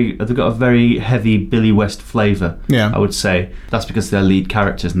got a very heavy Billy West flavour. Yeah, I would say that's because they're lead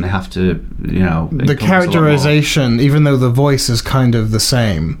characters and they have to, the characterization, even though the voice is kind of the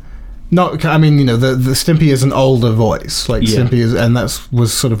same. Not, I mean, the Stimpy is an older voice, like Stimpy is, and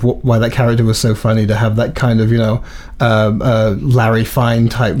was sort of why that character was so funny, to have that kind of, Larry Fine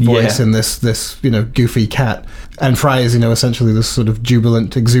type voice in this goofy cat. And Fry is, essentially this sort of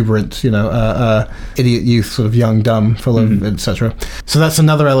jubilant, exuberant, idiot youth, sort of young, dumb, full of etc. So that's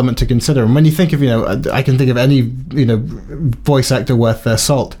another element to consider. And when you think of, I can think of any, voice actor worth their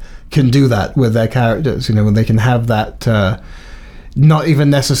salt can do that with their characters, when they can have that. Not even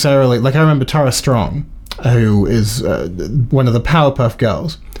necessarily, like I remember Tara Strong, who is one of the Powerpuff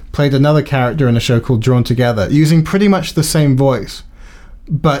Girls, played another character in a show called Drawn Together, using pretty much the same voice.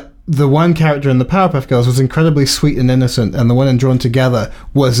 But the one character in the Powerpuff Girls was incredibly sweet and innocent, and the one in Drawn Together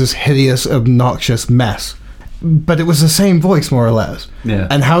was this hideous, obnoxious mess. But it was the same voice, more or less. Yeah.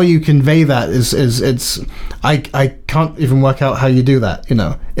 And how you convey that is I can't even work out how you do that.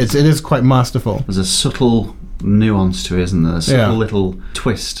 It is quite masterful. There's a subtle nuance to it, isn't there? A subtle little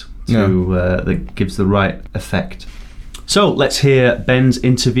twist that gives the right effect. So let's hear Ben's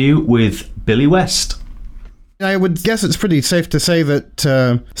interview with Billy West. I would guess it's pretty safe to say that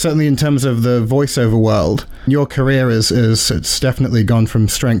certainly in terms of the voiceover world, your career it's definitely gone from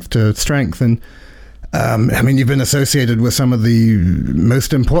strength to strength. And I mean, you've been associated with some of the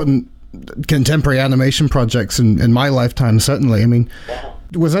most important contemporary animation projects in my lifetime, certainly. I mean,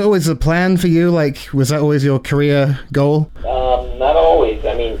 was that always the plan for you? Like, was that always your career goal? Not always.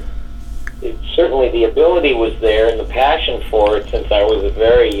 I mean, certainly the ability was there and the passion for it since I was a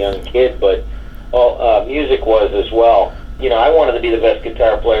very young kid, but music was as well. You know, I wanted to be the best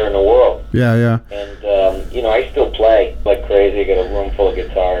guitar player in the world. Yeah. And, you know, I still play like crazy. I got a room full of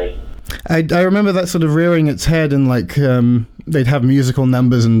guitars. I remember that sort of rearing its head and like they'd have musical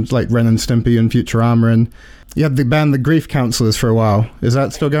numbers and like Ren and Stimpy and Futurama, and you had the band The Grief Counselors for a while. Is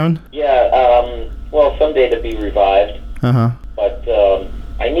that still going? Yeah, well, someday to be revived. Uh-huh. But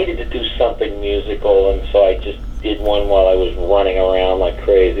I needed to do something musical, and so I just did one while I was running around like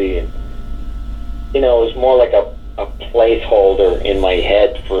crazy. And, you know, it was more like a placeholder in my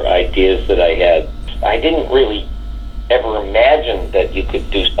head for ideas that I had. I didn't really ever imagine that you could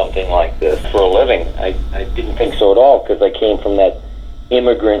do something like this for a living. I didn't think so at all, because I came from that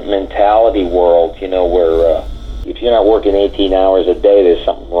immigrant mentality world, you know, where if you're not working 18 hours a day, there's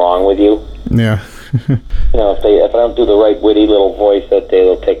something wrong with you. Yeah. You know, if I don't do the right witty little voice that day,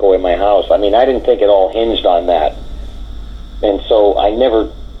 they'll take away my house. I mean, I didn't think it all hinged on that. And so I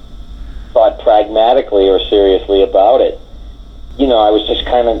never thought pragmatically or seriously about it. You know, I was just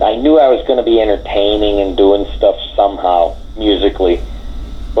I knew I was going to be entertaining and doing stuff somehow, musically.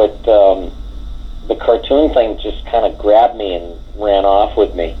 But the cartoon thing just kind of grabbed me and ran off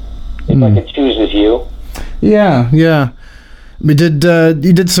with me. It's like It Chooses You. Yeah. We did.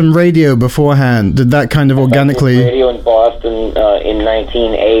 You did some radio beforehand. Did that kind of organically? I did radio in Boston in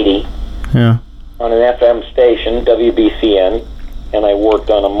 1980. Yeah. On an FM station, WBCN, and I worked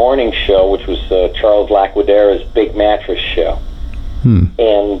on a morning show, which was Charles Laquadera's Big Mattress Show.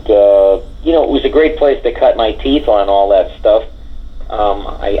 And you know, it was a great place to cut my teeth on all that stuff.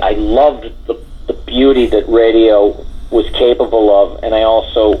 I loved the beauty that radio was capable of, and I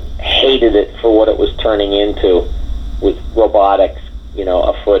also hated it for what it was turning into with robotics, you know,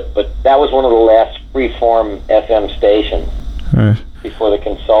 afoot. But that was one of the last freeform FM stations before the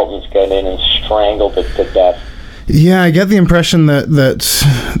consultants got in and strangled it to death. Yeah, I get the impression that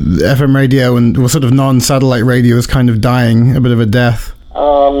FM radio and sort of non-satellite radio is kind of dying, a bit of a death.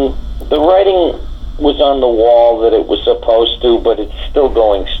 The writing was on the wall that it was supposed to, but it's still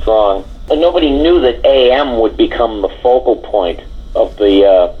going strong. And nobody knew that AM would become the focal point of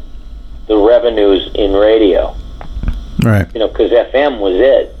the revenues in radio. Right. You know, because FM was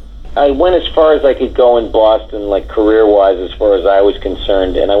it. I went as far as I could go in Boston, like career-wise, as far as I was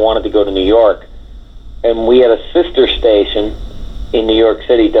concerned, and I wanted to go to New York. And we had a sister station in New York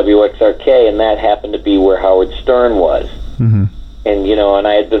City, WXRK, and that happened to be where Howard Stern was. Mm-hmm. And, you know, and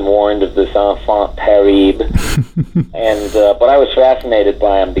I had been warned of this enfant terrible. And, but I was fascinated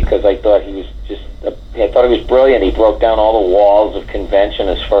by him because I thought he was I thought he was brilliant. He broke down all the walls of convention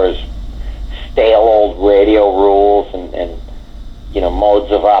as far as stale old radio rules and you know,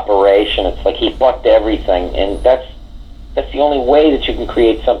 modes of operation. It's like he bucked everything, and that's the only way that you can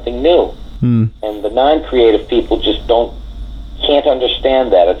create something new. And the non-creative people just can't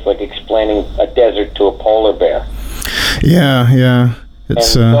understand that. It's like explaining a desert to a polar bear. Yeah.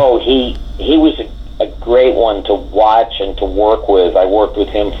 It's, and so he was a great one to watch and to work with. I worked with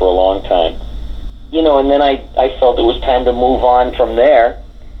him for a long time. You know, and then I felt it was time to move on from there.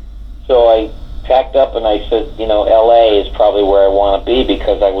 So I packed up and I said, you know, LA is probably where I want to be,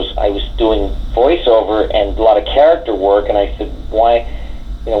 because I was doing voiceover and a lot of character work, and I said, why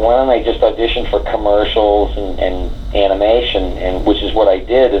don't I just audition for commercials and animation, and which is what I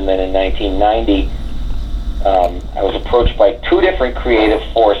did. And then in 1990, I was approached by two different creative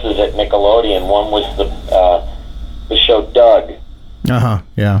forces at Nickelodeon. One was the show Doug. Yeah.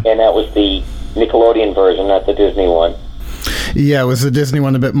 And that was the Nickelodeon version, not the Disney one. Yeah, was the Disney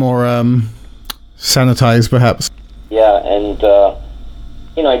one a bit more sanitized, perhaps? Yeah, and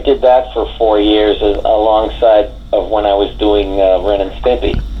you know, I did that for 4 years alongside of when I was doing Ren and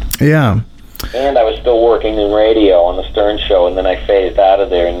Stimpy. Yeah. And I was still working in radio on the Stern Show, and then I phased out of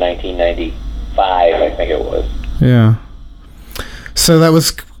there in 1995, I think it was. Yeah. So that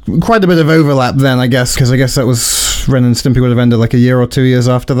was quite a bit of overlap then, I guess, because I guess that was Ren and Stimpy would have ended like a year or 2 years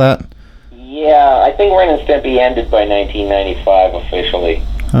after that. Yeah, I think Ren and Stimpy ended by 1995 officially.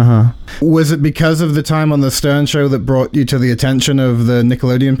 Was it because of the time on the Stern Show that brought you to the attention of the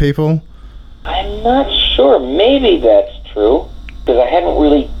Nickelodeon people? I'm not sure. Maybe that's true, because I hadn't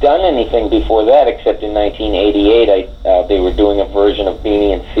really done anything before that, except in 1988 they were doing a version of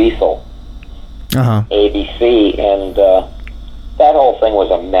Beanie and Cecil. ABC, and that whole thing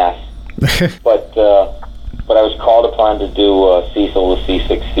was a mess. But I was called upon to do Cecil the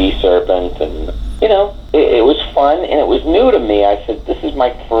C6 Sea Serpent, and it was fun and it was new to me. I said, this is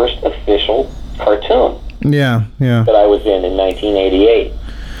my first official cartoon. Yeah. That I was in 1988.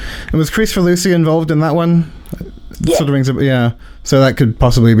 And was Chris Falusi involved in that one? Yeah. Sort of rings a, yeah. So that could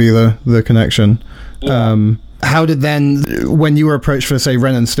possibly be the connection. Yeah. How did then, when you were approached for, say,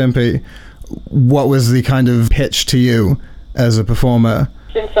 Ren and Stimpy, what was the kind of pitch to you as a performer?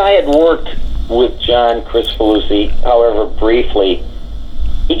 Since I had worked with John Kricfalusi, however briefly,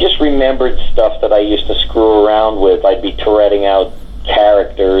 he just remembered stuff that I used to screw around with. I'd be Touretting out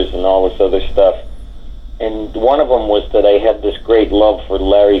characters and all this other stuff. And one of them was that I had this great love for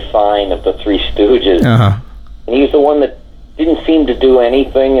Larry Fine of the Three Stooges. And he was the one that didn't seem to do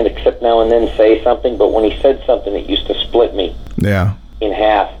anything and except now and then say something, but when he said something, it used to split me in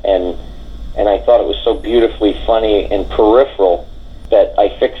half. And I thought it was so beautifully funny and peripheral that I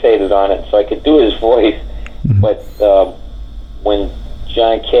fixated on it so I could do his voice. Mm-hmm. But when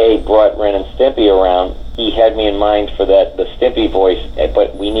John Kay brought Ren and Stimpy around, he had me in mind for the Stimpy voice,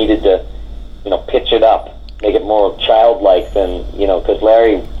 but we needed to, pitch it up, make it more childlike than, because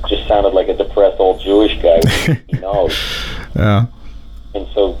Larry just sounded like a depressed old Jewish guy, which he knows. Yeah. And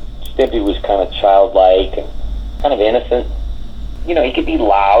so Stimpy was kind of childlike and kind of innocent. He could be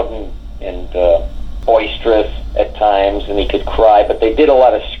loud and boisterous at times, and he could cry, but they did a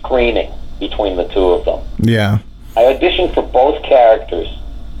lot of screening between the two of them. Yeah. I auditioned for both characters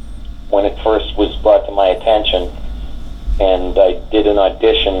when it first was brought to my attention, and I did an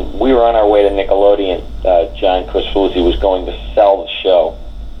audition. We were on our way to Nickelodeon. John Kricfalusi was going to sell the show,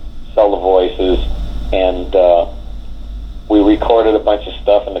 sell the voices, and we recorded a bunch of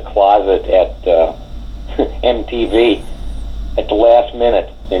stuff in the closet at MTV at the last minute.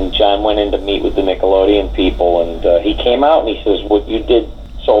 And John went in to meet with the Nickelodeon people, and he came out and he says, what you did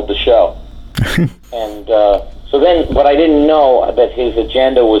sold the show. And so then, what I didn't know, that his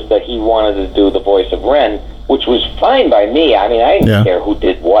agenda was that he wanted to do the voice of Ren, which was fine by me. I mean, I didn't care who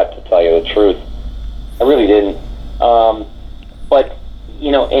did what, to tell you the truth. I really didn't. But,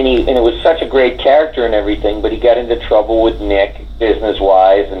 and it was such a great character and everything, but he got into trouble with Nick,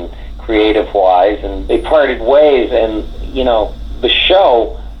 business-wise and creative-wise, and they parted ways, and, the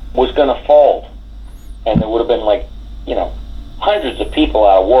show was going to fold. And there would have been, hundreds of people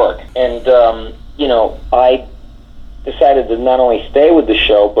out of work. And, I decided to not only stay with the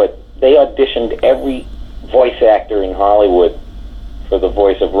show, but they auditioned every voice actor in Hollywood for the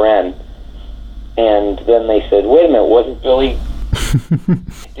voice of Ren. And then they said, wait a minute, wasn't Billy...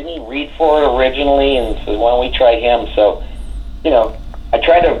 didn't he read for it originally? And said, why don't we try him? So, I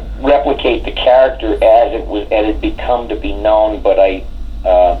tried to replicate the character as it had become to be known, but I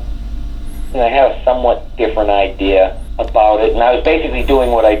have a somewhat different idea about it. And I was basically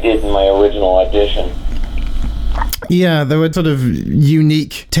doing what I did in my original audition. Yeah, there were sort of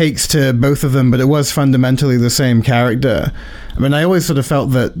unique takes to both of them, but it was fundamentally the same character. I mean, I always sort of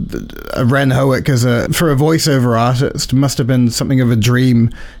felt that Ren Hoek, for a voiceover artist, must have been something of a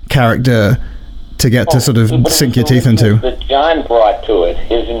dream character to get to sort of sink your teeth into. That John brought to it,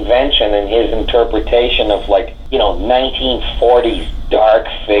 his invention and his interpretation of 1940s dark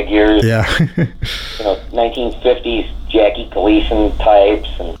figures. Yeah. 1950s Jackie Gleason types,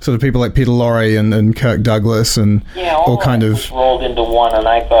 and sort of people like Peter Lorre and Kirk Douglas and all kind of rolled into one, and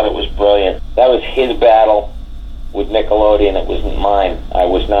I thought it was brilliant. That was his battle with Nickelodeon. It wasn't mine. I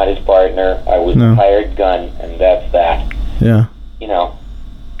was not his partner. I was a hired gun, and that's that. Yeah.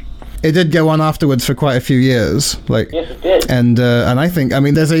 It did go on afterwards for quite a few years. Yes, it did. And I think,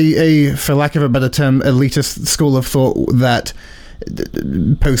 there's a, for lack of a better term, elitist school of thought that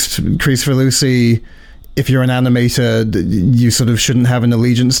post Kricfalusi, if you're an animator, you sort of shouldn't have an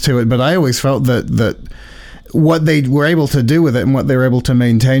allegiance to it. But I always felt that what they were able to do with it and what they were able to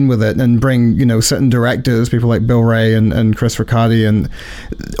maintain with it and bring, certain directors, people like Bill Ray and Chris Riccardi and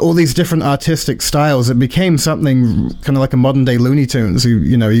all these different artistic styles, it became something kind of like a modern day Looney Tunes.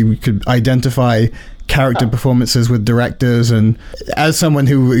 You could identify character performances with directors, and as someone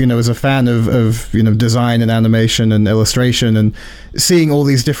who is a fan of design and animation and illustration, and seeing all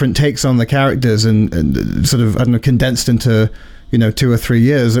these different takes on the characters and sort of condensed into 2 or 3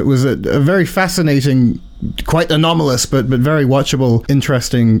 years, it was a very fascinating, quite anomalous but very watchable,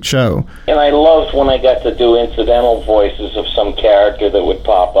 interesting show. And I loved when I got to do incidental voices of some character that would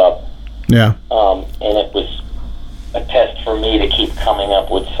pop up. Yeah. And it was a test for me to keep coming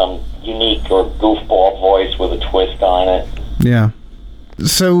up with some unique or goofball voice with a twist on it. Yeah.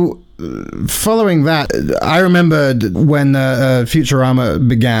 So, following that, I remembered when Futurama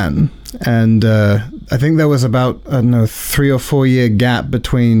began, And I think there was about, 3 or 4 year gap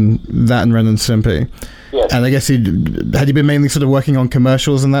between that and Ren and Stimpy. Yes. And I guess had you been mainly sort of working on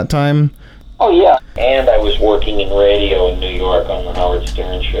commercials in that time? Oh, yeah. And I was working in radio in New York on the Howard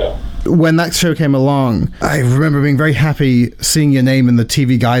Stern show. When that show came along, I remember being very happy seeing your name in the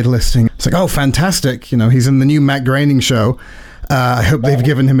TV Guide listing. It's like, oh, fantastic. You know, he's in the new Matt Groening show. I hope they've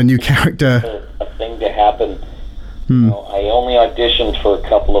given him a new character. A thing to happen. You know, I only auditioned for a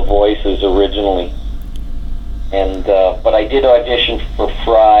couple of voices originally. And but I did audition for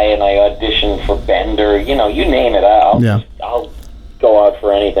Fry, and I auditioned for Bender. You know, you name it. I'll go out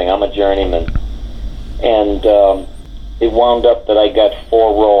for anything. I'm a journeyman. And it wound up that I got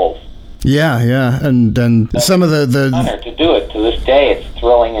 4 roles. Yeah, and some of the honor to do it. To this day, it's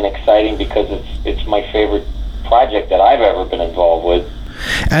thrilling and exciting because it's my favorite project that I've ever been involved with.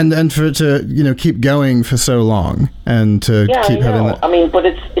 And for it to keep going for so long and to keep having that. I mean, but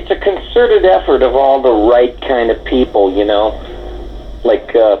it's a concerted effort of all the right kind of people, you know. Like,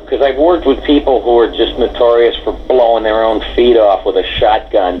 because I've worked with people who are just notorious for blowing their own feet off with a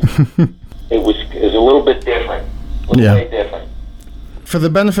shotgun. It was a little bit different. A little bit different. For the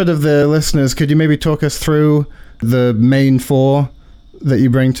benefit of the listeners, could you maybe talk us through the main 4 that you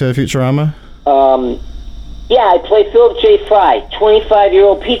bring to Futurama? Yeah, I play Philip J. Fry,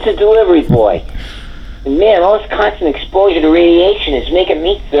 25-year-old pizza delivery boy. And man, all this constant exposure to radiation is making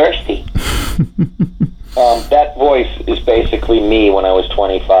me thirsty. That voice is basically me when I was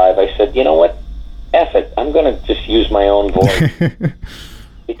 25. I said, you know what? F it. I'm going to just use my own voice.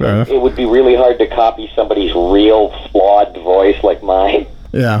 It would be really hard to copy somebody's real, flawed voice like mine.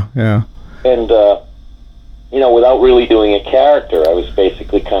 Yeah. And, without really doing a character, I was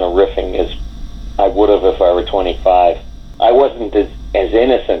basically kind of riffing as I would have if I were 25. I wasn't as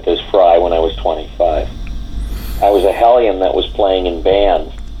innocent as Fry when I was 25. I was a hellion that was playing in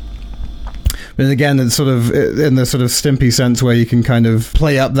bands. And again, it's sort of in the sort of Stimpy sense where you can kind of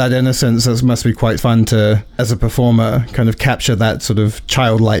play up that innocence. That must be quite fun to, as a performer, kind of capture that sort of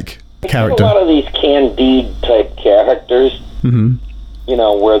childlike character. A lot of these Candide type characters,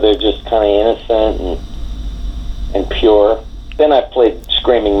 where they're just kind of innocent and pure. Then I played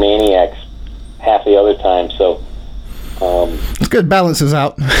screaming maniacs half the other time, so it's good, balances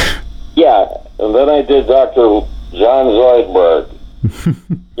out. Yeah, and then I did Dr. John Zoidberg.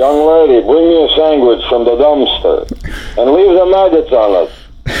 Young lady, bring me a sandwich from the dumpster and leave the nuggets on it.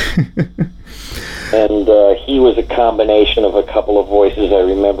 And he was a combination of a couple of voices I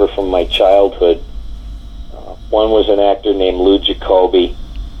remember from my childhood. One was an actor named Lou Jacoby,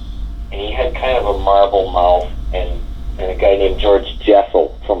 and he had kind of a marble mouth, and a guy named George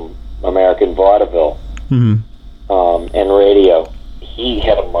Jessel from American Vaudeville and radio. He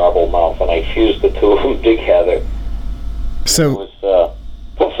had a marble mouth, and I fused the two of them together. So it was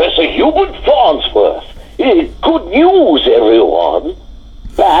Professor Hubert Farnsworth. Good news, everyone.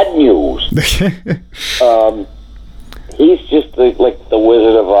 Bad news. He's just like the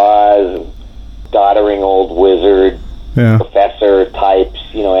Wizard of Oz, and doddering old wizard, professor types,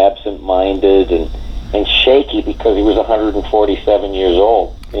 absent-minded and shaky because he was 147 years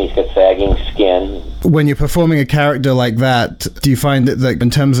old. And he's got sagging skin. When you're performing a character like that, do you find that, like, in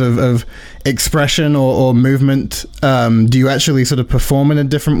terms of expression or movement, do you actually sort of perform in a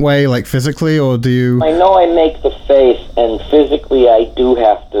different way, like physically, or do you... I know I make the face, and physically I do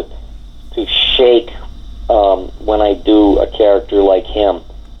have to shake when I do a character like him.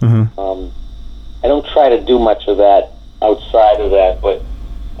 I don't try to do much of that outside of that, but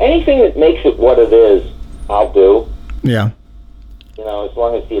anything that makes it what it is, I'll do. Yeah. As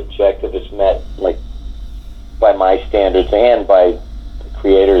long as the objective is met, like, by my standards and by the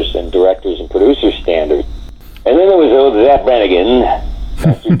creators and directors and producers' standards. And then there was old Zapp Brannigan,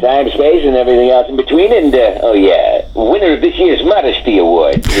 Master Time, Space, and everything else in between, and, winner of this year's Modesty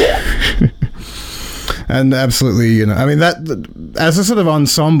Award. Yeah. And absolutely, I mean, that, as a sort of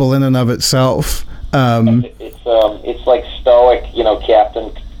ensemble in and of itself... It's like Stoic,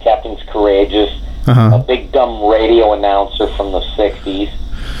 Captain's Courageous, a big dumb radio announcer from the 60s.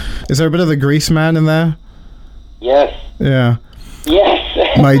 Is there a bit of the Grease Man in there? Yes. Yeah.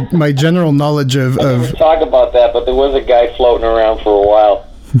 Yes. my general knowledge of... I never talk about that, but there was a guy floating around for a while.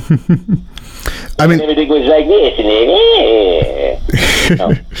 I mean... everything was like this, and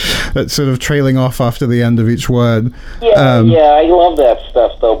that sort of trailing off after the end of each word. Yeah, I love that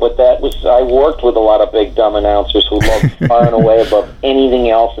stuff, though, but I worked with a lot of big dumb announcers who loved far and away above anything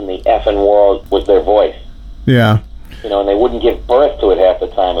else in the effing world was their voice. Yeah. And they wouldn't give birth to it half the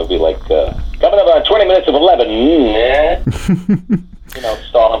time. It would be like, coming up on 20 minutes of 11,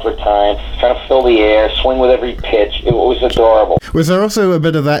 stalling for time, trying to fill the air, swing with every pitch. It was adorable. Was there also a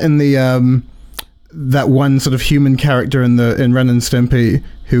bit of that in the that one sort of human character in Ren and Stimpy,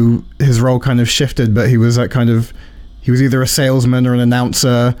 who his role kind of shifted, but he was either a salesman or an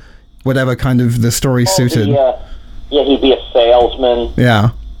announcer, whatever kind of the story suited. He'd be a salesman.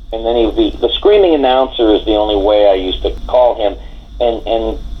 Yeah. And then he would be the screaming announcer is the only way I used to call him,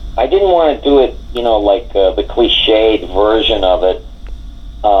 and I didn't want to do it, like the cliched version of it,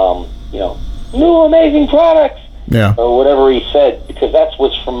 new amazing products, or whatever he said, because that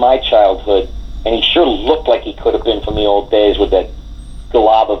was from my childhood, and he sure looked like he could have been from the old days with that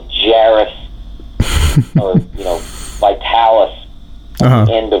glob of Jarris or Vitalis on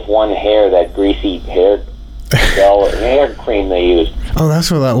the end of one hair, that greasy hair gel hair cream they used. Oh,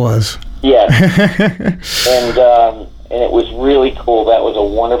 that's what that was. Yes. And it was really cool. That was a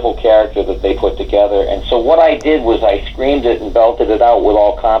wonderful character that they put together. And so what I did was I screamed it and belted it out with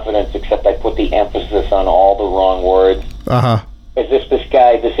all confidence, except I put the emphasis on all the wrong words. As if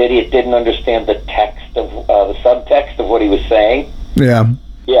this idiot didn't understand the text of the subtext of what he was saying. Yeah.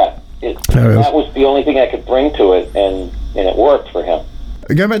 Yeah. That was the only thing I could bring to it, and it worked for him.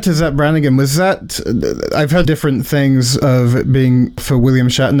 Going back to Zapp Brannigan, was that... I've heard different things of it being for William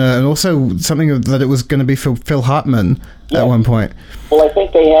Shatner, and also something that it was going to be for Phil Hartman at one point. Well, I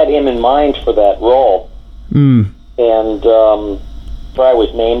think they had him in mind for that role. And I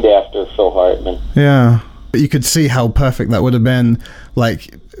was named after Phil Hartman. Yeah. You could see how perfect that would have been,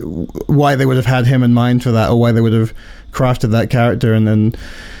 like, why they would have had him in mind for that, or why they would have crafted that character, and then...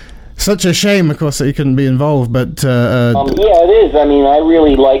 Such a shame, of course, that he couldn't be involved, but... yeah, it is. I mean, I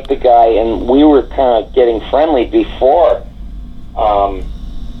really liked the guy, and we were kind of getting friendly before I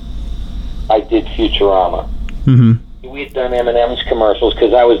did Futurama. Mm-hmm. We had done M&M's commercials,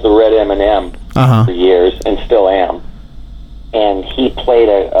 because I was the red M&M for years, and still am. And he played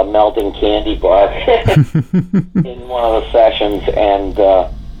a melting candy bar in one of the sessions, and...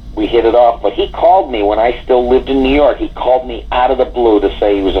 we hit it off, but he called me when I still lived in New York. He called me out of the blue to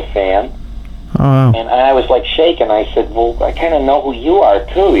say he was a fan. Oh, wow. And I was like shaking. I said, well, I kind of know who you are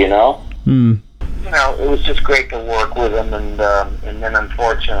too, It was just great to work with him, and then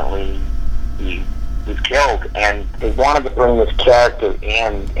unfortunately he was killed, and they wanted to bring this character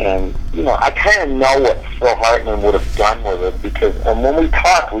in, and I kind of know what Phil Hartman would have done with it, because when we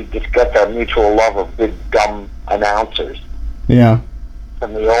talked, we discussed our mutual love of big dumb announcers. Yeah.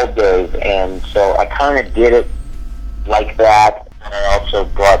 From the old days, and so I kind of did it like that. And I also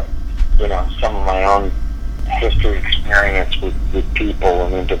brought, some of my own history experience with people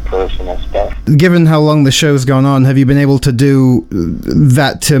and interpersonal stuff. Given how long the show's gone on, have you been able to do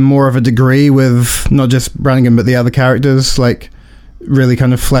that to more of a degree with not just Brannigan but the other characters, like really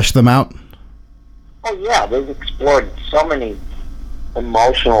kind of flesh them out? Oh yeah, they've explored so many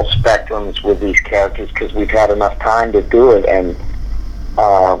emotional spectrums with these characters because we've had enough time to do it, and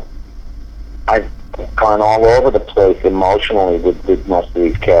I've gone all over the place emotionally with most of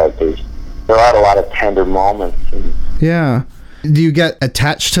these characters. There are a lot of tender moments. Yeah. Do you get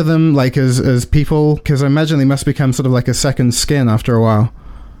attached to them, like, as people? Because I imagine they must become sort of like a second skin after a while.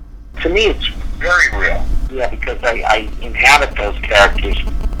 To me, it's very real. Yeah, because I inhabit those characters,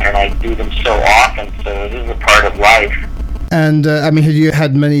 and I do them so often, so it is a part of life. And, have you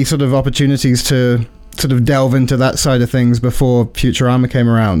had many sort of opportunities to sort of delve into that side of things before Futurama came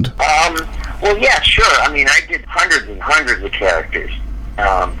around? Well, yeah, sure. I mean, I did hundreds and hundreds of characters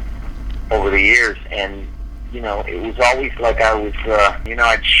over the years, and, it was always like I was,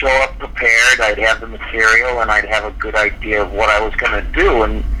 I'd show up prepared, I'd have the material, and I'd have a good idea of what I was going to do,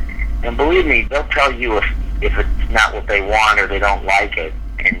 and believe me, they'll tell you if it's not what they want or they don't like it,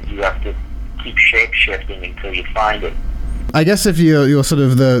 and you have to keep shape-shifting until you find it. I guess if you're sort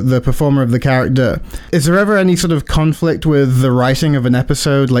of the performer of the character, is there ever any sort of conflict with the writing of an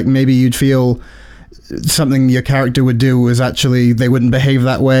episode? Like maybe you'd feel something your character would do was actually they wouldn't behave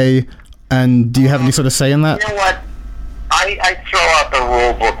that way, and do you have any sort of say in that? You know what? I throw out the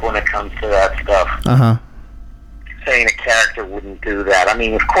rule book when it comes to that stuff. Saying a character wouldn't do that. I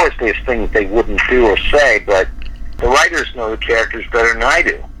mean, of course there's things they wouldn't do or say, but the writers know the characters better than I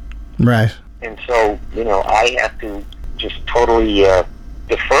do. Right. And so, I have to just totally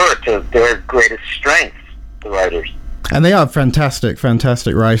defer to their greatest strengths, the writers. And they are fantastic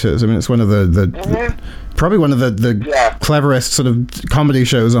writers. I mean, it's one of the probably one of the cleverest sort of comedy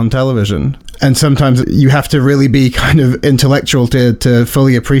shows on television. And sometimes you have to really be kind of intellectual to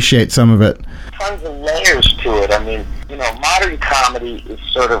fully appreciate some of it. Tons of layers to it. I mean, modern comedy is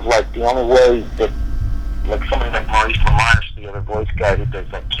sort of like the only way that, like somebody like Maurice LaMarche, the other voice guy who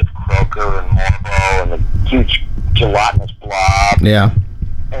does like Kip Croker and Morbo and the huge gelatinous blob. Yeah.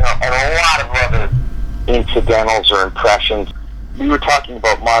 And a lot of incidentals or impressions. We were talking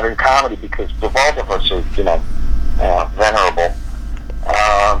about modern comedy because the both of us are, venerable.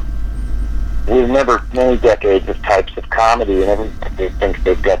 We remember many decades of types of comedy, and everybody thinks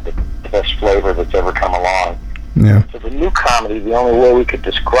they've got the best flavor that's ever come along. Yeah. So the new comedy, the only way we could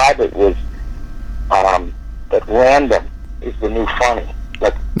describe it was that random is the new funny.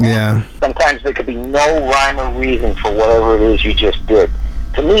 Like, yeah. Sometimes there could be no rhyme or reason for whatever it is you just did.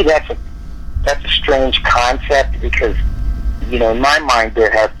 To me, that's a strange concept because, in my mind,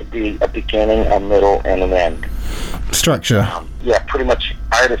 there has to be a beginning, a middle, and an end. Structure. Yeah, pretty much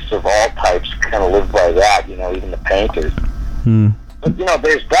artists of all types kind of live by that, even the painters. But,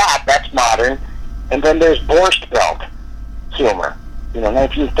 there's that's modern. And then there's Borscht Belt humor,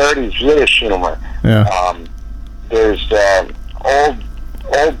 1930s Yiddish humor. Yeah. There's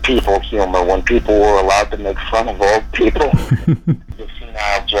old people humor when people were allowed to make fun of old people. The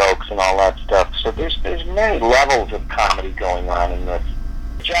senile jokes and all that stuff. So there's many levels of comedy going on in this.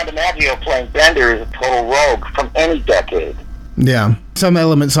 John DiMaggio playing Bender is a total rogue from any decade. Yeah. Some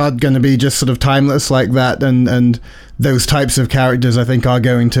elements are going to be just sort of timeless like that, and those types of characters, I think, are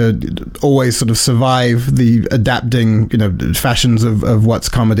going to always sort of survive the adapting, fashions of what's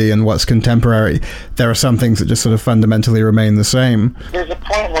comedy and what's contemporary. There are some things that just sort of fundamentally remain the same. There's a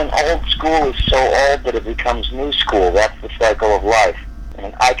point when old school is so old that it becomes new school. That's the cycle of life.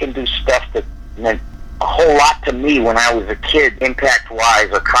 And I can do stuff that meant a whole lot to me when I was a kid, impact-wise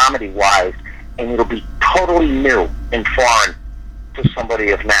or comedy-wise, and it'll be totally new and foreign to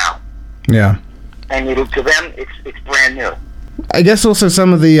somebody of now. Yeah. And to them, it's brand new. I guess also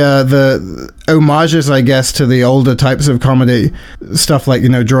some of the homages, I guess, to the older types of comedy, stuff like,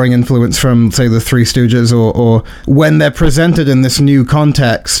 drawing influence from, say, the Three Stooges, or when they're presented in this new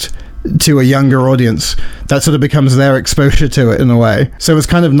context to a younger audience, that sort of becomes their exposure to it in a way. So it's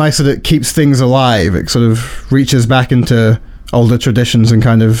kind of nice that it keeps things alive. It sort of reaches back into older traditions and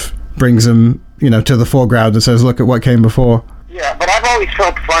kind of brings them, to the foreground and says, look at what came before. Yeah, but I've always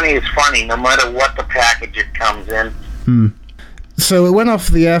felt funny is funny, no matter what the package it comes in. So it went off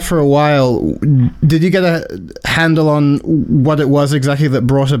the air for a while. Did you get a handle on what it was exactly that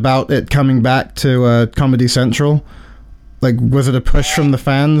brought about it coming back to Comedy Central? Like, was it a push from the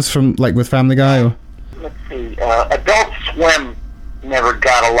fans, with Family Guy? Or? Let's see. Adult Swim never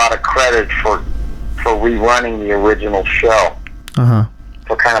got a lot of credit for rerunning the original show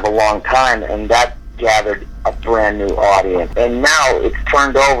for kind of a long time, and that gathered a brand new audience. And now it's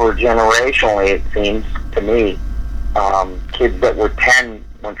turned over generationally, it seems to me. Kids that were 10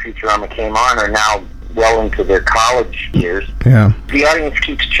 when Futurama came on are now well into their college years. Yeah. The audience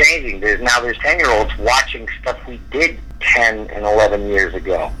keeps changing. There's 10-year-olds watching stuff we did 10 and 11 years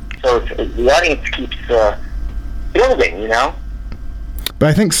ago. So the audience keeps building, But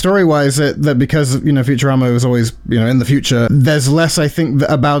I think story-wise, that because, Futurama was always, in the future, there's less, I think,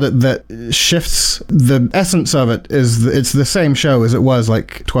 about it that shifts the essence of it. It's the same show as it was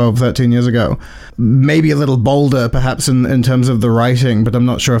like 12, 13 years ago. Maybe a little bolder, perhaps, in terms of the writing, but I'm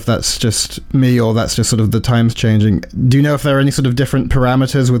not sure if that's just me or that's just sort of the times changing. Do you know if there are any sort of different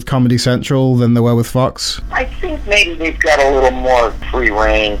parameters with Comedy Central than there were with Fox? I think maybe they've got a little more free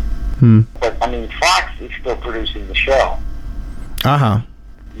reign. But, Fox is still producing the show.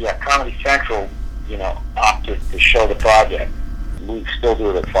 Yeah, Comedy Central, opted to show the project. We still do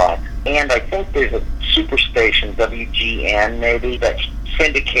it at Fox. And I think there's a superstation, WGN maybe, that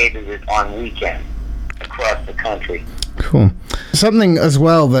syndicated it on weekends across the country. Cool. Something as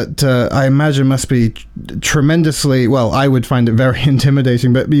well that I imagine must be tremendously, well, I would find it very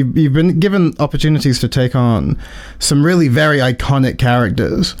intimidating, but you've been given opportunities to take on some really very iconic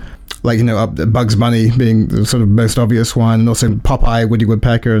characters. Like, Bugs Bunny being the sort of most obvious one, and also Popeye, Woody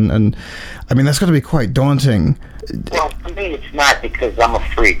Woodpecker, and that's got to be quite daunting. Well, for me, it's not, because I'm a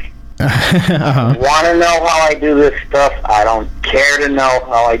freak. I want to know how I do this stuff. I don't care to know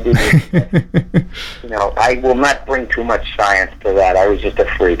how I do this stuff. I will not bring too much science to that. I was just a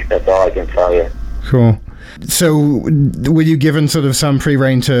freak. That's all I can tell you. Cool. So, were you given sort of some free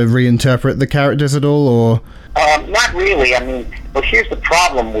rein to reinterpret the characters at all, or? Not really. But here's the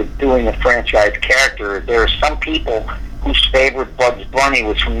problem with doing a franchise character. There are some people whose favorite Bugs Bunny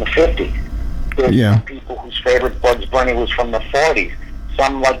was from the 50s. There's some people whose favorite Bugs Bunny was from the 40s.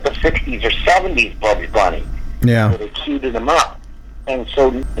 Some like the 60s or 70s Bugs Bunny. Yeah. So they queued them up. And so,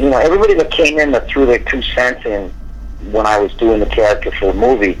 everybody that came in that threw their 2 cents in when I was doing the character for the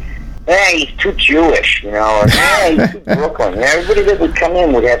movie, he's too Jewish, or he's too Brooklyn. Everybody that would come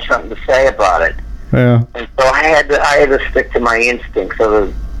in would have something to say about it. Yeah. And so I had to stick to my instincts.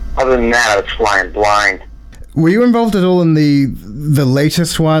 Other than that, I was flying blind. Were you involved at all in the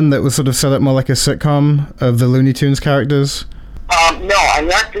latest one that was sort of set up more like a sitcom of the Looney Tunes characters? No, I'm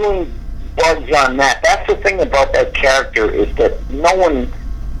not doing Bugs on that. That's the thing about that character, is that no one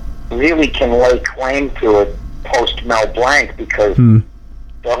really can lay claim to it post Mel Blanc, because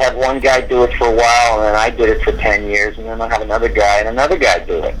they'll have one guy do it for a while, and then I did it for 10 years, and then they'll have another guy and another guy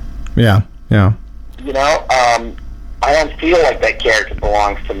do it. Yeah. You know, I don't feel like that character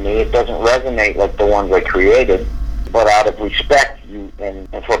belongs to me. It doesn't resonate like the ones I created. But out of respect and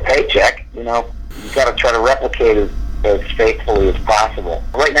for a paycheck, you know, you've got to try to replicate it as faithfully as possible.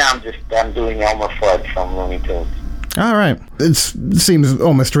 Right now, I'm doing Elmer Fudd from Looney Tunes. All right. It seems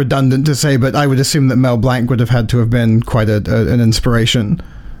almost redundant to say, but I would assume that Mel Blanc would have had to have been quite an inspiration.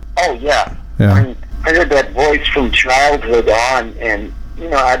 Oh, yeah. Yeah. I heard that voice from childhood on, and, you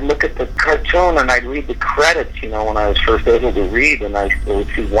know, I'd look at the cartoon and I'd read the credits, you know, when I was first able to read, and I would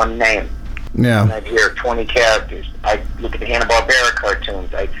see one name. Yeah. And I'd hear 20 characters. I'd look at the Hanna-Barbera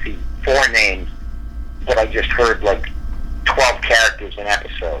cartoons. I'd see 4 names, but I just heard like 12 characters an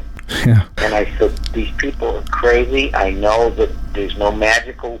episode. Yeah. And I said, these people are crazy. I know that there's no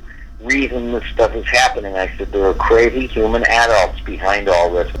magical reason this stuff is happening. I said, there are crazy human adults behind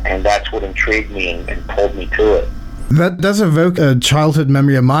all this, and that's what intrigued me and pulled me to it. That does evoke a childhood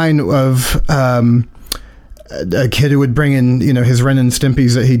memory of mine of a kid who would bring in, you know, his Ren and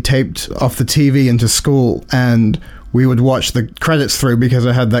Stimpies that he'd taped off the TV into school, and we would watch the credits through because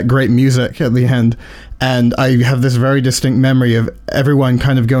it had that great music at the end. And I have this very distinct memory of everyone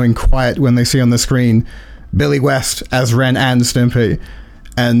kind of going quiet when they see on the screen Billy West as Ren and Stimpy.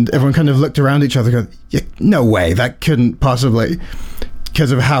 And everyone kind of looked around each other and go, no way, that couldn't possibly,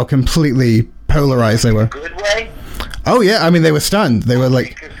 because of how completely polarized they were. Good way? Oh, yeah. I mean, they were stunned. They were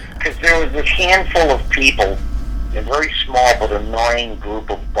like... Because there was this handful of people, a very small but annoying group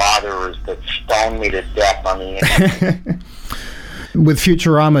of botherers that stoned me to death on the internet. With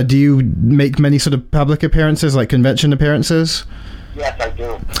Futurama, do you make many sort of public appearances, like convention appearances? Yes, I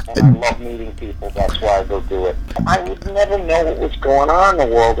do. And I love meeting people. That's why I go do it. I would never know what was going on in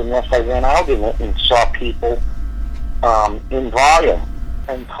the world unless I ran out in it and saw people in volume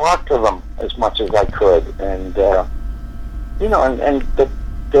and talked to them as much as I could. And, you know, and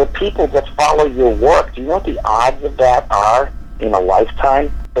the people that follow your work, do you know what the odds of that are in a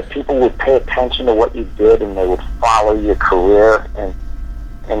lifetime? That people would pay attention to what you did and they would follow your career, and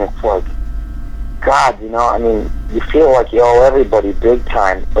it's like, God, you know, I mean, you feel like you owe everybody big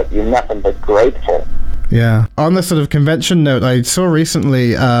time, but you're nothing but grateful. Yeah. On this sort of convention note, I saw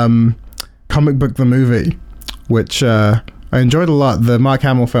recently Comic Book the Movie, which I enjoyed a lot, the Mark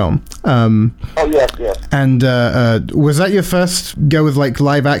Hamill film. Oh, yes. And was that your first go with like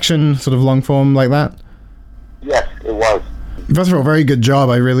live action, sort of long form like that? Yes, it was. First of all, very good job.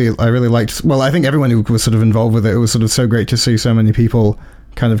 I really liked. Well, I think everyone who was sort of involved with it. It was sort of so great to see so many people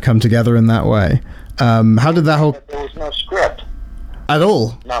kind of come together in that way. How did that whole? There was no script at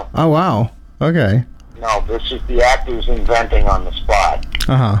all. No. Oh wow. Okay. No, this is the actors inventing on the spot.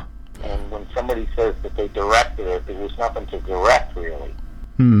 Uh-huh. And when somebody says that they directed it, there was nothing to direct really.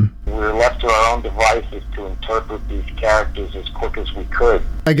 We were left to our own devices to interpret these characters as quick as we could.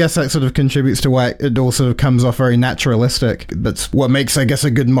 I guess that sort of contributes to why it all sort of comes off very naturalistic. That's what makes, I guess,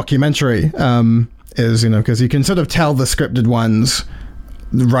 a good mockumentary, is, you know, because you can sort of tell the scripted ones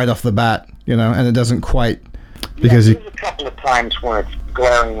right off the bat, you know, and it doesn't quite... Because there's a couple of times when it's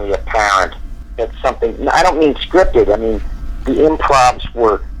glaringly apparent that something... I don't mean scripted, I mean the improvs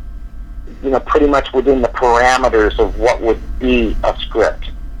were, you know, pretty much within the parameters of what would be a script.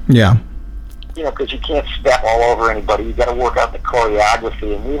 Yeah. You know, because you can't step all over anybody. You got to work out the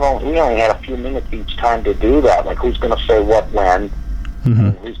choreography, and we only had a few minutes each time to do that. Like, who's going to say what when,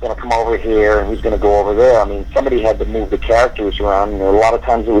 and who's going to come over here, and who's going to go over there. I mean, somebody had to move the characters around, and a lot of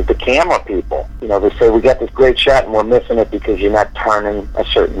times it was the camera people. You know, they say, we got this great shot, and we're missing it because you're not turning a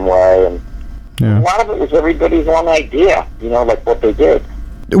certain way. And a lot of it was everybody's own idea, you know, like what they did.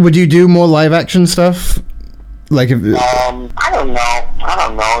 Would you do more live action stuff? Like, if... I don't know.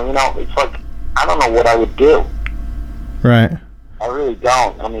 You know, it's like, I don't know what I would do. Right. I really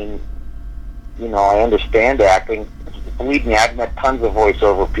don't. I mean, you know, I understand acting. Believe me, I've met tons of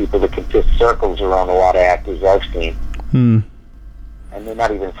voiceover people that can just circles around a lot of actors I've seen. And they're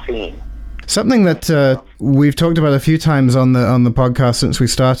not even seen. Something that we've talked about a few times on the podcast since we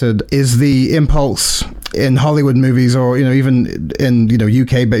started is the impulse in Hollywood movies, or, you know, even in, you know,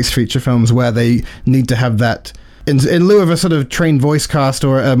 UK-based feature films, where they need to have that in lieu of a sort of trained voice cast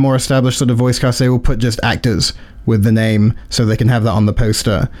or a more established sort of voice cast. They will put just actors with the name so they can have that on the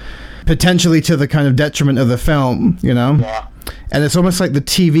poster. potentially to the kind of detriment of the film, you know? Yeah. And it's almost like the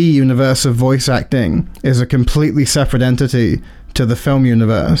TV universe of voice acting is a completely separate entity to the film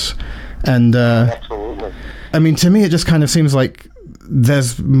universe. And, absolutely. I mean, to me, it just kind of seems like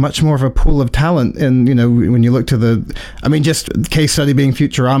there's much more of a pool of talent in, you know, when you look to the, I mean, just case study being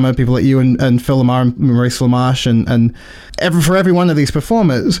Futurama, people like you and Phil Lamar and Maurice LaMarche, and for every one of these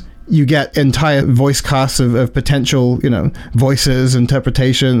performers, you get entire voice casts of potential, you know, voices,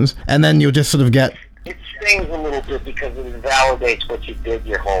 interpretations, and then you'll just sort of get... It stings a little bit because it invalidates what you did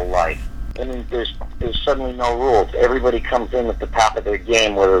your whole life. I mean, there's suddenly no rules. Everybody comes in at the top of their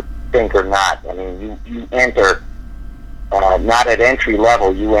game, whether think or not. I mean, you enter... not at entry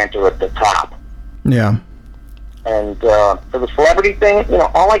level, you enter at the top. Yeah. And for the celebrity thing, you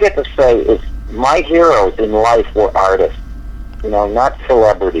know, all I get to say is my heroes in life were artists. You know, not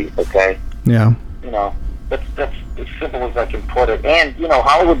celebrities, okay? Yeah. You know, that's as simple as I can put it. And, you know,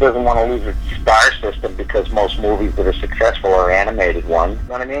 Hollywood doesn't want to lose its star system because most movies that are successful are animated ones. You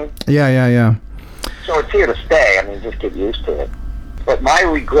know what I mean? Yeah. So it's here to stay. I mean, just get used to it. But my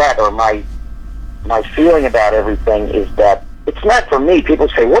regret or my feeling about everything is that it's not for me. People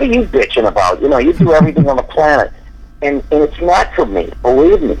say, what are you bitching about? You know, you do everything on the planet. And it's not for me.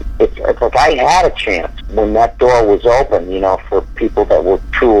 Believe me. It's like I had a chance when that door was open, you know, for people that were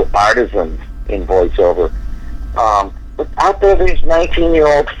true artisans in voiceover. But out there's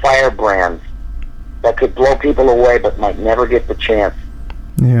 19-year-old firebrands that could blow people away but might never get the chance.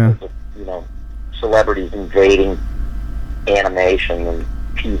 Yeah. You know, celebrities invading animation and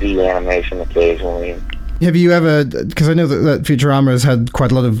TV animation occasionally. Have you ever, because I know that Futurama has had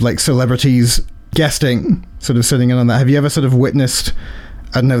quite a lot of like celebrities guesting, sort of sitting in on that. Have you ever sort of witnessed,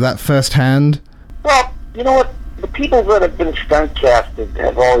 I don't know, that firsthand? Well, you know what? The people that have been stunt casted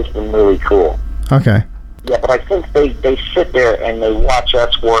have always been really cool. Okay. Yeah, but I think they sit there and they watch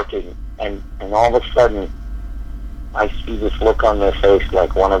us working, and all of a sudden I see this look on their face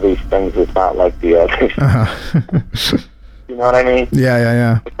like one of these things is not like the others. Uh-huh. You know what I mean?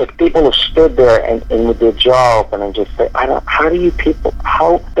 Yeah. But people have stood there and with their jaw open and just say, how do you people,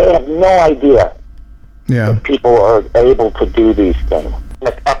 they have no idea that people are able to do these things.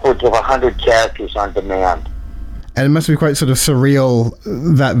 Like upwards of 100 characters on demand. And it must be quite sort of surreal,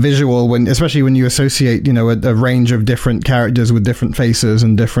 that visual, especially when you associate, you know, a range of different characters with different faces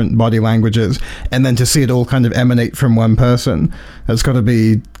and different body languages, and then to see it all kind of emanate from one person. That's got to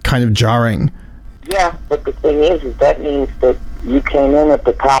be kind of jarring. Yeah, but the thing is that means that you came in at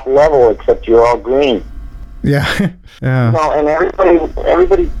the top level, except you're all green. Yeah. You know, and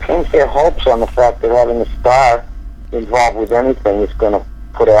everybody pins their hopes on the fact that having a star involved with anything is going to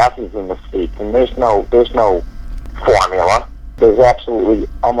put asses in the seats, and there's no formula. There's absolutely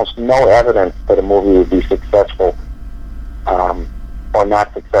almost no evidence that a movie would be successful or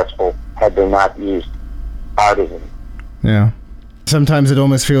not successful had they not used artisans. Yeah. Sometimes it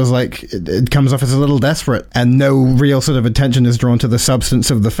almost feels like it comes off as a little desperate, and no real sort of attention is drawn to the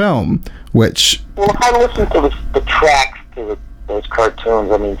substance of the film, which... Well, if I listen to the tracks to those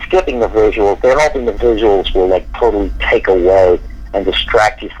cartoons, I mean, skipping the visuals, they're hoping the visuals will, like, totally take away and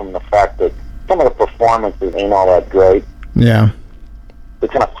distract you from the fact that some of the performances ain't all that great. Yeah. They're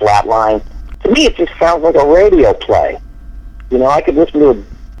kind of flatline. To me, it just sounds like a radio play. You know, I could listen to an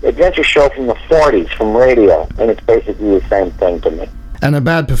adventure show from the 40s from radio, and it's basically the same thing to me. And a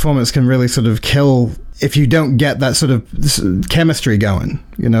bad performance can really sort of kill if you don't get that sort of chemistry going.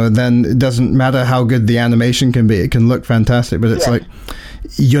 You know, then it doesn't matter how good the animation can be. It can look fantastic, but it's like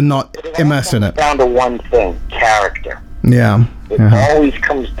you're not immersed in it. It comes down to one thing, character. Yeah. It always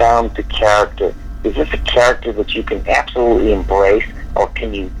comes down to character. Is this a character that you can absolutely embrace, or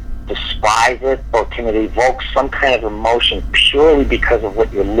can you despise it, or can it evoke some kind of emotion purely because of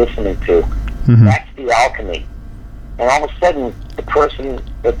what you're listening to? Mm-hmm. That's the alchemy. And all of a sudden, the person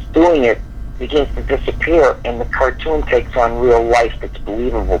that's doing it begins to disappear, and the cartoon takes on real life that's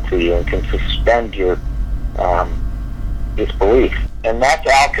believable to you and can suspend your disbelief. And that's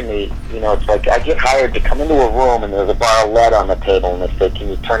alchemy. You know, it's like I get hired to come into a room and there's a bar of lead on the table, and they say, "Can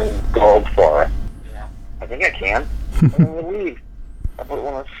you turn in gold for it?" Yeah, I think I can. And then they leave. But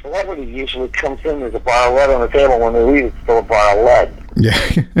when a celebrity usually comes in, there's a bar of lead on the table. When they leave, it's still a bar of lead. Yeah.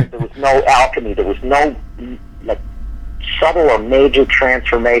 There was no alchemy. There was no like subtle or major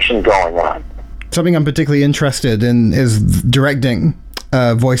transformation going on. Something I'm particularly interested in is directing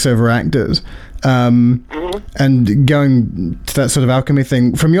voiceover actors. And going to that sort of alchemy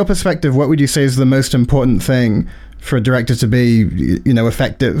thing, from your perspective, what would you say is the most important thing for a director to be, you know,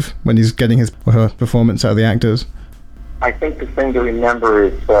 effective when he's getting his or her performance out of the actors? I think the thing to remember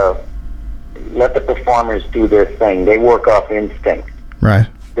is let the performers do their thing. They work off instinct. Right.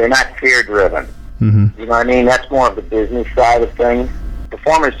 They're not fear-driven. You know what I mean? That's more of the business side of things. The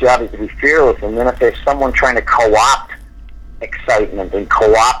performer's job is to be fearless, and then if there's someone trying to co-opt excitement and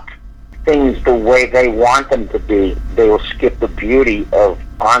co-opt things the way they want them to be, they will skip the beauty of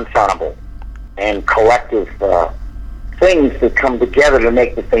ensemble and collective things that come together to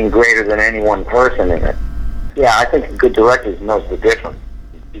make the thing greater than any one person in it. Yeah, I think a good director knows the difference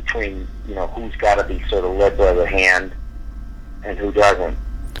between, you know, who's got to be sort of led by the hand and who doesn't.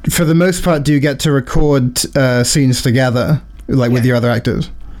 For the most part, do you get to record scenes together, like with your other actors?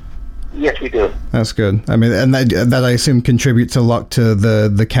 Yes, we do. That's good. I mean, and that I assume contributes a lot to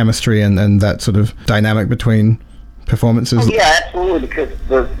the chemistry and that sort of dynamic between performances. Oh, yeah, absolutely, because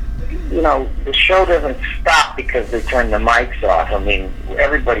the show doesn't stop because they turn the mics off. I mean,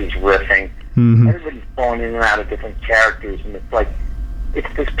 everybody's riffing. Everybody's going in and out of different characters, and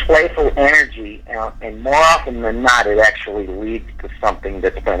it's this playful energy, and more often than not, it actually leads to something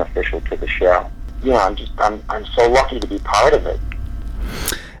that's beneficial to the show. You know, I'm so lucky to be part of it.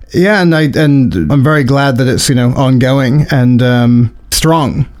 Yeah, and I'm very glad that it's, you know, ongoing and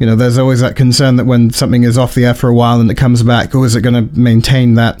strong. You know, there's always that concern that when something is off the air for a while and it comes back, is it going to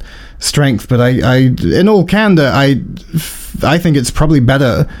maintain that strength? But I in all candor, I think it's probably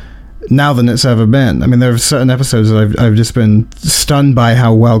better now than it's ever been. I mean, there are certain episodes that I've just been stunned by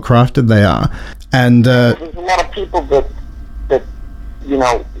how well crafted they are. And there's a lot of people that you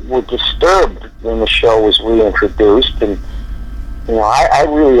know were disturbed when the show was reintroduced, and you know, I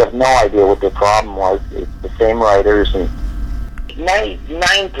really have no idea what their problem was. It's the same writers, and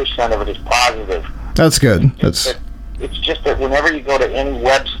 99% of it is positive. That's good. It's just that whenever you go to any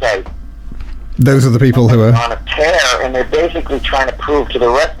website, those are the people who are on a tear, and they're basically trying to prove to the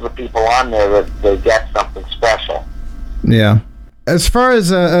rest of the people on there that they get something special. Yeah. As far as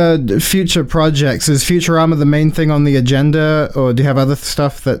future projects, is Futurama the main thing on the agenda, or do you have other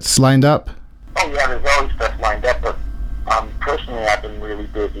stuff that's lined up? Oh yeah, there's always stuff lined up, but personally I've been really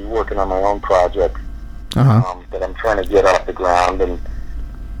busy working on my own projects that I'm trying to get off the ground and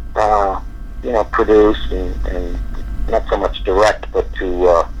you know, produce and not so much direct, but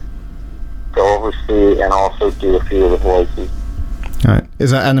to oversee and also do a few of the voices. All right.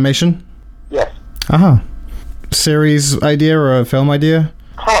 Is that animation? Yes. Series idea or a film idea?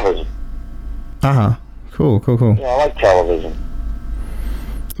 Television. Cool. Yeah, I like television.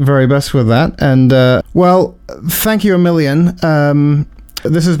 Very best with that. And, well, thank you a million.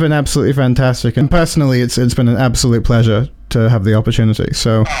 This has been absolutely fantastic. And personally, it's been an absolute pleasure to have the opportunity.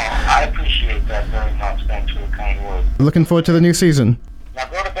 So I appreciate that very much. Thanks for the kind words. Looking forward to the new season. Now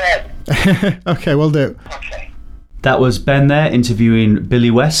go to bed. Okay, will do. Okay. That was Ben there interviewing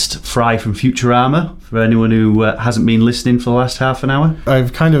Billy West, Fry from Futurama, for anyone who hasn't been listening for the last half an hour.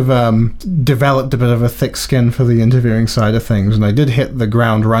 I've kind of developed a bit of a thick skin for the interviewing side of things, and I did hit the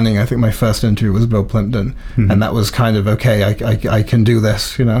ground running. I think my first interview was Bill Plympton, and that was kind of, okay, I can do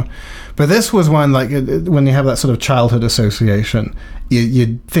this, you know. But this was one, like, when you have that sort of childhood association,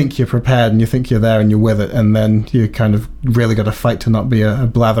 you think you're prepared and you think you're there and you're with it, and then you kind of really got to fight to not be a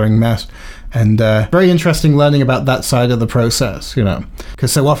blathering mess. And very interesting learning about that side of the process, you know,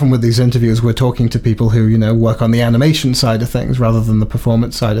 because so often with these interviews we're talking to people who, you know, work on the animation side of things rather than the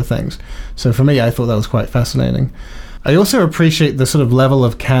performance side of things. So for me, I thought that was quite fascinating. I also appreciate the sort of level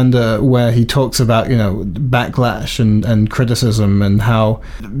of candor where he talks about, you know, backlash and criticism, and how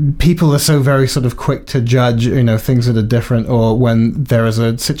people are so very sort of quick to judge, you know, things that are different, or when there is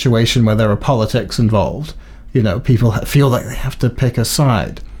a situation where there are politics involved, you know, people feel like they have to pick a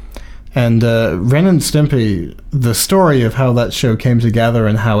side. And Ren and Stimpy, the story of how that show came together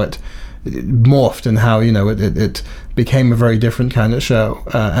and how it morphed and how, you know, it became a very different kind of show,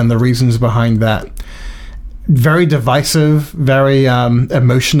 and the reasons behind that. Very divisive, very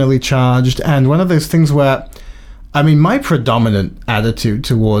emotionally charged, and one of those things where, I mean, my predominant attitude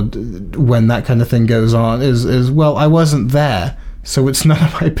toward when that kind of thing goes on is well, I wasn't there, so it's none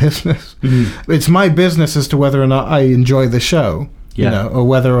of my business. It's my business as to whether or not I enjoy the show. You know, or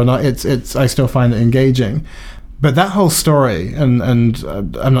whether or not it's I still find it engaging. But that whole story, and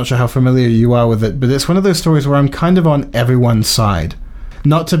I'm not sure how familiar you are with it, but it's one of those stories where I'm kind of on everyone's side.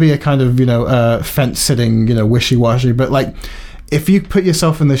 Not to be a kind of, you know, fence-sitting, you know, wishy-washy, but like, if you put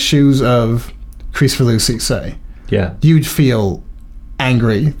yourself in the shoes of Chris Falusi, say, you'd feel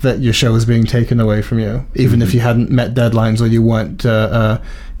angry that your show is being taken away from you, even if you hadn't met deadlines or you weren't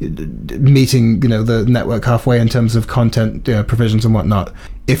meeting, you know, the network halfway in terms of content, you know, provisions and whatnot.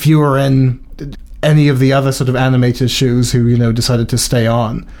 If you were in any of the other sort of animators' shoes who, you know, decided to stay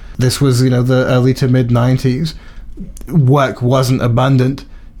on, this was, you know, the early to mid 90s. Work wasn't abundant.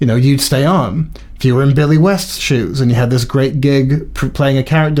 you'd stay on. If you were in Billy West's shoes and you had this great gig playing a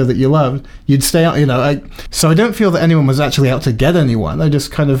character that you loved, you'd stay on. So I don't feel that anyone was actually out to get anyone. I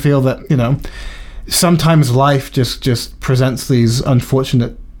just kind of feel that, sometimes life just presents these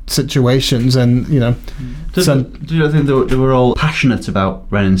unfortunate situations, and do you think they were all passionate about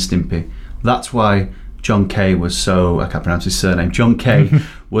Ren and Stimpy? That's why John Kay was so, I can't pronounce his surname, John Kay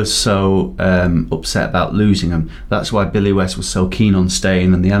was so upset about losing him. That's why Billy West was so keen on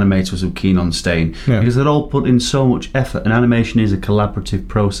staying, and the animators were so keen on staying, because they'd all put in so much effort, and animation is a collaborative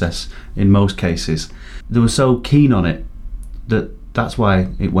process in most cases. They were so keen on it that's why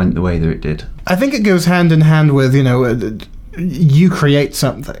it went the way that it did. I think it goes hand in hand with, you create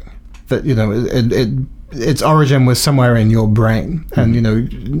something that, its origin was somewhere in your brain,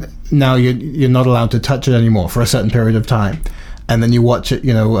 and now you're not allowed to touch it anymore for a certain period of time, and then you watch it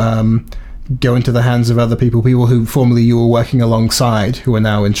go into the hands of other people who formerly you were working alongside, who are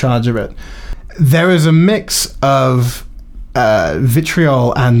now in charge of it. There is a mix of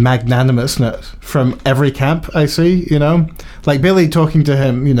vitriol and magnanimousness from every camp I see, like Billy talking to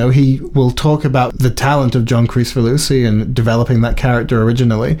him, he will talk about the talent of John Kricfalusi and developing that character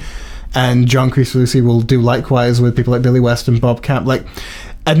originally. And John Kricfalusi will do likewise with people like Billy West and Bob Camp. Like,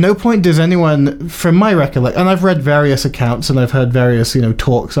 at no point does anyone, from my recollection, and I've read various accounts and I've heard various,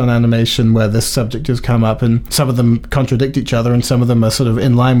 talks on animation where this subject has come up, and some of them contradict each other and some of them are sort of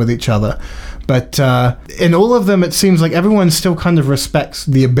in line with each other. But in all of them, it seems like everyone still kind of respects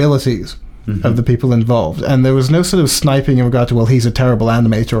the abilities of the people involved. And there was no sort of sniping in regard to, well, he's a terrible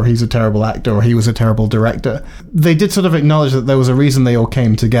animator, or he's a terrible actor, or he was a terrible director. They did sort of acknowledge that there was a reason they all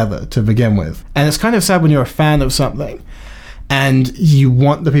came together to begin with. And it's kind of sad when you're a fan of something and you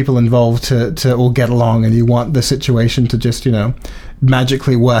want the people involved to all get along, and you want the situation to just,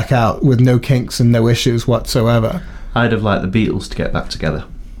 magically work out with no kinks and no issues whatsoever. I'd have liked the Beatles to get back together.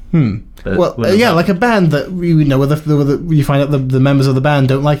 Like a band that you find out the members of the band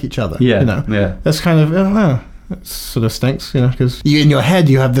don't like each other. That's kind of that sort of stinks, because in your head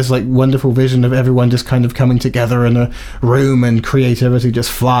you have this like wonderful vision of everyone just kind of coming together in a room and creativity just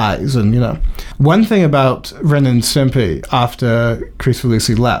flies. And one thing about Ren and Stimpy after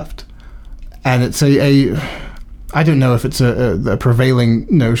Kricfalusi left, and it's I don't know if it's a prevailing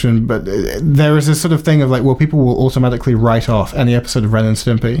notion, but there is this sort of thing of like, well, people will automatically write off any episode of Ren and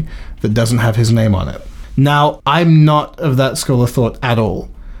Stimpy that doesn't have his name on it. Now, I'm not of that school of thought at all.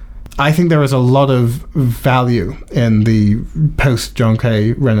 I think there is a lot of value in the post-John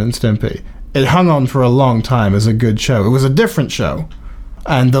Kay Ren and Stimpy. It hung on for a long time as a good show. It was a different show,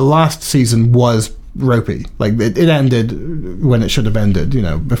 and the last season was ropey. Like, it ended when it should have ended,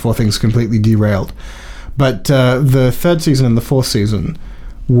 before things completely derailed. But the third season and the fourth season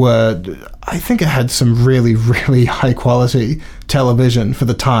I think it had some really, really high quality television for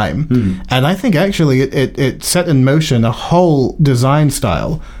the time. And I think actually it set in motion a whole design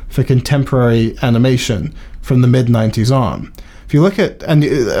style for contemporary animation from the mid-90s on. If you look at, and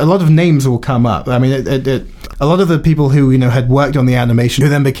a lot of names will come up. I mean, a lot of the people who, had worked on the animation, who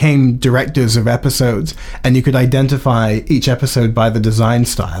then became directors of episodes, and you could identify each episode by the design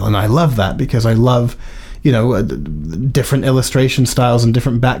style. And I love that, because I love, different illustration styles and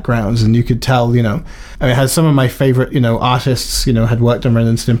different backgrounds, and you could tell, I had some of my favorite, artists, had worked on Ren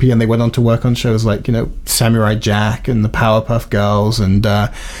and Stimpy, and they went on to work on shows like, Samurai Jack and the Powerpuff Girls, and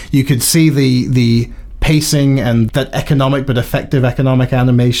you could see the pacing and that economic but effective economic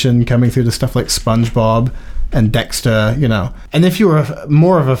animation coming through to stuff like SpongeBob and Dexter, And if you were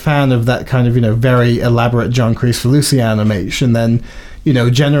more of a fan of that kind of, very elaborate John Kricfalusi animation, then,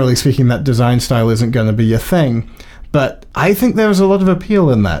 generally speaking, that design style isn't going to be your thing. But I think there's a lot of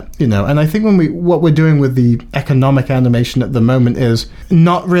appeal in that, and I think what we're doing with the economic animation at the moment is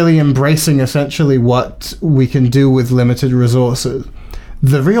not really embracing essentially what we can do with limited resources.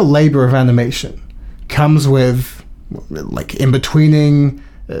 The real labor of animation comes with like in-betweening,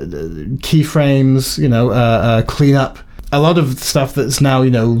 keyframes, cleanup, a lot of stuff that's now,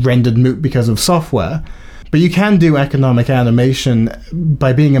 rendered moot because of software. But you can do economic animation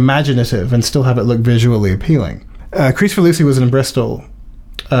by being imaginative and still have it look visually appealing. Kricfalusi was in Bristol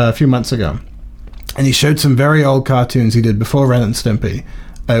a few months ago, and he showed some very old cartoons he did before Ren and Stimpy.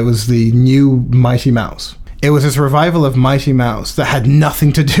 It was the new Mighty Mouse. It was his revival of Mighty Mouse that had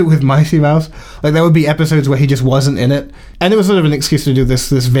nothing to do with Mighty Mouse. Like, there would be episodes where he just wasn't in it. And it was sort of an excuse to do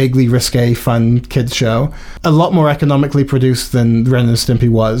this vaguely risque, fun kids show. A lot more economically produced than Ren and Stimpy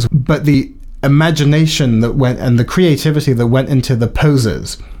was. But the imagination that went, and the creativity that went into the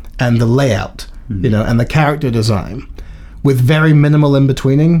poses and the layout, and the character design, with very minimal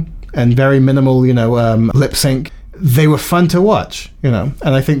in-betweening and very minimal, lip sync, they were fun to watch, and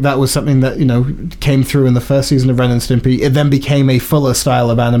I think that was something that, came through in the first season of Ren and Stimpy. It then became a fuller style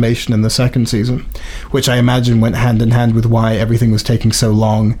of animation in the second season, which I imagine went hand in hand with why everything was taking so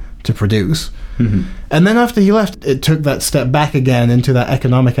long to produce. Mm-hmm. And then after he left, it took that step back again into that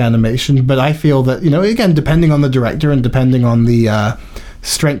economic animation. But I feel that, again, depending on the director and depending on the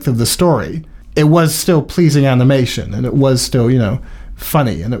strength of the story, it was still pleasing animation, and it was still,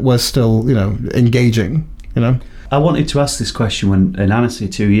 funny, and it was still, engaging, I wanted to ask this question when in Annecy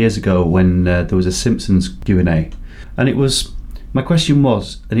 2 years ago when there was a Simpsons Q&A, and my question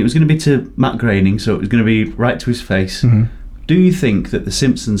was, and it was going to be to Matt Groening, so it was going to be right to his face. Mm-hmm. Do you think that The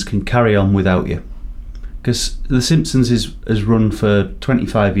Simpsons can carry on without you? Because The Simpsons has run for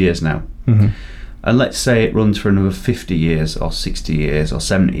 25 years now. Mm-hmm. And let's say it runs for another 50 years or 60 years or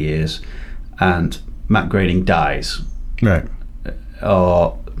 70 years and Matt Groening dies. Right.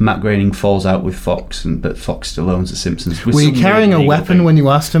 Or Matt Groening falls out with Fox, but Fox still owns The Simpsons. Were you carrying a weapon when you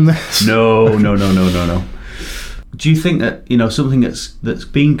asked him this? No. Do you think that, something that's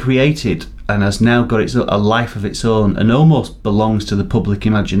been created and has now got a life of its own and almost belongs to the public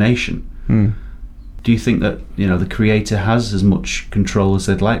imagination, do you think that, the creator has as much control as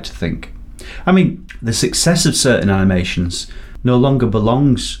they'd like to think? I mean, the success of certain animations no longer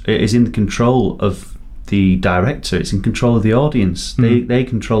is in the control of the director, it's in control of the audience. They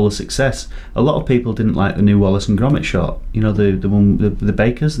control the success. A lot of people didn't like the new Wallace and Gromit short, the one, the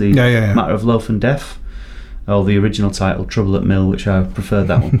Bakers, the Matter of Loaf and Death, or the original title, Trouble at Mill, which I preferred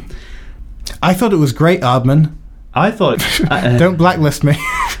that one. I thought it was great, Aardman. I thought don't blacklist me.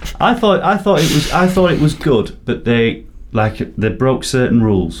 I thought it was good, but they broke certain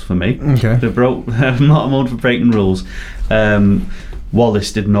rules for me. Okay. I'm not one for breaking rules.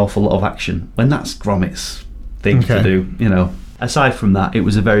 Wallace did an awful lot of action when that's Gromit's thing to do. Aside from that, it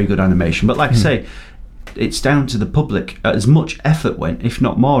was a very good animation. But like I say, it's down to the public. As much effort went, if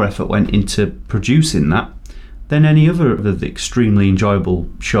not more effort, went into producing that than any other of the extremely enjoyable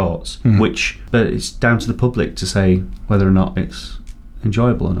shorts. But it's down to the public to say whether or not it's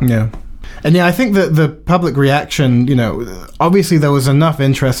enjoyable or not. Yeah. And I think that the public reaction, obviously there was enough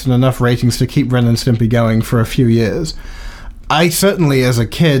interest and enough ratings to keep Ren and Stimpy going for a few years. I certainly, as a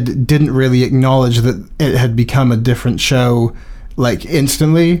kid, didn't really acknowledge that it had become a different show,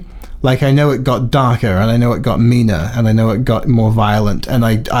 instantly. I know it got darker, and I know it got meaner, and I know it got more violent, and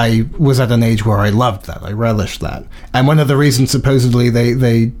I was at an age where I loved that. I relished that. And one of the reasons, supposedly,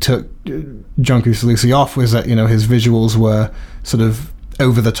 they took John Kricfalusi off was that, his visuals were sort of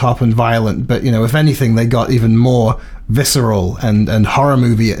over the top and violent, but if anything, they got even more visceral and horror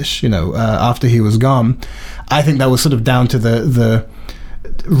movie-ish after he was gone. I think that was sort of down to the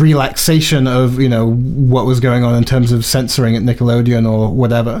relaxation of what was going on in terms of censoring at Nickelodeon or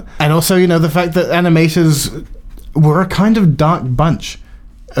whatever, and also the fact that animators were a kind of dark bunch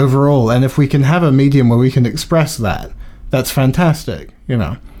overall, and if we can have a medium where we can express that, that's fantastic.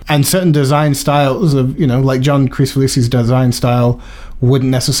 And certain design styles of, like John Kricfalusi's design style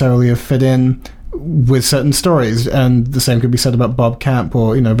wouldn't necessarily have fit in with certain stories, and the same could be said about Bob Camp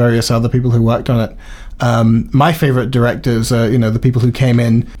or, various other people who worked on it. My favorite directors are, the people who came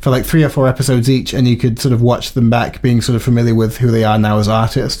in for 3 or 4 episodes each, and you could sort of watch them back, being sort of familiar with who they are now as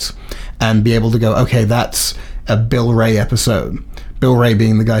artists, and be able to go, okay, that's a Bill Ray episode. Bill Ray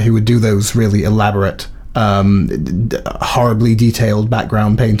being the guy who would do those really elaborate, horribly detailed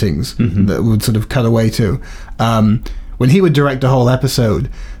background paintings that would sort of cut away to. When he would direct a whole episode,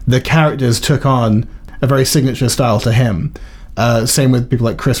 the characters took on a very signature style to him. Same with people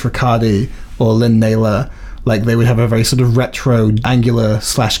like Chris Riccardi or Lynn Naylor. They would have a very sort of retro, angular /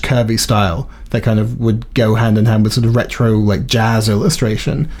 curvy style that kind of would go hand in hand with sort of retro, jazz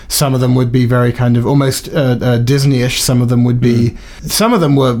illustration. Some of them would be very kind of almost Disney-ish. Some of them would be... Some of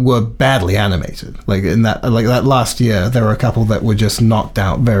them were badly animated. In that last year, there were a couple that were just knocked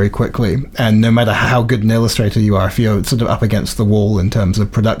out very quickly. And no matter how good an illustrator you are, if you're sort of up against the wall in terms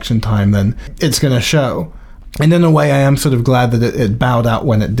of production time, then it's going to show. And in a way, I am sort of glad that it bowed out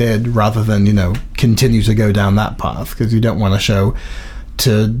when it did, rather than, continue to go down that path, because you don't want a show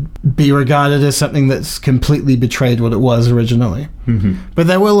to be regarded as something that's completely betrayed what it was originally. But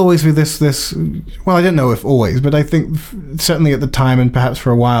there will always be this, well, I don't know if always, but I think certainly at the time, and perhaps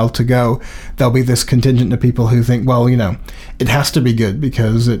for a while to go, there'll be this contingent of people who think, well, it has to be good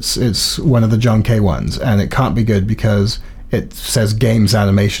because it's one of the John K. ones, and it can't be good because it says games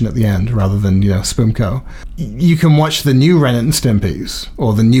animation at the end rather than, Spoomco. You can watch the new Ren and Stimpy's,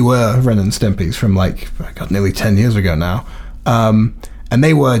 or the newer Ren and Stimpy's from nearly 10 years ago now. And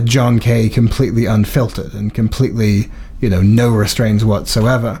they were John K. completely unfiltered and completely, no restraints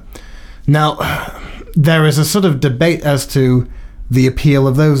whatsoever. Now, there is a sort of debate as to the appeal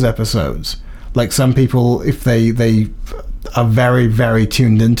of those episodes. Like some people, if they are very, very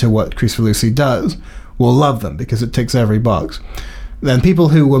tuned into what Kricfalusi does, will love them because it ticks every box. Then people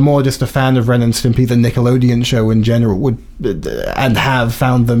who were more just a fan of Ren and Stimpy, the Nickelodeon show in general, would and have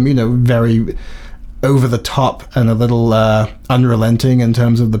found them, very over the top and a little unrelenting in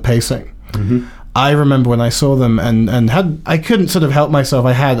terms of the pacing. Mm-hmm. I remember when I saw them and I couldn't sort of help myself.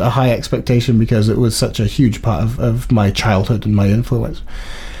 I had a high expectation because it was such a huge part of my childhood and my influence.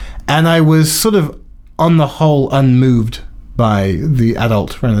 And I was sort of, on the whole, unmoved by the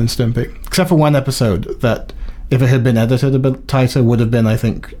adult Ren and Stimpy. Except for one episode that, if it had been edited a bit tighter, would have been, I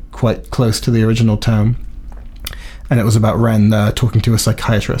think, quite close to the original tone. And it was about Ren talking to a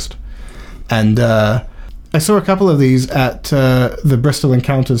psychiatrist. And I saw a couple of these at the Bristol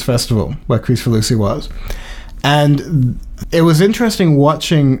Encounters Festival, where Kricfalusi was. And it was interesting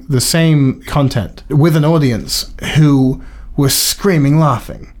watching the same content with an audience who was screaming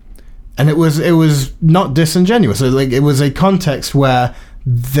laughing. And it was not disingenuous. It was a context where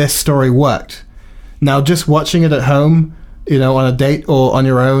this story worked. Now, just watching it at home, on a date or on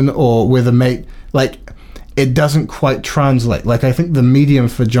your own or with a mate, it doesn't quite translate. I think the medium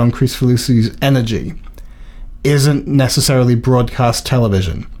for John Kricfalusi's energy isn't necessarily broadcast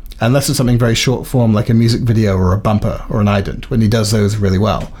television, unless it's something very short form like a music video or a bumper or an ident, when he does those really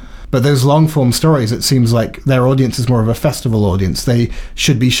well. But those long form stories, it seems like their audience is more of a festival audience. They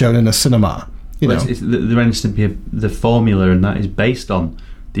should be shown in a cinema. It's the Ren and Stimpy, the formula, and that is based on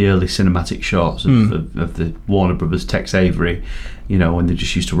the early cinematic shorts of the Warner Brothers Tex Avery, when they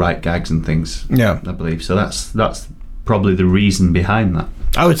just used to write gags and things. Yeah, I believe so. That's probably the reason behind that.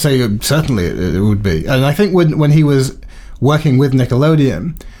 I would say certainly it would be. And I think when he was working with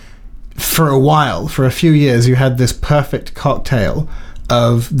Nickelodeon, for a while, for a few years, you had this perfect cocktail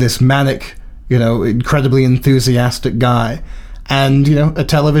of this manic, incredibly enthusiastic guy, and a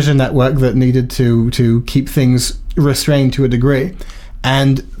television network that needed to keep things restrained to a degree.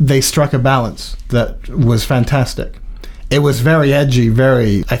 And they struck a balance that was fantastic. It was very edgy,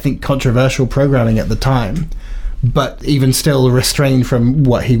 very, I think, controversial programming at the time, but even still restrained from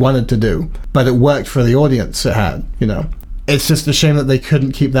what he wanted to do. But it worked for the audience it had, It's just a shame that they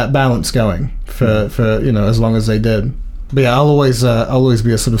couldn't keep that balance going for as long as they did. But yeah, I'll always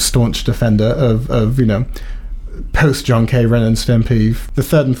be a sort of staunch defender of post John K. Ren and Stimpy, the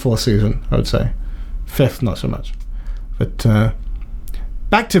 3rd and 4th season, I would say. 5th, not so much. But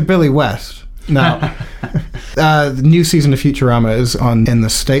back to Billy West. Now, the new season of Futurama is on in the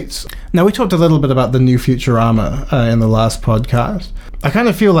States. Now, we talked a little bit about the new Futurama in the last podcast. I kind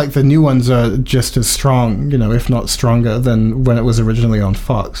of feel like the new ones are just as strong, if not stronger, than when it was originally on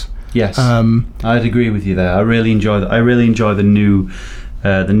Fox. Yes, I'd agree with you there. I really enjoy the new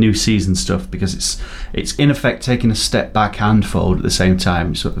season stuff because it's in effect taking a step back and forward at the same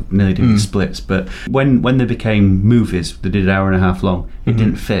time, sort of nearly doing splits. But when they became movies, they did an hour and a half long. It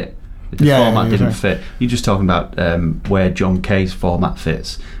didn't fit. The format didn't fit. You're just talking about where John K's format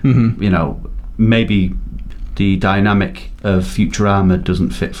fits. Maybe the dynamic of Futurama doesn't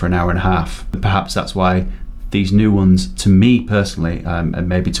fit for an hour and a half. Perhaps that's why these new ones, to me personally, and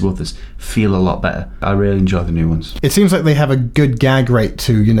maybe to others, feel a lot better. I really enjoy the new ones. It seems like they have a good gag rate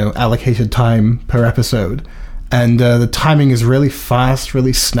to, allocated time per episode. And the timing is really fast,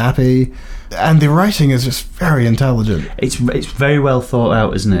 really snappy. And the writing is just very intelligent. It's very well thought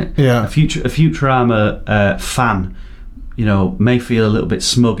out, isn't it? Yeah. A Futurama fan, may feel a little bit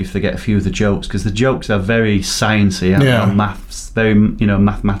smug if they get a few of the jokes, because the jokes are very sciencey and maths, very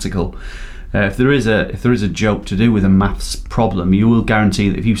mathematical. If there is a joke to do with a maths problem, you will guarantee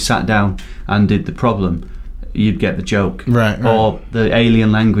that if you sat down and did the problem, you'd get the joke. Right. Or the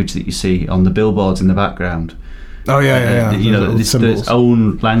alien language that you see on the billboards in the background. Oh yeah. This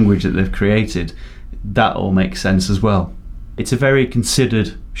own language that they've created. That all makes sense as well. It's a very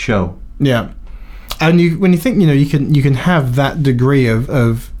considered show. Yeah. And when you think, you can have that degree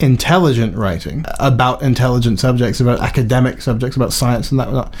of intelligent writing about intelligent subjects, about academic subjects, about science and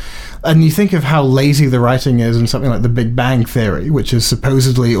that, and you think of how lazy the writing is in something like The Big Bang Theory, which is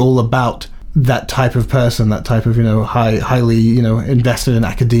supposedly all about that type of person, that type of highly invested in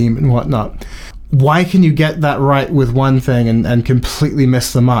academia and whatnot. Why can you get that right with one thing and completely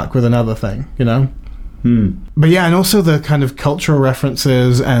miss the mark with another thing? But yeah, and also the kind of cultural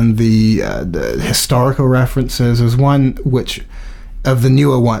references and the historical references is one which, of the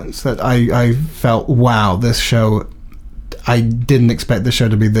newer ones, that I felt, wow, this show, I didn't expect the show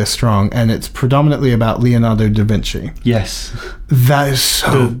to be this strong, and it's predominantly about Leonardo da Vinci. Yes. That is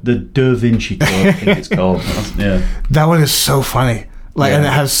so... The Da Vinci Code, I think it's called. Yeah. That one is so funny. And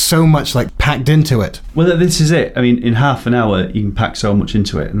it has so much packed into it. Well, this is it. I mean, in half an hour you can pack so much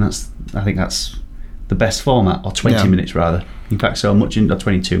into it, and I think that's the best format, or 20 minutes rather. You can pack so much into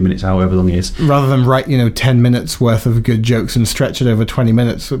 22 minutes, however long it is. Rather than write 10 minutes worth of good jokes and stretch it over 20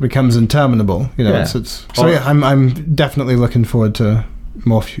 minutes, it becomes interminable. I'm definitely looking forward to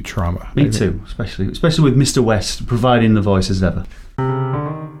more Futurama. Me too, especially with Mr. West providing the voice as ever.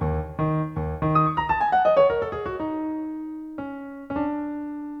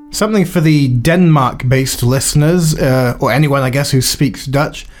 Something for the Denmark-based listeners, or anyone, I guess, who speaks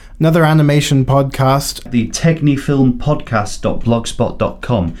Dutch. Another animation podcast. The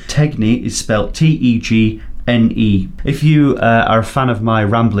Tegnifilmpodcast.blogspot.com. Tegni is spelled Tegne. If you are a fan of my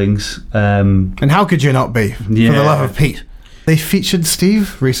ramblings... and how could you not be, for the love of Pete? They featured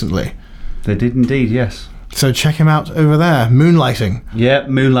Steve recently. They did indeed, yes. So check him out over there, moonlighting. Yeah,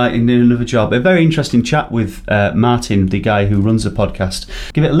 moonlighting, doing another job. A very interesting chat with Martin, the guy who runs the podcast.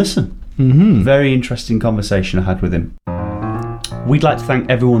 Give it a listen. Mm-hmm. Very interesting conversation I had with him. We'd like to thank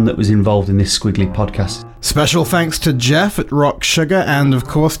everyone that was involved in this Squiggly podcast. Special thanks to Jeff at Rock Sugar and, of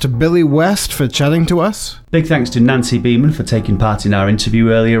course, to Billy West for chatting to us. Big thanks to Nancy Beeman for taking part in our interview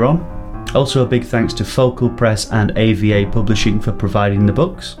earlier on. Also a big thanks to Focal Press and AVA Publishing for providing the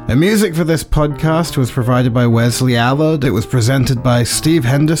books. The music for this podcast was provided by Wesley Allard. It was presented by Steve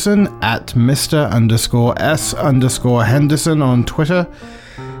Henderson at Mr_S_Henderson on Twitter.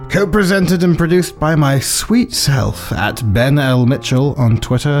 Co-presented and produced by my sweet self at Ben L. Mitchell on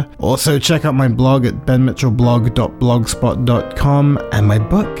Twitter. Also check out my blog at benmitchellblog.blogspot.com and my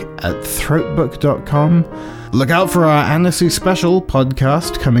book at throatbook.com. Look out for our Annecy Special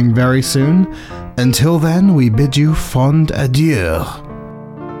podcast coming very soon. Until then, we bid you fond adieu.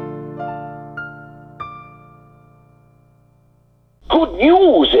 Good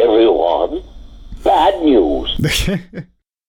news, everyone. Bad news.